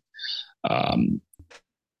behind him.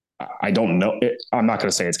 I don't know. I'm not going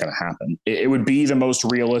to say it's going to happen. It would be the most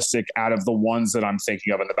realistic out of the ones that I'm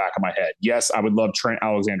thinking of in the back of my head. Yes, I would love Trent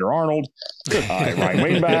Alexander-Arnold, right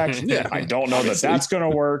wing back. Yeah. I don't know that that's going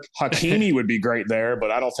to work. Hakimi would be great there,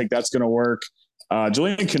 but I don't think that's going to work.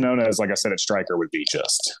 Julian Quinones, like I said, at striker would be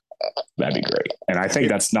that'd be great. And I think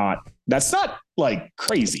that's not like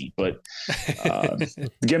crazy, but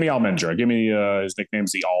give me Almendra. Give me his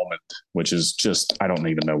nickname's the Almond, which is just, I don't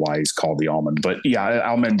even know why he's called the Almond, but yeah,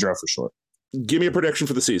 Almendra for sure. Give me a prediction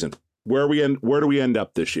for the season. Where do we end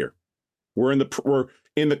up this year? We're in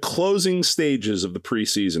the closing stages of the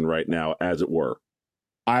preseason right now, as it were.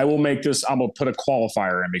 I will make this, I'm going to put a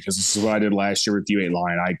qualifier in because this is what I did last year with U8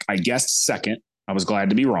 Lion. I guessed second. I was glad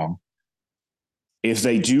to be wrong. If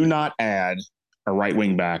they do not add a right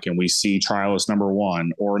wing back and we see trialist number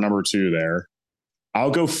 1 or number 2 there,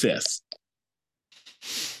 I'll go 5th.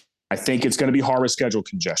 I think it's going to be hard with schedule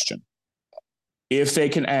congestion. If they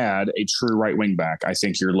can add a true right wing back, I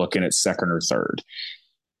think you're looking at 2nd or 3rd.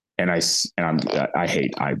 And I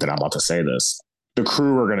hate that I'm about to say this. The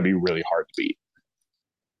Crew are going to be really hard to beat.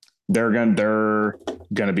 They're going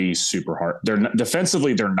to be super hard.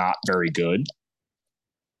 Defensively, they're not very good.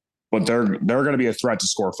 But they're going to be a threat to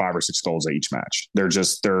score 5 or 6 goals at each match.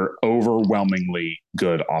 They're overwhelmingly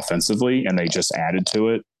good offensively, and they just added to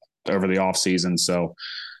it over the offseason. So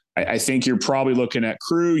I think you're probably looking at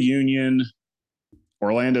Crew, Union,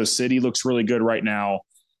 Orlando City looks really good right now.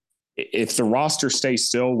 If the roster stays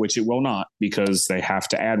still, which it will not, because they have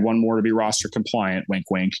to add one more to be roster compliant, wink,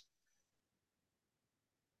 wink.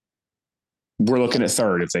 We're looking at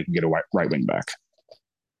 3rd if they can get a right wing back.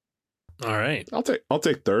 All right. I'll take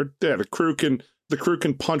 3rd. Yeah, the Crew can the crew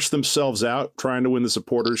can punch themselves out trying to win the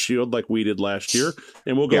Supporters Shield like we did last year,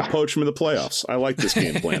 and we'll go poach them in the playoffs. I like this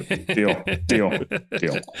game plan. Deal.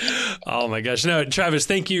 Oh my gosh. No, Travis,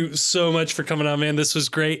 thank you so much for coming on, man. This was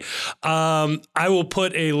great. I will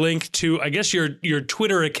put a link to, I guess, your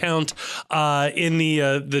Twitter account in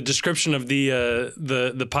the description of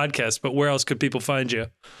the podcast, but where else could people find you?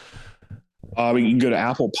 We can go to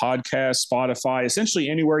Apple Podcasts, Spotify, essentially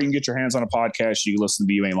anywhere you can get your hands on a podcast. You can listen to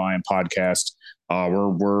the You Ain't Lying podcast.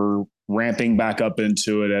 We're ramping back up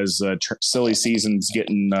into it as silly season's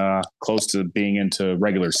getting close to being into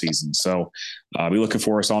regular season. So be looking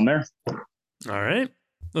for us on there. All right.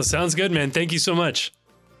 Well, sounds good, man. Thank you so much.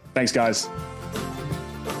 Thanks, guys.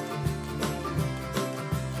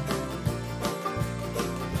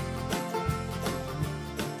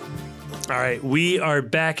 All right, we are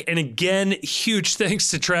back. And again, huge thanks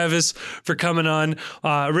to Travis for coming on.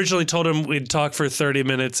 Originally told him we'd talk for 30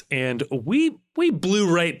 minutes, and we blew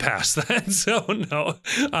right past that. So, no.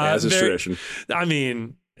 As is tradition. I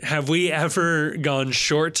mean, have we ever gone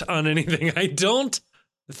short on anything? I don't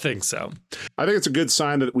think so. I think it's a good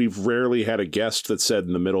sign that we've rarely had a guest that said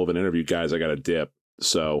in the middle of an interview, guys, I got a dip.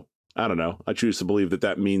 So, I don't know. I choose to believe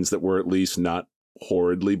that means that we're at least not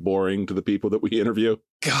horridly boring to the people that we interview.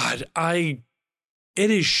 God, it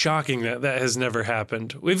is shocking that has never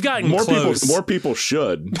happened. We've gotten more close. More people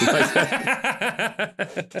should.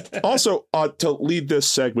 Also, to lead this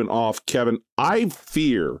segment off, Kevin, I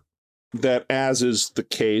fear that, as is the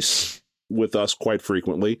case with us quite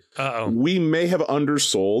frequently, we may have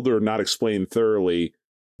undersold or not explained thoroughly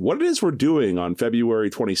what it is we're doing on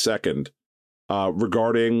February 22nd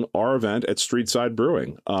regarding our event at Streetside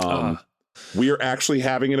Brewing. We are actually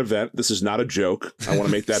having an event. This is not a joke. I want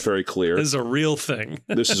to make that very clear. This is a real thing.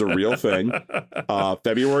 This is a real thing.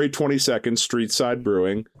 February 22nd, Streetside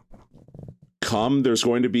Brewing. Come. There's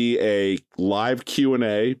going to be a live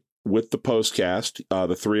Q&A with the postcast.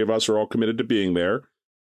 The three of us are all committed to being there.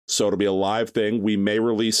 So it'll be a live thing. We may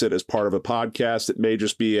release it as part of a podcast. It may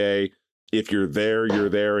just be if you're there,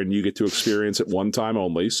 and you get to experience it one time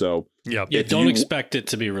only. So don't expect it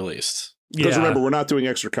to be released. Because remember, we're not doing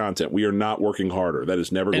extra content. We are not working harder. That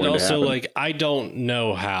is never going to happen. And also, I don't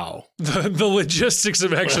know how. The logistics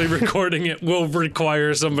of actually recording it will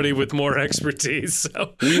require somebody with more expertise.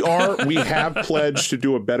 So. We have pledged to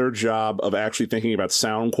do a better job of actually thinking about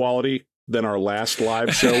sound quality than our last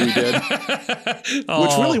live show we did.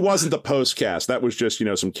 Which really wasn't the postcast. That was just,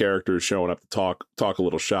 some characters showing up to talk a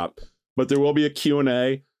little shop. But there will be a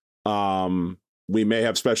Q&A. We may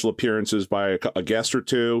have special appearances by a guest or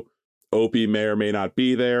two. Opie may or may not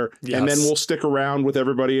be there. Yes. And then we'll stick around with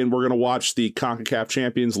everybody, and we're going to watch the CONCACAF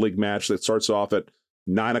Champions League match that starts off at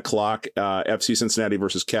 9:00, FC Cincinnati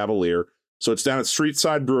versus Cavalier. So it's down at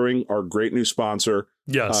Streetside Brewing, our great new sponsor.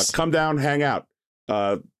 Yes. Come down, hang out.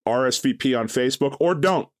 RSVP on Facebook, or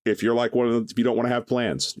don't. If you're like if you don't want to have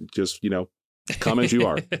plans, just, come as you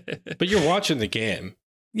are. But you're watching the game.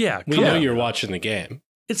 Yeah. We know you're watching the game.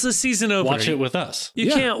 It's the season opener. Watch it with us. You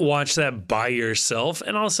can't watch that by yourself.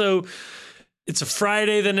 And also, it's a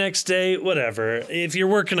Friday the next day, whatever. If you're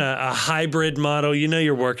working a hybrid model,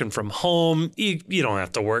 you're working from home. You don't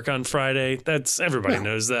have to work on Friday. Everybody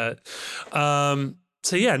knows that.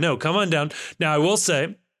 So, come on down. Now, I will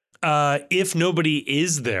say, if nobody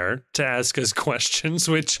is there to ask us questions,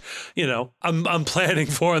 which, I'm planning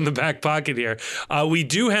for in the back pocket here, we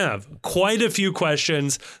do have quite a few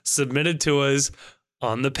questions submitted to us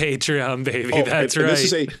on the Patreon, baby. That's right.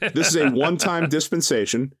 This is a one-time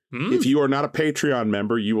dispensation. If you are not a Patreon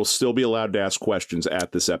member, you will still be allowed to ask questions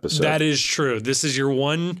at this episode. That is true. This is your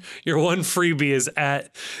one freebie is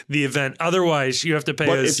at the event. Otherwise, you have to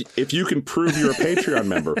pay us. If you can prove you're a Patreon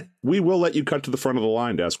member, we will let you cut to the front of the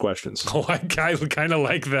line to ask questions. Oh, I kind of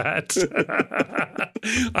like that.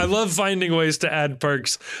 I love finding ways to add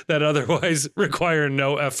perks that otherwise require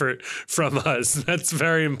no effort from us. That's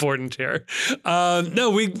very important here. No,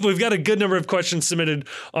 we've got a good number of questions submitted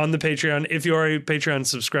on the Patreon. If you are a Patreon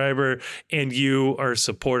subscriber and you are a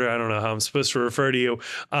supporter, I don't know how I'm supposed to refer to you,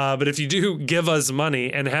 but if you do give us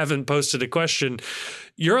money and haven't posted a question,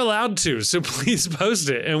 you're allowed to. So please post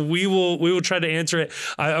it, and we will try to answer it.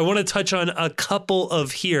 I want to touch on a couple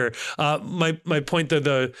of here. My point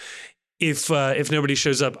though, if nobody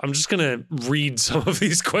shows up, I'm just going to read some of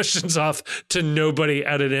these questions off to nobody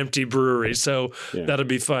at an empty brewery. So that'll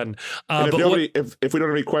be fun. If we don't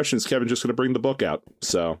have any questions, Kevin's just going to bring the book out.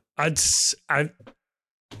 So I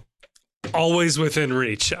always within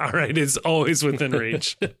reach. All right. It's always within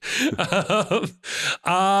reach. We've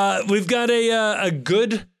got a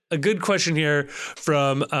good a good question here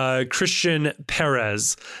from Christian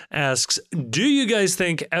Perez asks, do you guys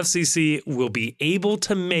think FCC will be able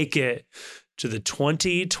to make it to the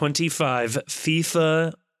 2025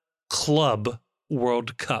 FIFA Club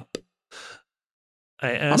World Cup?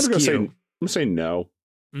 I ask I'm you. going to say no.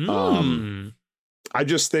 I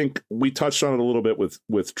just think we touched on it a little bit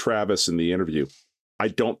with Travis in the interview. I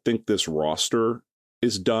don't think this roster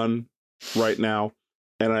is done right now.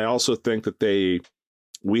 And I also think that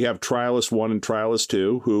we have Trialist 1 and Trialist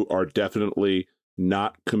 2 who are definitely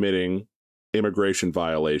not committing immigration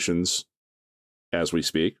violations as we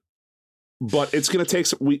speak. But it's going to take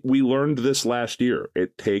we learned this last year.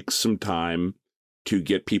 It takes some time to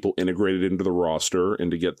get people integrated into the roster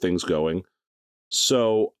and to get things going.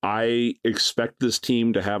 So I expect this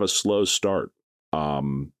team to have a slow start. I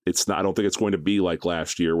don't think it's going to be like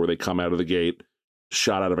last year where they come out of the gate,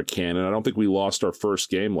 shot out of a cannon. I don't think we lost our first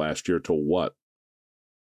game last year till what?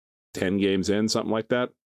 10 games in, something like that?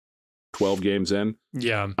 12 games in?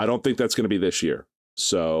 Yeah. I don't think that's going to be this year.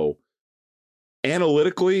 So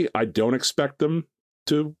analytically, I don't expect them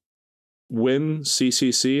to win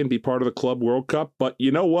CCC and be part of the Club World Cup. But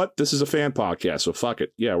you know what? This is a fan podcast, so fuck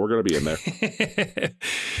it. Yeah, we're going to be in there.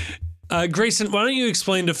 Grayson, why don't you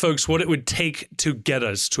explain to folks what it would take to get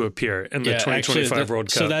us to appear in the 2025 World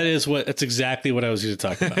Cup? So that's exactly what I was going to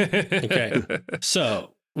talk about. Okay.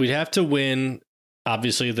 So we'd have to win,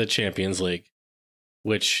 obviously, the Champions League,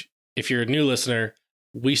 which if you're a new listener,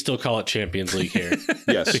 we still call it Champions League here.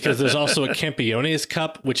 Yes. Because there's also a Campeones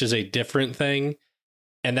Cup, which is a different thing.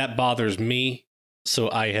 And that bothers me.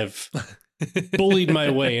 So I have bullied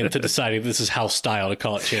my way into deciding this is house style to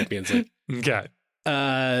call it Champions League. Okay.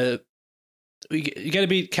 You got to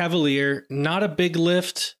beat Cavalier. Not a big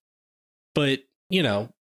lift, but,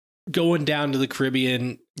 going down to the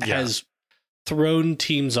Caribbean has thrown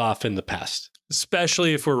teams off in the past.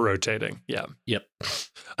 Especially if we're rotating. Yeah. Yep.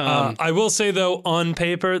 I will say, though, on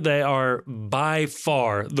paper, they are by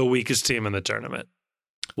far the weakest team in the tournament.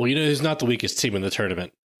 Well, who's not the weakest team in the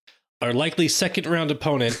tournament? Our likely second round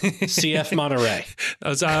opponent, CF Monterrey.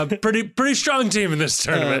 That's a pretty strong team in this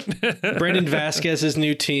tournament. Brandon Vasquez's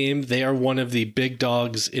new team. They are one of the big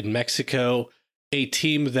dogs in Mexico, a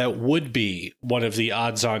team that would be one of the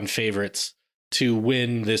odds-on favorites to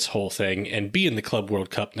win this whole thing and be in the Club World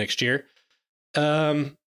Cup next year.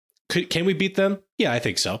 Can we beat them? Yeah, I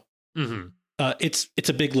think so. Mm-hmm. It's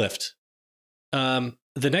a big lift. The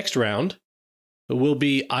next round will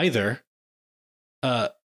be either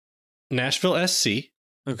Nashville SC,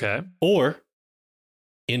 okay, or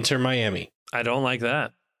Inter Miami. I don't like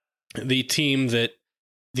that. The team that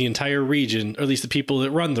the entire region, or at least the people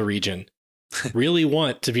that run the region, really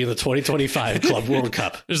want to be in the 2025 Club World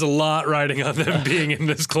Cup. There's a lot riding on them being in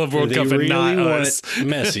this Club World Cup really and not want us.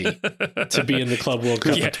 Messi to be in the Club World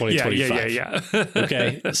Cup in 2025. Yeah.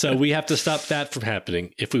 Okay, so we have to stop that from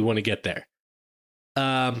happening if we want to get there.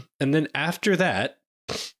 And then after that,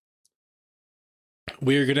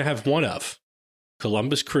 we're going to have one of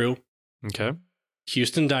Columbus Crew, Okay.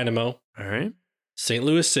 Houston Dynamo, All right. St.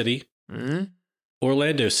 Louis City, Mm-hmm.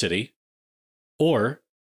 Orlando City, or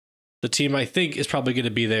the team I think is probably going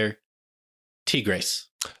to be there, Tigres.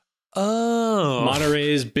 Oh.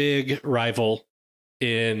 Monterrey's big rival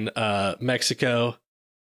in Mexico,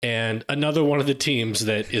 and another one of the teams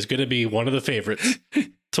that is going to be one of the favorites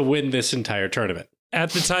to win this entire tournament.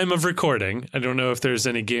 At the time of recording, I don't know if there's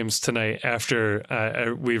any games tonight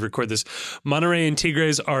after we record this. Monterrey and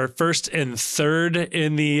Tigres are first and third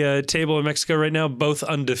in the table in Mexico right now, both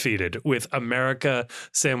undefeated, with America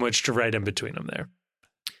sandwiched right in between them there.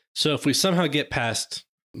 So if we somehow get past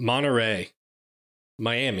Monterrey,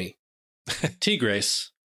 Miami,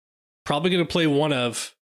 Tigres, probably going to play one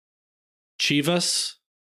of Chivas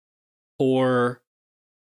or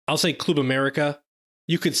I'll say Club America.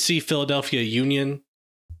 You could see Philadelphia Union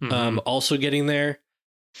also getting there.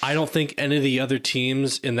 I don't think any of the other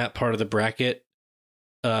teams in that part of the bracket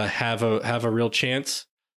have a real chance.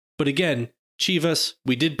 But again, Chivas,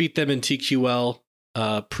 we did beat them in TQL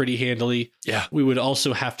pretty handily. Yeah. We would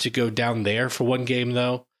also have to go down there for one game,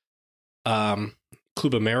 though.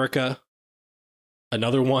 Club America,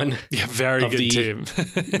 another one. Yeah, very good team.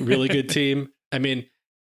 Really good team. I mean,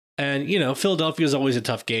 and, Philadelphia is always a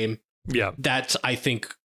tough game. Yeah. That's, I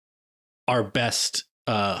think, our best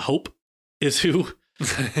hope is who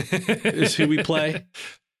we play.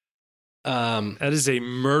 That is a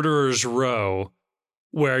murderer's row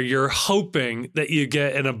where you're hoping that you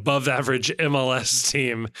get an above average MLS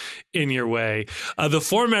team in your way. The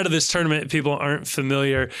format of this tournament, if people aren't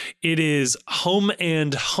familiar, it is home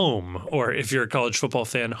and home, or if you're a college football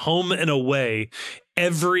fan, home and away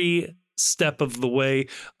every step of the way,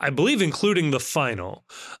 I believe, including the final.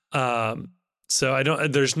 So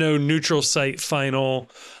there's no neutral site final.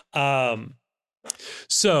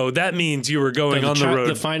 So that means you were going on the road.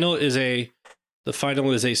 The final is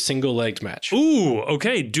a single legged match. Ooh,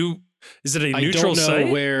 okay. Is it a neutral site?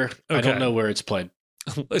 I don't know where it's played.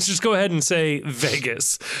 Let's just go ahead and say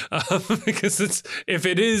Vegas, because if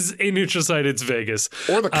it is a neutral site, it's Vegas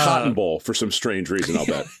or the Cotton Bowl for some strange reason. I'll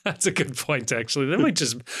bet that's a good point. Actually, they might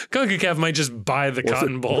just CONCACAF might just buy the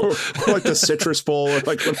Cotton Bowl, or like the Citrus Bowl, or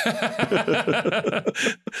like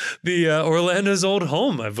the Orlando's old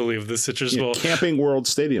home, I believe, the Citrus Bowl, Camping World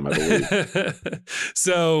Stadium, I believe.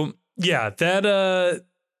 So yeah,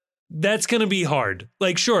 that's going to be hard.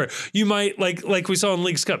 Like, sure, you might, like we saw in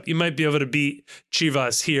Leagues Cup, you might be able to beat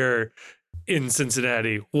Chivas here in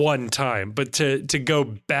Cincinnati one time, but to go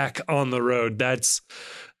back on the road, that's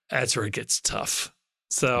where it gets tough.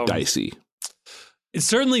 So dicey. It's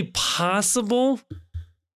certainly possible.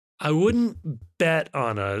 I wouldn't bet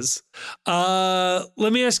on us.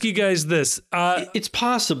 Let me ask you guys this. It's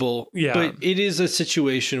possible, but it is a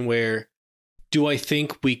situation where, do I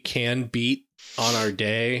think we can beat on our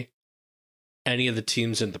day any of the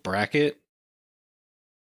teams in the bracket?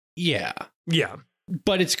 Yeah.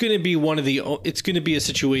 But it's going to be it's going to be a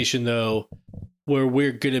situation though where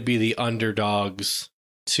we're going to be the underdogs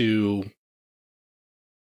to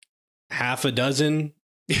half a dozen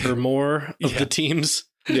or more of the teams.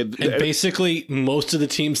 Yeah, and basically most of the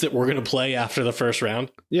teams that we're going to play after the first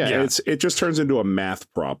round. Yeah. It just turns into a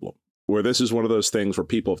math problem, where this is one of those things where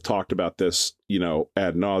people have talked about this,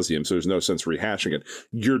 ad nauseum. So there's no sense rehashing it.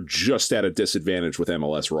 You're just at a disadvantage with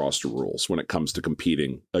MLS roster rules when it comes to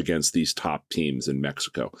competing against these top teams in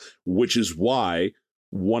Mexico, which is why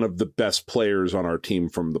one of the best players on our team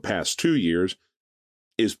from the past 2 years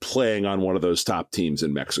is playing on one of those top teams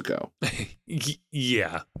in Mexico.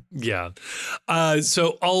 Yeah.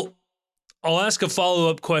 So I'll ask a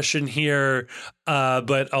follow-up question here,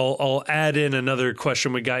 but I'll add in another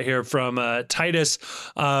question we got here from Titus.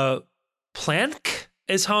 Plank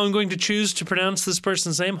is how I'm going to choose to pronounce this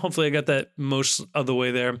person's name. Hopefully I got that most of the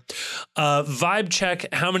way there. Vibe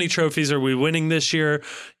check. How many trophies are we winning this year?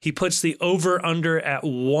 He puts the over-under at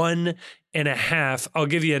 1.5. I'll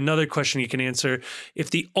give you another question you can answer. If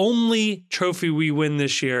the only trophy we win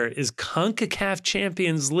this year is CONCACAF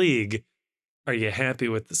Champions League, are you happy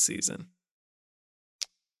with the season?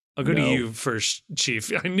 I'll go to you first,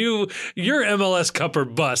 Chief. I knew you're MLS Cup or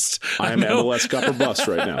bust. I am MLS Cup or bust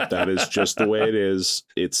right now. That is just the way it is.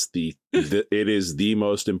 It is the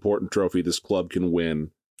most important trophy this club can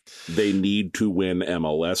win. They need to win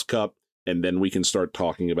MLS Cup, and then we can start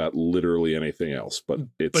talking about literally anything else. But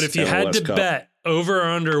if you MLS had to bet over or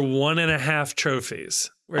under 1.5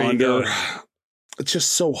 trophies, where you go? It's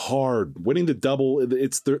just so hard. Winning the double.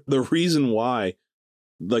 It's the reason why.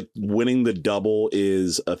 Like, winning the double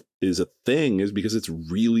is a thing is because it's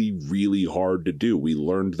really, really hard to do. We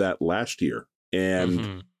learned that last year.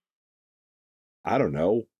 And I don't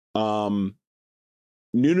know.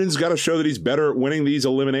 Noonan's got to show that he's better at winning these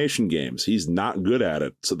elimination games. He's not good at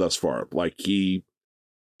it thus far. Like, he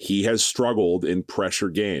has struggled in pressure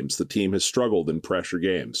games. The team has struggled in pressure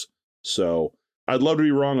games. So I'd love to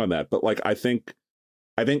be wrong on that. But I think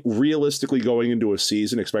realistically going into a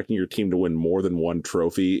season, expecting your team to win more than one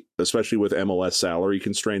trophy, especially with MLS salary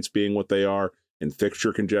constraints being what they are and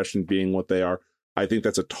fixture congestion being what they are, I think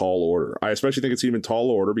that's a tall order. I especially think it's even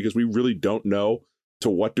tall order because we really don't know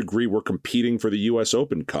to what degree we're competing for the U.S.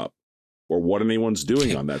 Open Cup or what anyone's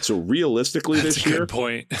doing on that. So realistically this year,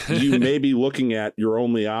 you may be looking at your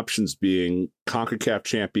only options being CONCACAF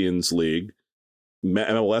Champions League,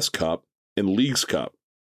 MLS Cup, and Leagues Cup.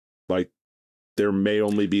 There may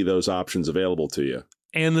only be those options available to you.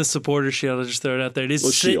 And the supporter shield, I'll just throw it out there. Is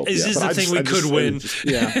this the thing we could win?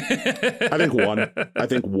 I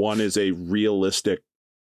think one is a realistic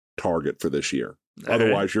target for this year.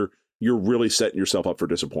 Otherwise, you're really setting yourself up for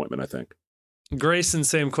disappointment, I think. Grayson,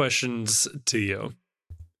 same questions to you.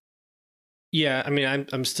 Yeah, I mean,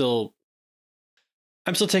 I'm still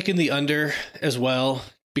taking the under as well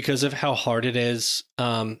because of how hard it is.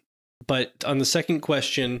 But on the second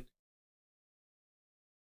question,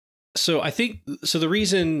 so the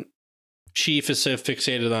reason Chief is so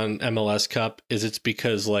fixated on MLS Cup is it's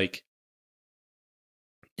because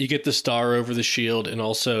you get the star over the shield, and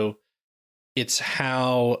also it's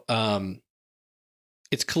how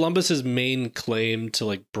it's Columbus's main claim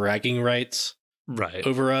to bragging rights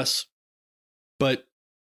over us. But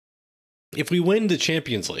if we win the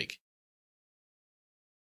Champions League,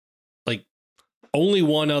 only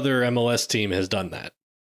one other MLS team has done that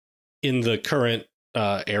in the current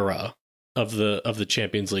era of the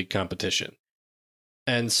Champions League competition.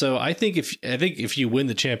 And so I think if you win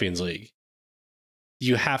the Champions League,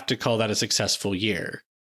 you have to call that a successful year.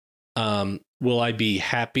 Will I be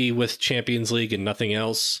happy with Champions League and nothing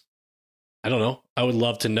else? I don't know. I would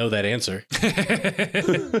love to know that answer.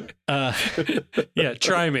 Yeah,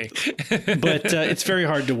 try me. But it's very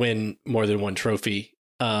hard to win more than one trophy.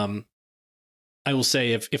 I will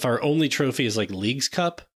say if our only trophy is like Leagues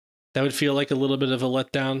Cup, that would feel like a little bit of a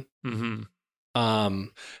letdown. Mm-hmm.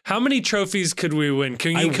 How many trophies could we win?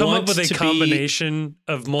 Can you come up with a combination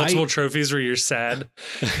of multiple trophies where you're sad?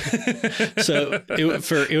 So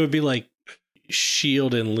it would be like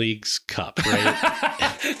Shield and Leagues Cup,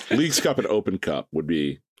 right? Leagues Cup and Open Cup would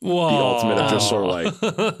be Whoa. the ultimate of just sort of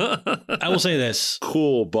like, I will say this.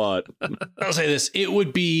 Cool, but I'll say this. It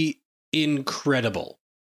would be incredible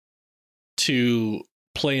to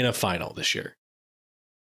play in a final this year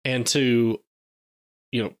and to,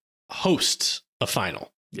 host a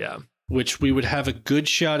final. Yeah. Which we would have a really good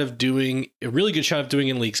shot of doing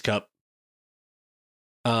in Leagues Cup.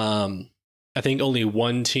 I think only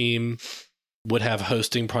one team would have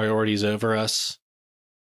hosting priorities over us.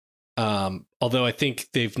 Although I think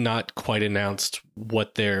they've not quite announced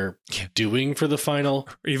what they're doing for the final.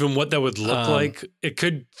 Or even what that would look like. It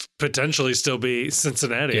could potentially still be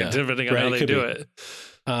Cincinnati, depending on how they do it.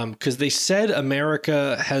 Because they said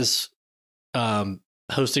America has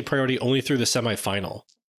hosting priority only through the semifinal.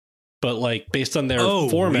 But like based on their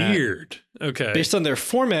format. Weird. Okay. Based on their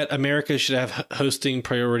format, America should have hosting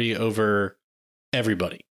priority over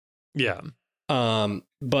everybody. Yeah.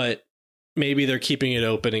 But maybe they're keeping it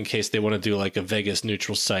open in case they want to do like a Vegas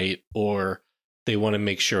neutral site, or they want to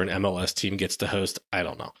make sure an MLS team gets to host. I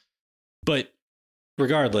don't know. But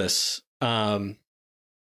regardless, we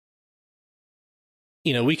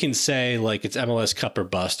can say like it's MLS Cup or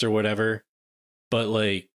bust or whatever. But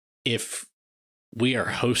like if we are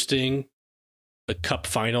hosting a cup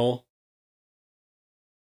final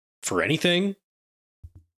for anything,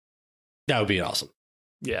 that would be awesome.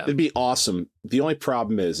 Yeah. It'd be awesome. The only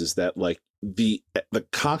problem is that like the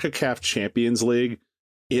CONCACAF Champions League,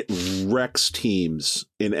 it wrecks teams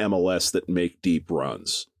in MLS that make deep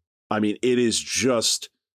runs. I mean, it is just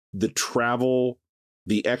the travel,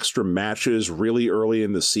 the extra matches really early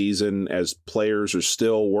in the season as players are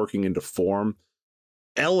still working into form.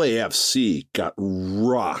 LAFC got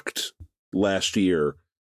rocked last year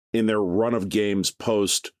in their run of games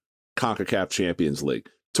post CONCACAF Champions League.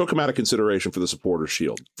 Took them out of consideration for the Supporters'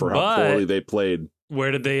 Shield for how poorly they played.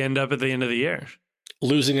 Where did they end up at the end of the year?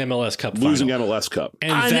 Losing MLS Cup final. Losing MLS Cup.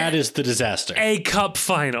 And that is the disaster. A cup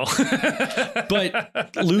final.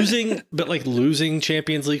 but losing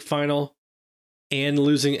Champions League final and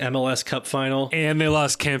losing MLS Cup final. And they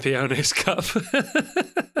lost Campeones Cup.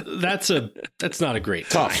 That's not a great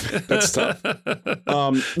time. That's tough.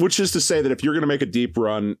 Which is to say that if you're going to make a deep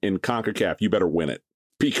run in CONCACAF, you better win it,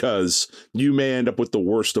 because you may end up with the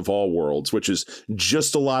worst of all worlds, which is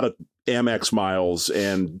just a lot of Amex miles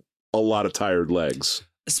and a lot of tired legs.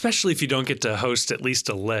 Especially if you don't get to host at least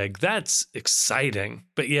a leg. That's exciting.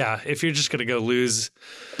 But yeah, if you're just going to go lose.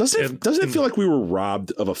 Doesn't it feel like we were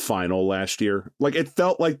robbed of a final last year? Like it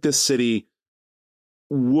felt like this city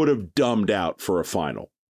would have dumbed out for a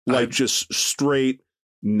final. Like just straight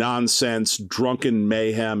nonsense, drunken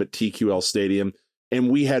mayhem at TQL Stadium. And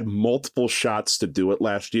we had multiple shots to do it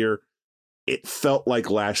last year. It felt like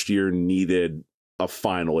last year needed a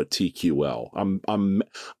final at TQL.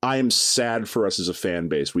 I am sad for us as a fan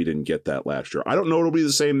base. We didn't get that last year. I don't know it'll be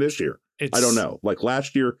the same this year. I don't know. Like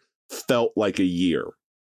last year felt like a year.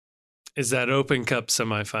 Is that Open Cup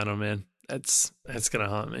semifinal, man? That's gonna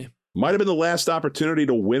haunt me. Might have been the last opportunity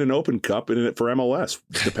to win an Open Cup in it for MLS,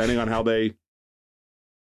 depending on how they.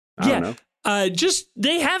 I don't know.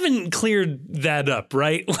 They haven't cleared that up,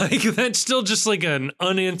 right? Like that's still just like an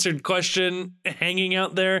unanswered question hanging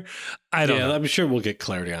out there. I don't know. I'm sure we'll get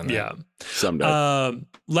clarity on that. Yeah. Someday.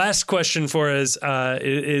 Last question for us it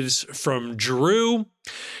is from Drew.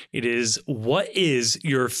 It is, what is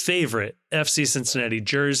your favorite FC Cincinnati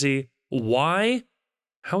jersey? Why?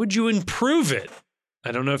 How would you improve it?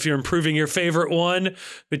 I don't know if you're improving your favorite one,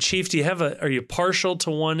 but Chief, are you partial to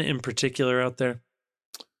one in particular out there?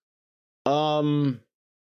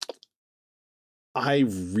 I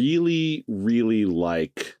really, really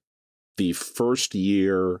like the first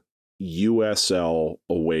year USL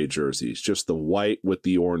away jerseys, just the white with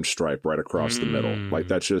the orange stripe right across the middle. Like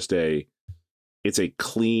that's just it's a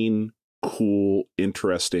clean, cool,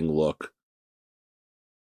 interesting look.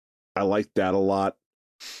 I like that a lot.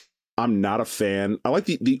 I'm not a fan. I like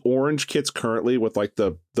the orange kits currently with like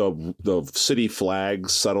the city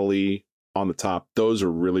flags subtly on the top. Those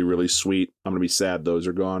are really, really sweet. I'm going to be sad those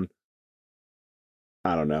are gone.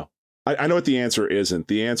 I don't know. I know what the answer isn't.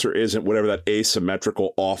 The answer isn't whatever that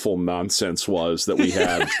asymmetrical, awful nonsense was that we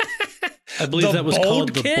had. I believe that was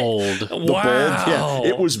called kit? the Bold. Wow. The Bold, yeah,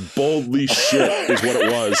 it was boldly shit is what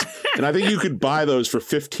it was. And I think you could buy those for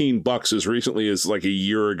 $15 as recently as like a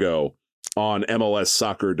year ago on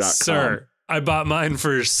MLSsoccer.com. Sir, I bought mine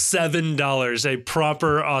for $7, a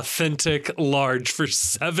proper, authentic large for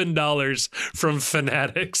 $7 from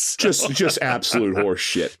Fanatics. Just absolute horse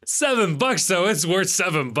shit. $7 though, it's worth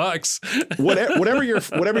 $7.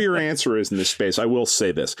 Whatever your answer is in this space, I will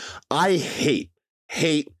say this. I hate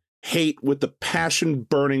with the passion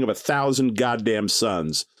burning of 1,000 goddamn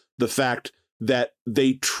suns the fact that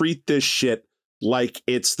they treat this shit like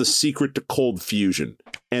it's the secret to cold fusion,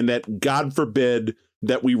 and that God forbid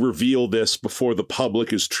that we reveal this before the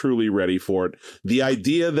public is truly ready for it. The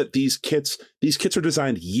idea that these kits are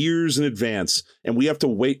designed years in advance, and we have to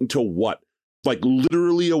wait until what? Like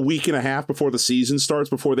literally a week and a half before the season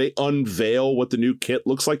starts before they unveil what the new kit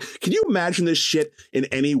looks like. Can you imagine this shit in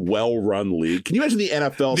any well-run league? Can you imagine the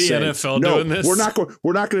NFL saying, NFL no, doing this? we're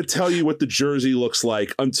not going to tell you what the jersey looks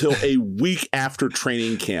like until a week after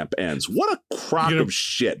training camp ends. What a crock of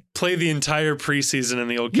shit. Play the entire preseason in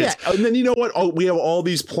the old kits. Yeah, and then you know what? Oh, we have all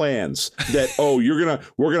these plans that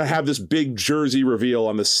we're gonna have this big jersey reveal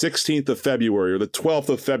on the 16th of February or the 12th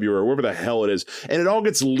of February, wherever the hell it is, and it all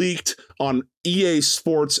gets leaked on EA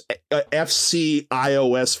Sports FC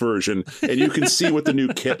iOS version, and you can see what the new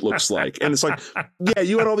kit looks like. And it's like, yeah,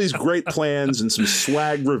 you had all these great plans and some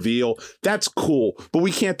swag reveal. That's cool, but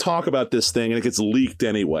we can't talk about this thing, and it gets leaked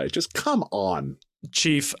anyway. Just come on.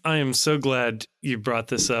 Chief, I am so glad you brought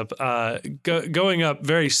this up. Going up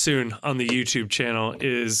very soon on the YouTube channel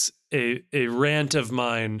is a rant of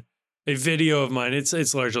mine, a video of mine.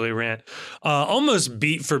 It's largely a rant, almost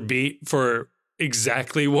beat for beat for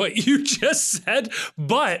exactly what you just said,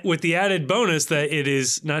 but with the added bonus that it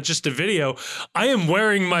is not just a video. I am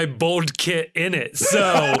wearing my Bold kit in it,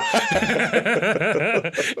 so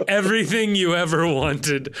everything you ever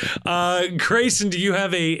wanted. Grayson, do you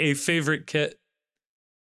have a favorite kit?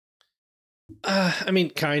 I mean,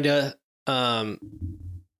 kinda. I'll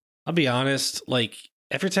be honest, like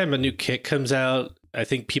every time a new kit comes out, I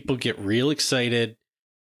think people get real excited,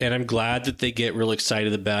 and I'm glad that they get real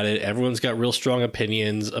excited about it. Everyone's got real strong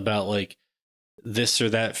opinions about like this or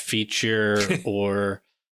that feature, or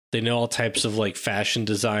they know all types of like fashion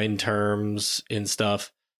design terms and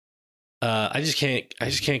stuff. I just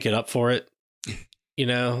can't get up for it, you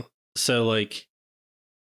know? So like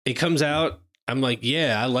it comes out, I'm like,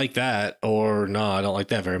 yeah, I like that, or no, I don't like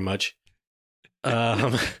that very much.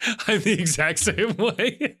 I'm the exact same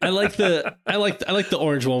way. I like the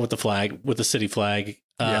orange one with the flag, with the city flag.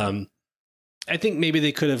 I think maybe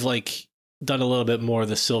they could have like done a little bit more of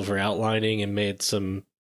the silver outlining and made some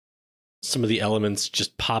of the elements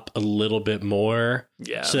just pop a little bit more.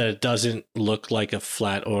 Yeah. So that it doesn't look like a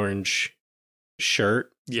flat orange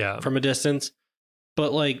shirt. Yeah. From a distance.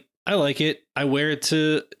 But like, I like it. I wear it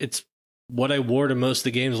it's what I wore to most of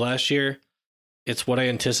the games last year. It's what I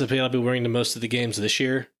anticipate I'll be wearing to most of the games this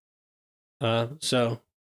year. So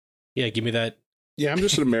yeah, give me that. Yeah, I'm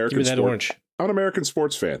just an American give me that orange. I'm an American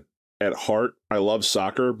sports fan. At heart, I love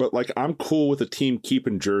soccer, but like I'm cool with a team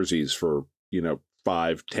keeping jerseys for,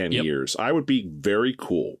 5-10 years. I would be very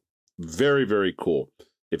cool. Very, very cool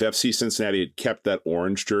if FC Cincinnati had kept that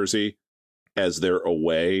orange jersey as their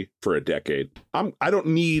away for a decade. I don't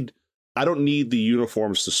need the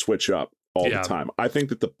uniforms to switch up all the time. I think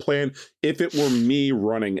that the plan, if it were me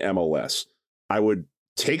running MLS, I would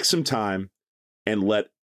take some time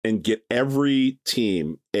and get every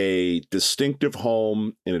team a distinctive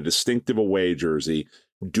home and a distinctive away jersey,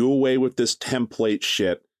 do away with this template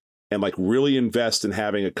shit, and like really invest in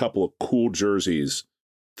having a couple of cool jerseys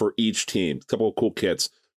for each team, a couple of cool kits,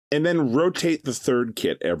 and then rotate the third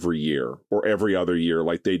kit every year or every other year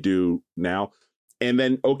like they do now. And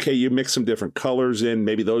then, okay, you mix some different colors in.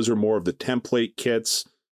 Maybe those are more of the template kits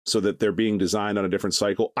so that they're being designed on a different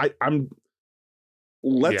cycle.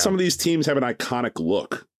 Let some of these teams have an iconic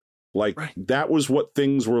look. Like that was what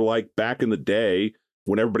things were like back in the day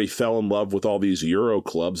when everybody fell in love with all these Euro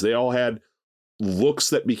clubs. They all had looks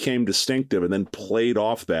that became distinctive and then played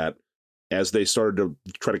off that as they started to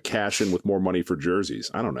try to cash in with more money for jerseys.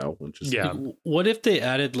 I don't know. What if they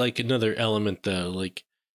added like another element though? Like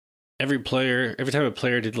every time a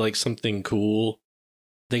player did like something cool,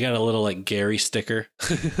 They got a little like Gary sticker.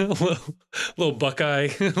 little Buckeye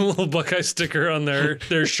sticker on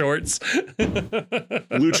their shorts.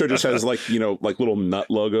 Lucha just has like little nut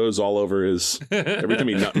logos all over his every time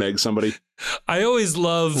he nutmegs somebody. I always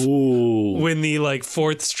love when the like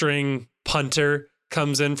fourth string punter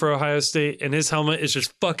comes in for Ohio State and his helmet is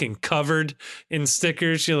just fucking covered in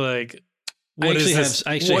stickers. You're like, what is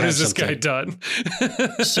this guy done?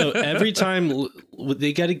 So every time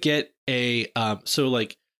they got to get a so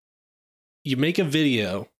like you make a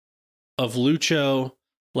video of Lucho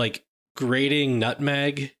like grating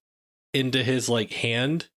nutmeg into his like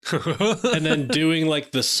hand and then doing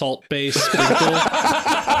like the salt base sprinkle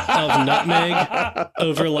of nutmeg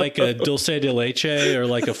over like a dulce de leche or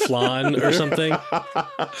like a flan or something,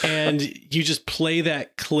 and you just play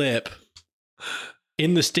that clip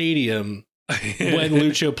in the stadium when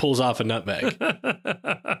Lucho pulls off a nutmeg.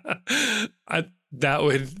 That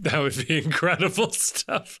would be incredible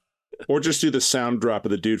stuff. Or just do the sound drop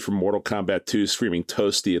of the dude from Mortal Kombat 2 screaming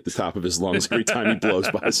toasty at the top of his lungs every time he blows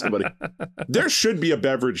by somebody. There should be a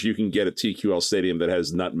beverage you can get at TQL Stadium that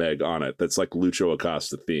has nutmeg on it. That's like Lucho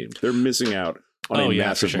Acosta themed. They're missing out on a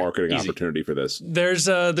massive marketing opportunity for this. There's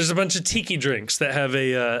a bunch of tiki drinks that have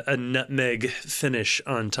a nutmeg finish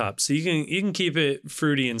on top, so you can keep it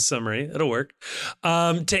fruity and summery. It'll work.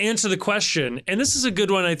 To answer the question, and this is a good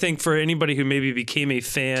one, I think, for anybody who maybe became a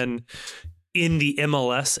fan in the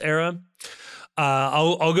MLS era.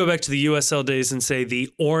 I'll go back to the USL days and say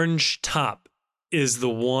the orange top is the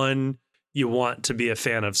one you want to be a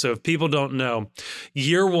fan of. So if people don't know,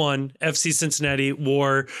 year one, FC Cincinnati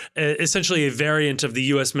wore essentially a variant of the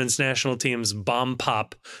U.S. men's national team's bomb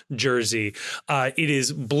pop jersey. It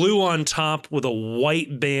is blue on top with a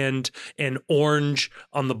white band and orange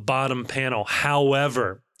on the bottom panel.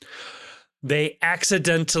 However, they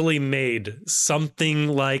accidentally made something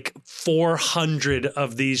like 400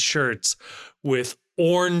 of these shirts with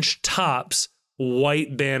orange tops,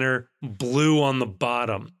 white banner, blue on the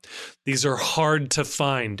bottom. These are hard to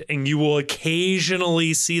find, and you will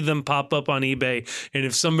occasionally see them pop up on eBay. And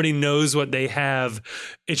if somebody knows what they have,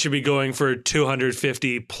 it should be going for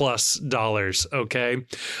 $250+ okay?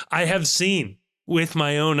 I have seen with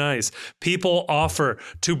my own eyes people offer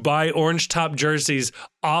to buy orange top jerseys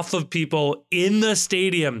off of people in the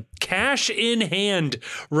stadium, cash in hand,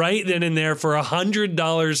 right then and there for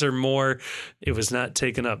 $100 or more. It was not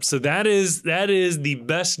taken up. So that is the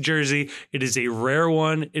best jersey. It is a rare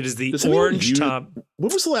one. It is the orange top.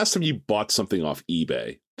 When was the last time you bought something off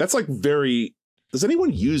eBay? That's like very... Does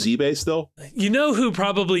anyone use eBay still? You know who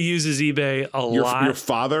probably uses eBay a lot? Your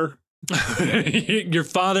father? Your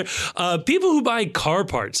father. People who buy car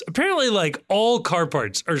parts. Apparently, like all car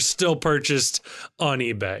parts are still purchased on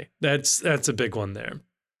eBay. That's a big one there.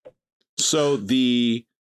 So a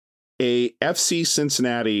FC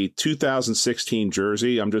Cincinnati 2016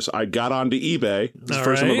 jersey. I got onto eBay. It's the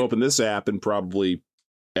first time I've opened this app in probably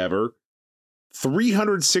ever.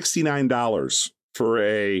 $369 for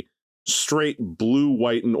a straight blue,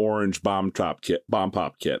 white, and orange bomb pop kit.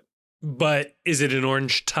 But is it an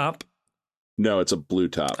orange top? No, it's a blue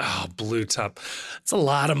top. Oh, blue top. That's a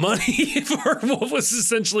lot of money for what was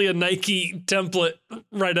essentially a Nike template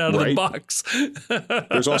right out of the box.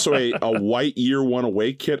 There's also a white year one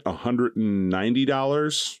away kit,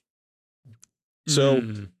 $190. So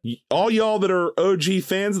all y'all that are OG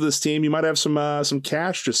fans of this team, you might have some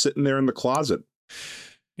cash just sitting there in the closet.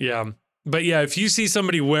 Yeah. But yeah, if you see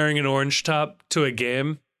somebody wearing an orange top to a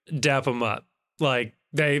game, dap them up. Like,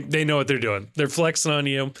 They know what they're doing. They're flexing on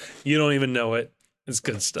you. You don't even know it. It's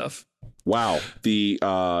good stuff. Wow. The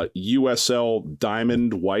USL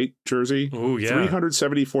Diamond White jersey. Oh, yeah.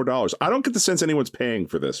 $374. I don't get the sense anyone's paying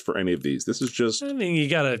for this for any of these. This is just... I mean, you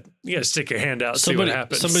gotta stick your hand out, see what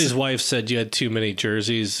happens. Somebody's wife said you had too many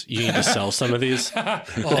jerseys. You need to sell some of these.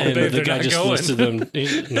 And babe, the guy just listed them.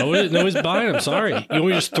 Nobody's buying them. Sorry. You want me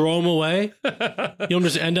to just throw them away? You want me to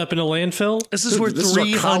just end up in a landfill? This is worth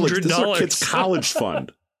 $300. This is our kid's college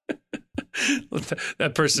fund.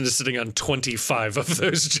 That person is sitting on 25 of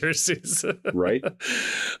those jerseys. Right.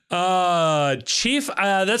 Chief,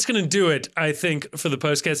 that's going to do it, I think, for the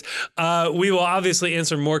postcast. We will obviously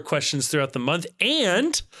answer more questions throughout the month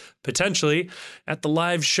and potentially at the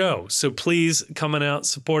live show. So please come on out,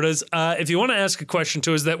 support us. If you want to ask a question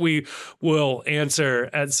to us that we will answer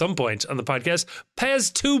at some point on the podcast, pay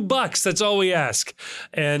us $2. That's all we ask.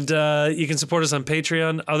 And you can support us on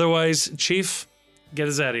Patreon. Otherwise, Chief, get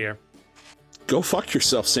us out of here. Go fuck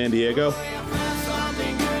yourself, San Diego.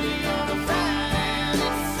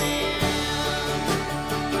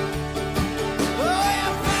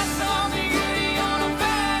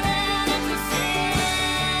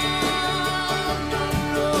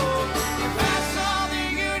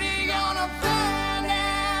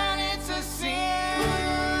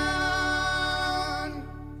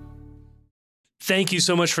 Thank you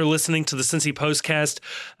so much for listening to the Cincy Postcast,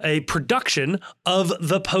 a production of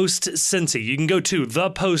The Post Cincy. You can go to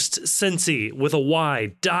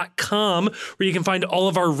thepostcincy.com, where you can find all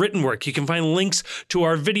of our written work. You can find links to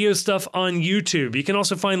our video stuff on YouTube. You can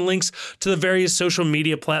also find links to the various social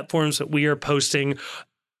media platforms that we are posting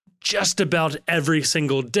just about every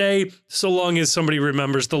single day, so long as somebody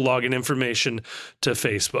remembers the login information to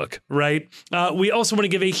Facebook, right? We also want to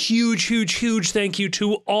give a huge thank you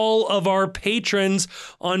to all of our patrons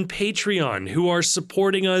on Patreon who are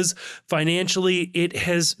supporting us financially. It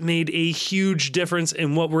has made a huge difference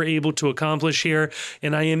in what we're able to accomplish here,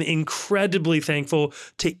 and I am incredibly thankful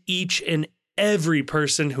to each and every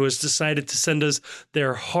person who has decided to send us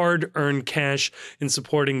their hard-earned cash in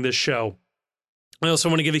supporting this show. I also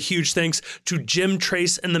want to give a huge thanks to Jim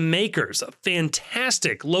Trace and the Makers, a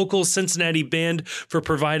fantastic local Cincinnati band, for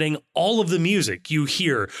providing all of the music you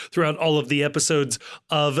hear throughout all of the episodes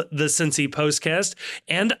of the Cincy Postcast.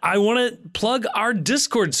 And I want to plug our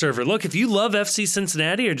Discord server. Look, if you love FC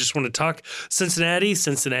Cincinnati or just want to talk Cincinnati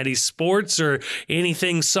sports, or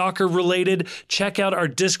anything soccer related, check out our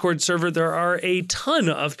Discord server. There are a ton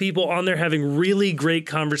of people on there having really great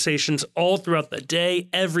conversations all throughout the day,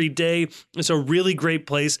 every day. It's a really great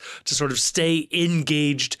place to sort of stay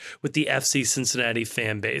engaged with the FC Cincinnati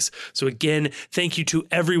fan base. So again, thank you to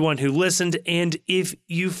everyone who listened. And if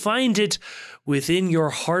you find it within your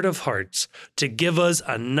heart of hearts to give us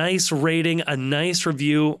a nice rating, a nice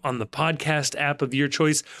review on the podcast app of your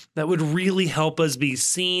choice, that would really help us be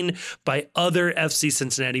seen by other FC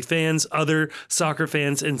Cincinnati fans, other soccer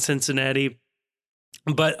fans in Cincinnati.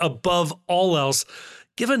 But above all else,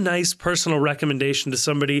 give a nice personal recommendation to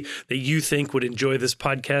somebody that you think would enjoy this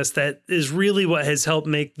podcast. That is really what has helped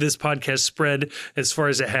make this podcast spread as far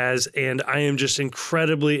as it has. And I am just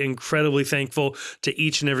incredibly thankful to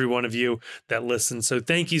each and every one of you that listen. So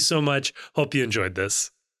thank you so much. Hope you enjoyed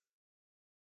this.